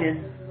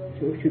imagine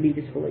to be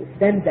disbelief.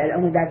 Then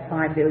only that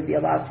time they would be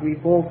allowed to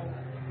revolt.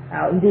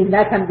 Indeed, in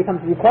that time it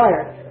becomes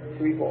required to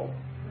revolt.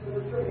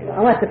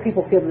 Unless the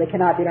people feel that they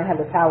don't have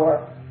the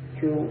power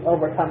to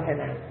overcome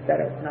him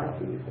instead of not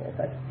to revolt.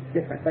 That's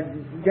different. But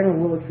in general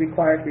rule, it's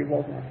required to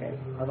revolt in that case.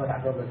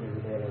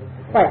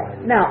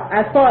 Right. Now,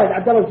 as far as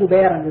Abdullah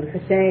Zubair and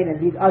Hussein and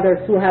these others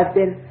who have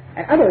been,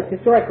 and others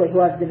historically who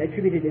have been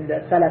attributed in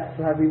the Salaf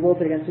to have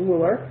revolted against the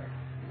ruler,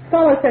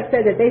 scholars have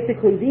said that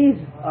basically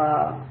these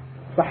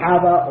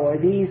Sahaba or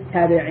these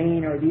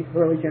Tabi'een or these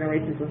early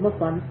generations of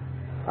Muslims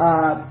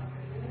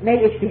made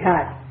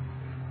ijtihad,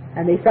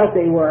 and they felt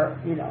they were,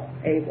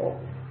 able.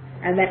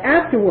 And then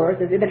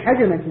afterwards, as Ibn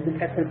Hajar mentions in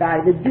Fath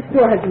al-Bari, this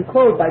door has been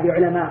closed by the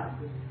ulama.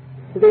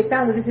 So they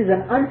found that this is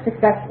an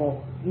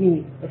unsuccessful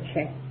means of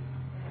change.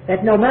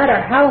 That no matter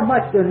how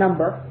much their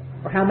number,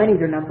 or how many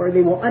their number,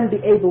 they will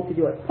be able to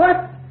do it. Plus,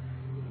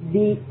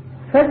 the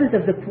presence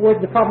of the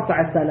Prophet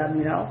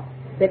ﷺ,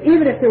 that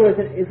even if it was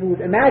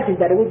imagined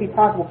that it would be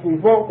possible to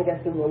revolt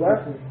against the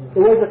ruler,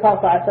 the words of the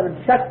Prophet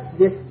ﷺ shut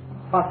this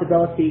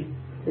possibility,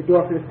 the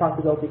door for this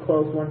possibility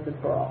closed once and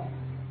for all.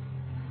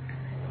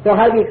 So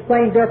how do we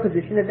explain their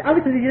position? And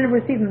obviously they didn't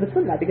receive them the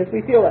Sunnah, because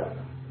we feel that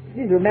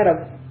these were men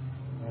of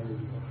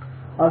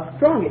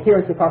strong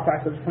adherence to the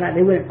Prophet ﷺ.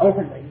 They wouldn't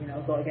openly,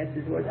 go against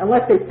his words,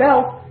 unless they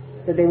felt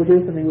that they were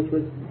doing something which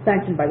was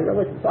sanctioned by the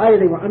religion. So either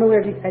they were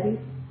unaware of these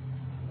hadith,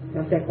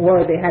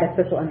 or they had a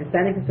special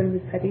understanding concerning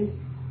this hadith,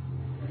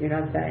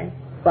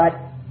 But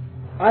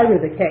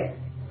either the case,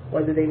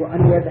 whether they were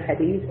unaware of the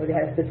hadith or they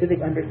had a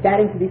specific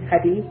understanding to these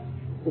hadith,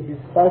 which is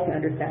faulty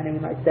understanding, we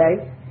might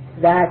say,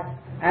 that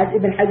as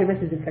Ibn Hajar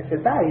mentions in Fath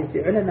al-Bari,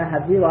 the ulama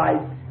have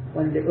realized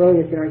when the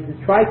earliest generations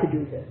tried to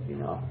do this,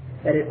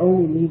 that it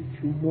only leads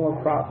to more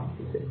problems.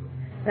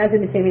 And as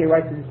Ibn Taymiyyah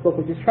writes in his book,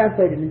 which is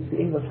translated into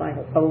English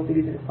language, Public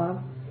Duties in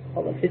Islam,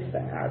 called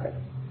Al-Hisba in Arabic.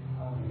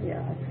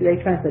 Yeah, they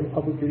translate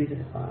Public Duties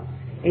in Islam.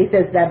 And he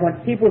says that when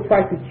people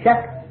try to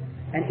check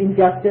an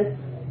injustice,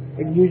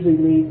 it usually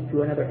leads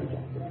to another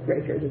injustice,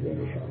 greater than the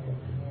initial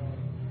injustice.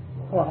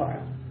 Allahu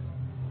Akbar.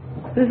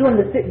 This is one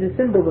of the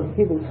symbols of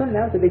people of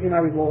Sunnah, that they do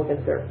not revolt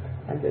against their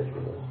unjust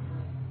rulers.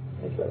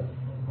 That's right.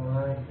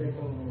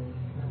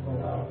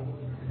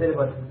 Say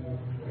about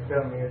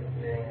term used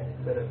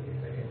instead of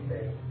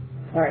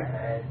Alright.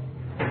 and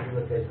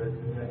people say that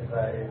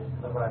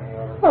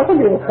Oh, some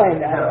people claim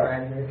that.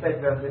 and it's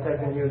like they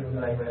can use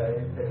like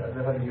they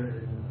have to use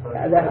it.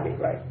 That would be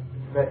right.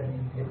 But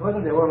it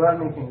wasn't the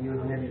overwhelming thing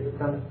used. Maybe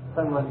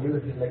someone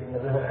used it like in the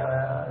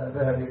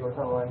Zahabi or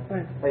someone.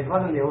 Right. Like it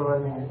wasn't the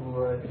overwhelming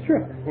It's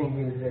true. thing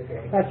used.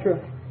 Okay. That's true.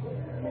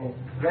 I mean,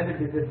 when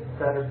did this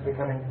start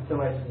becoming so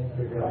much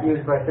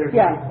used by certain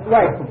Yeah, people?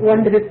 right.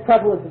 When did this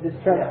prevalence of this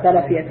term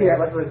Salafi appear?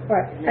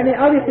 Right. I mean,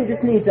 obviously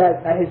this needs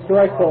a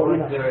historical,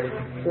 Is there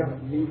Sure.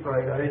 a need for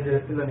it, or is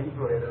there still a need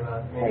for it or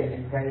not?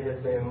 Maybe can you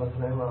just say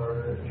Muslim,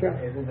 or Sure.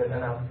 isn't that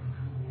enough?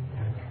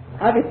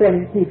 obviously I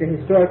just need the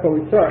historical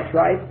research,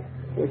 right?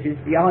 Which is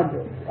beyond,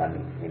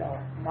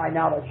 my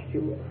knowledge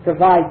to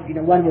provide,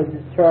 when was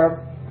this term,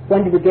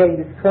 when did it gain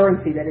this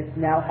currency that it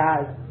now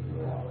has.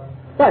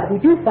 But we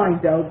do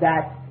find, though,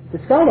 that the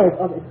scholars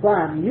of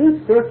Islam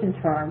use certain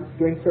terms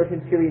during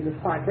certain periods of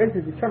time. For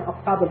instance, the term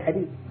Ashab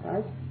al-Hadith,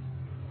 right?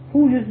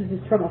 Who uses this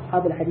term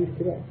Ashab al-Hadith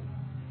today?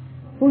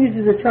 Who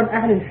uses the term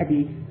Ahl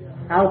al-Hadith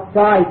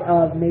outside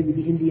of maybe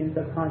the Indian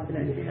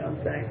subcontinent, you know what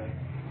I'm saying?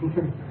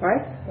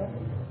 Right?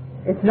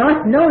 It's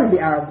not known in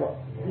the Arab world.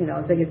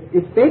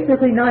 It's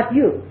basically not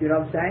used, you know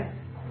what I'm saying?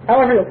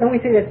 However, can we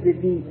say that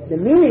the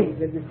meaning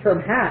that this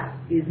term has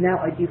is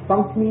now a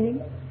defunct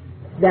meaning?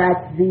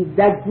 That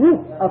that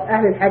group of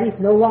Ahl al-Hadith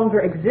no longer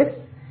exists,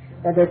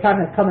 that their time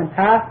has come and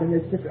passed, and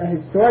there's just a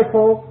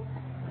historical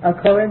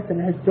occurrence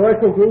and a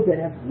historical group that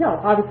have, no,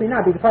 obviously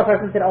not, because the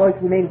Prophet said always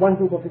remain one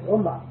group of his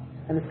ummah,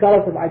 and the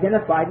scholars have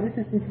identified, and this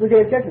is until the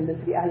day of judgment, this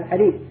is the Ahl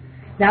al-Hadith.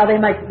 Now they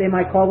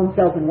might call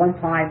themselves in one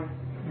time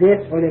this,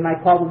 or they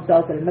might call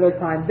themselves at another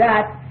time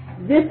that.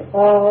 This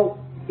all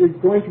is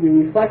going to be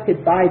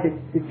reflected by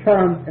the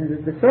terms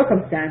and the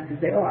circumstances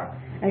they are.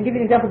 And I'll give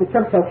you an example of the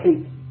term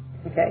Tawheed.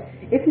 Okay?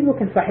 If you look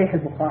in Sahih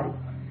al-Bukhari,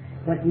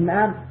 when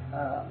Imam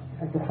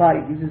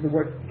al-Bukhari uses the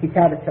word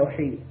Kitab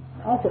al-Tawheed,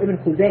 also Ibn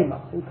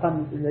Khuzaymah, who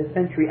comes in the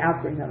century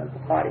after Imam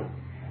al-Bukhari,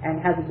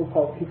 and has a book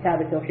called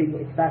Kitab al-Tawheed, wa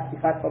Ithbat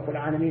Sifat Rabbul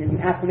Alameen, and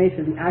the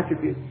affirmation of the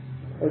attributes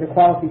or the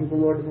qualities of the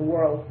Lord of the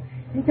world,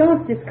 he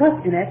don't discuss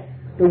in it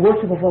the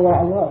worship of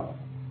Allah alone.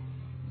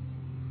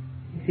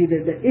 You see,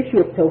 the issue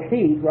of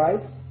Tawheed, right,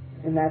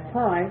 in that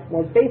time,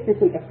 was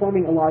basically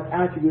affirming Allah's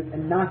attributes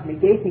and not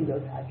negating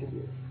those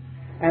attributes.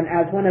 And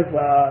as one of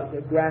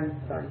the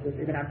grandsons of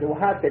Ibn Abdul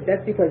Wahhab said,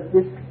 that's because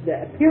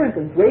the appearance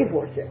of grave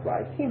worship,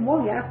 right, came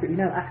long after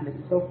Imam Ahmad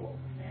and so forth.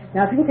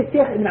 Now, if you look at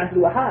Shaykh Ibn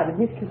Abdul Wahhab in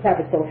his Kitab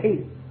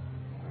al-Tawheed,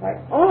 right,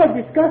 all it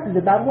discusses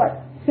about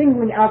what?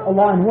 Singling out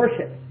Allah in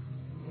worship,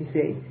 you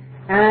see.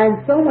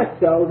 And so much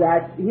so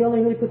that he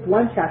only really puts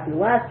one chapter, the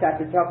last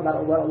chapter, to talk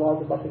about what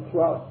Allah is above the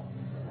throne.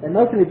 And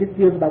most of it just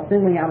deals about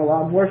singling out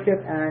Allah in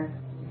worship and,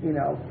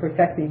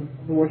 protecting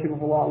the worship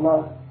of Allah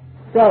alone.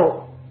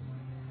 So,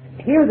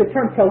 here the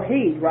term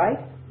Tawheed, right,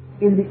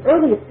 in the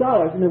earliest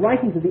scholars, in the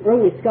writings of the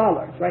earliest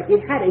scholars, right,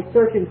 it had a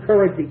certain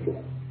currency to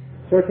it,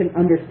 certain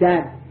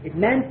understanding. It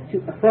meant to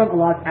affirm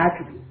Allah's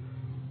attributes.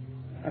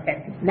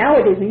 Okay,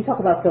 nowadays when you talk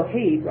about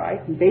Tawheed,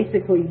 right, you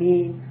basically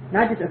mean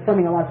not just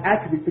affirming Allah's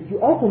attributes, but you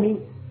also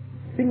mean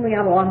singling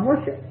out Allah in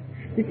worship.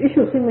 This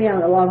issue of singling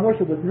out Allah in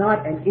worship was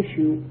not an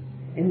issue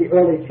in the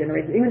earliest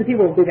generations. Even the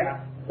people of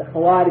Bid'ah, the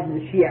Khawarij and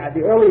the Shia,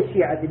 the earliest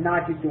Shia did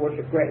not used to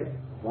worship graves.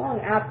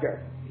 Long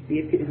after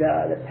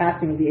the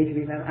passing of the age of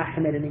Imam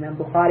Ahmad and Imam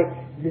Bukhari,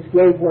 this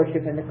grave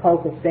worship and the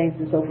cult of saints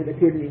and so forth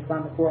appeared in the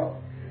Islamic world.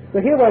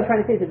 So here what I'm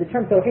trying to say is that the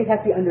term Tawheed has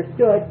to be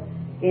understood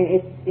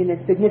in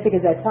its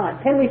significance at that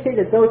time. Can we say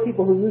that those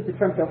people who use the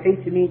term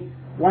Tawheed to mean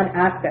one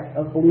aspect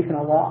of belief in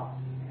Allah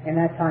in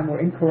that time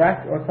were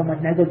incorrect or somewhat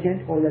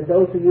negligent, or that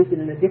those who used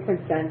it in a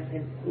different sense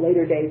in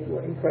later days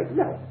were incorrect?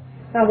 No,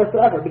 not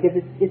whatsoever, because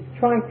it's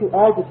trying to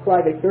all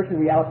describe a certain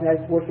reality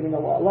that is worshiping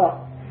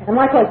Allah. And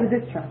likewise with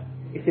this term,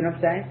 you see what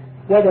I'm saying?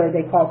 Whether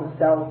they call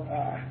themselves,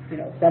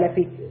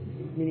 Salafi,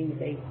 meaning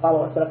they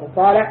follow a Salaf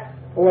al-Salih,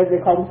 or whether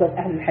they call themselves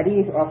Ahl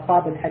al-Hadith, or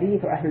Ashab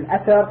al-Hadith, or Ahl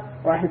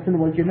al-Athar, or Ahl al-Sunnah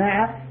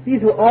wal-Jama'ah,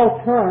 these were all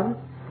terms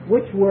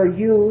which were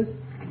used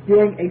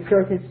during a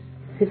certain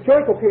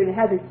historical period and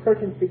has a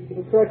certain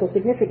historical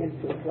significance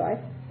to it, right?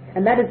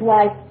 And that is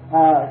why,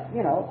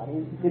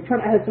 the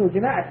term Ahl al-Sunnah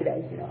wal-Jama'ah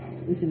today,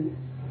 this is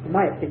in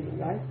my opinion,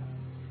 right?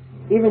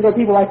 Even though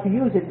people like to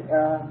use it,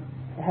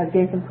 it has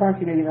gained some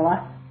currency maybe in the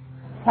last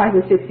 5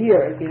 or 6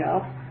 years,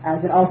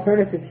 as an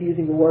alternative to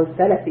using the word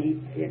Salafi,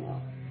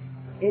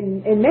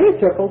 In many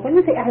circles, when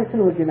you say Ahl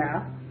Sunnah wal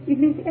Jama'ah, it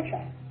means the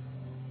Ishaq.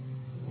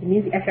 It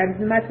means the Ash'ari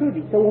and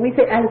Maturidi. So when we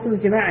say Ahlus-Sunnah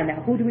Jama'ah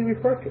now, who do we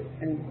refer to?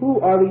 And who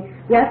are we?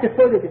 We have to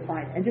further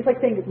define. And just like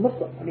saying it's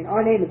Muslim, I mean,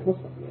 our name is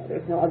Muslim.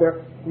 There's no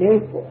other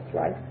name for us,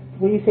 right?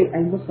 When you say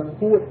al-Muslim,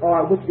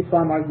 which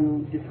Islam are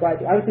you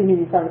describing? Obviously, you mean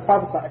the Islam of the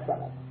Prophet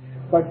ﷺ.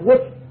 But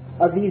which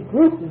of these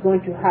groups is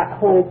going to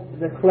hold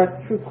the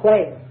correct, true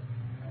claim,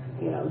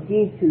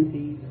 deed to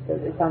the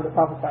Islam of the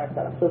Prophet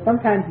ﷺ? So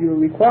sometimes you're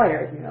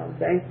required,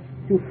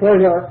 to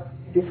further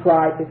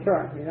describe the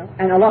term,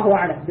 And Allahu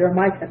A'lam, there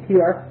might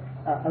appear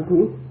a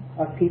group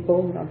of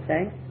people,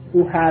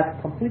 who have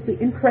completely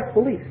incorrect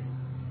beliefs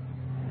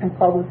and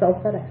call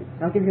themselves Salafi.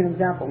 I'll give you an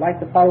example, like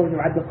the followers of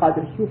Abdul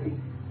Qadir Sufi.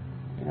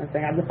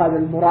 Abdul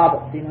Qadir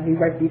al-Murabit, he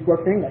writes these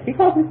works in English. He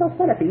calls himself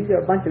Salafi. These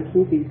are a bunch of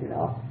Sufis,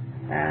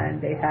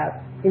 and they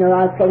have,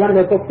 so one of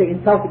their books, they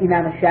insult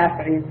Imam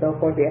al-Shafi'i and so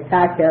forth, they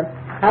attack him.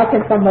 How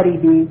can somebody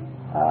be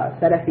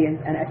Salafi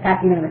and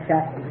attack Imam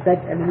al-Shafi'i? Is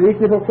that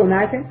reasonable to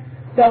imagine?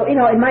 So, it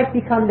might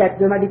become that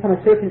there might become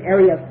a certain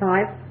area of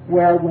time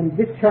where when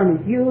this term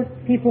is used,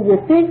 people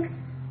will think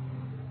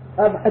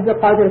of Abdul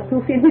Qadir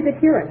al-Sufi and his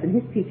adherents and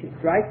his teachings,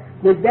 right?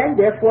 But then,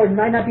 therefore, it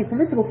might not be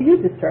permissible to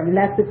use this term in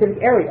that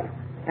specific area.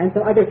 And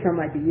some other term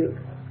might be used.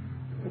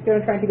 You see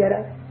what I'm trying to get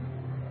at?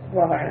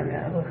 Well,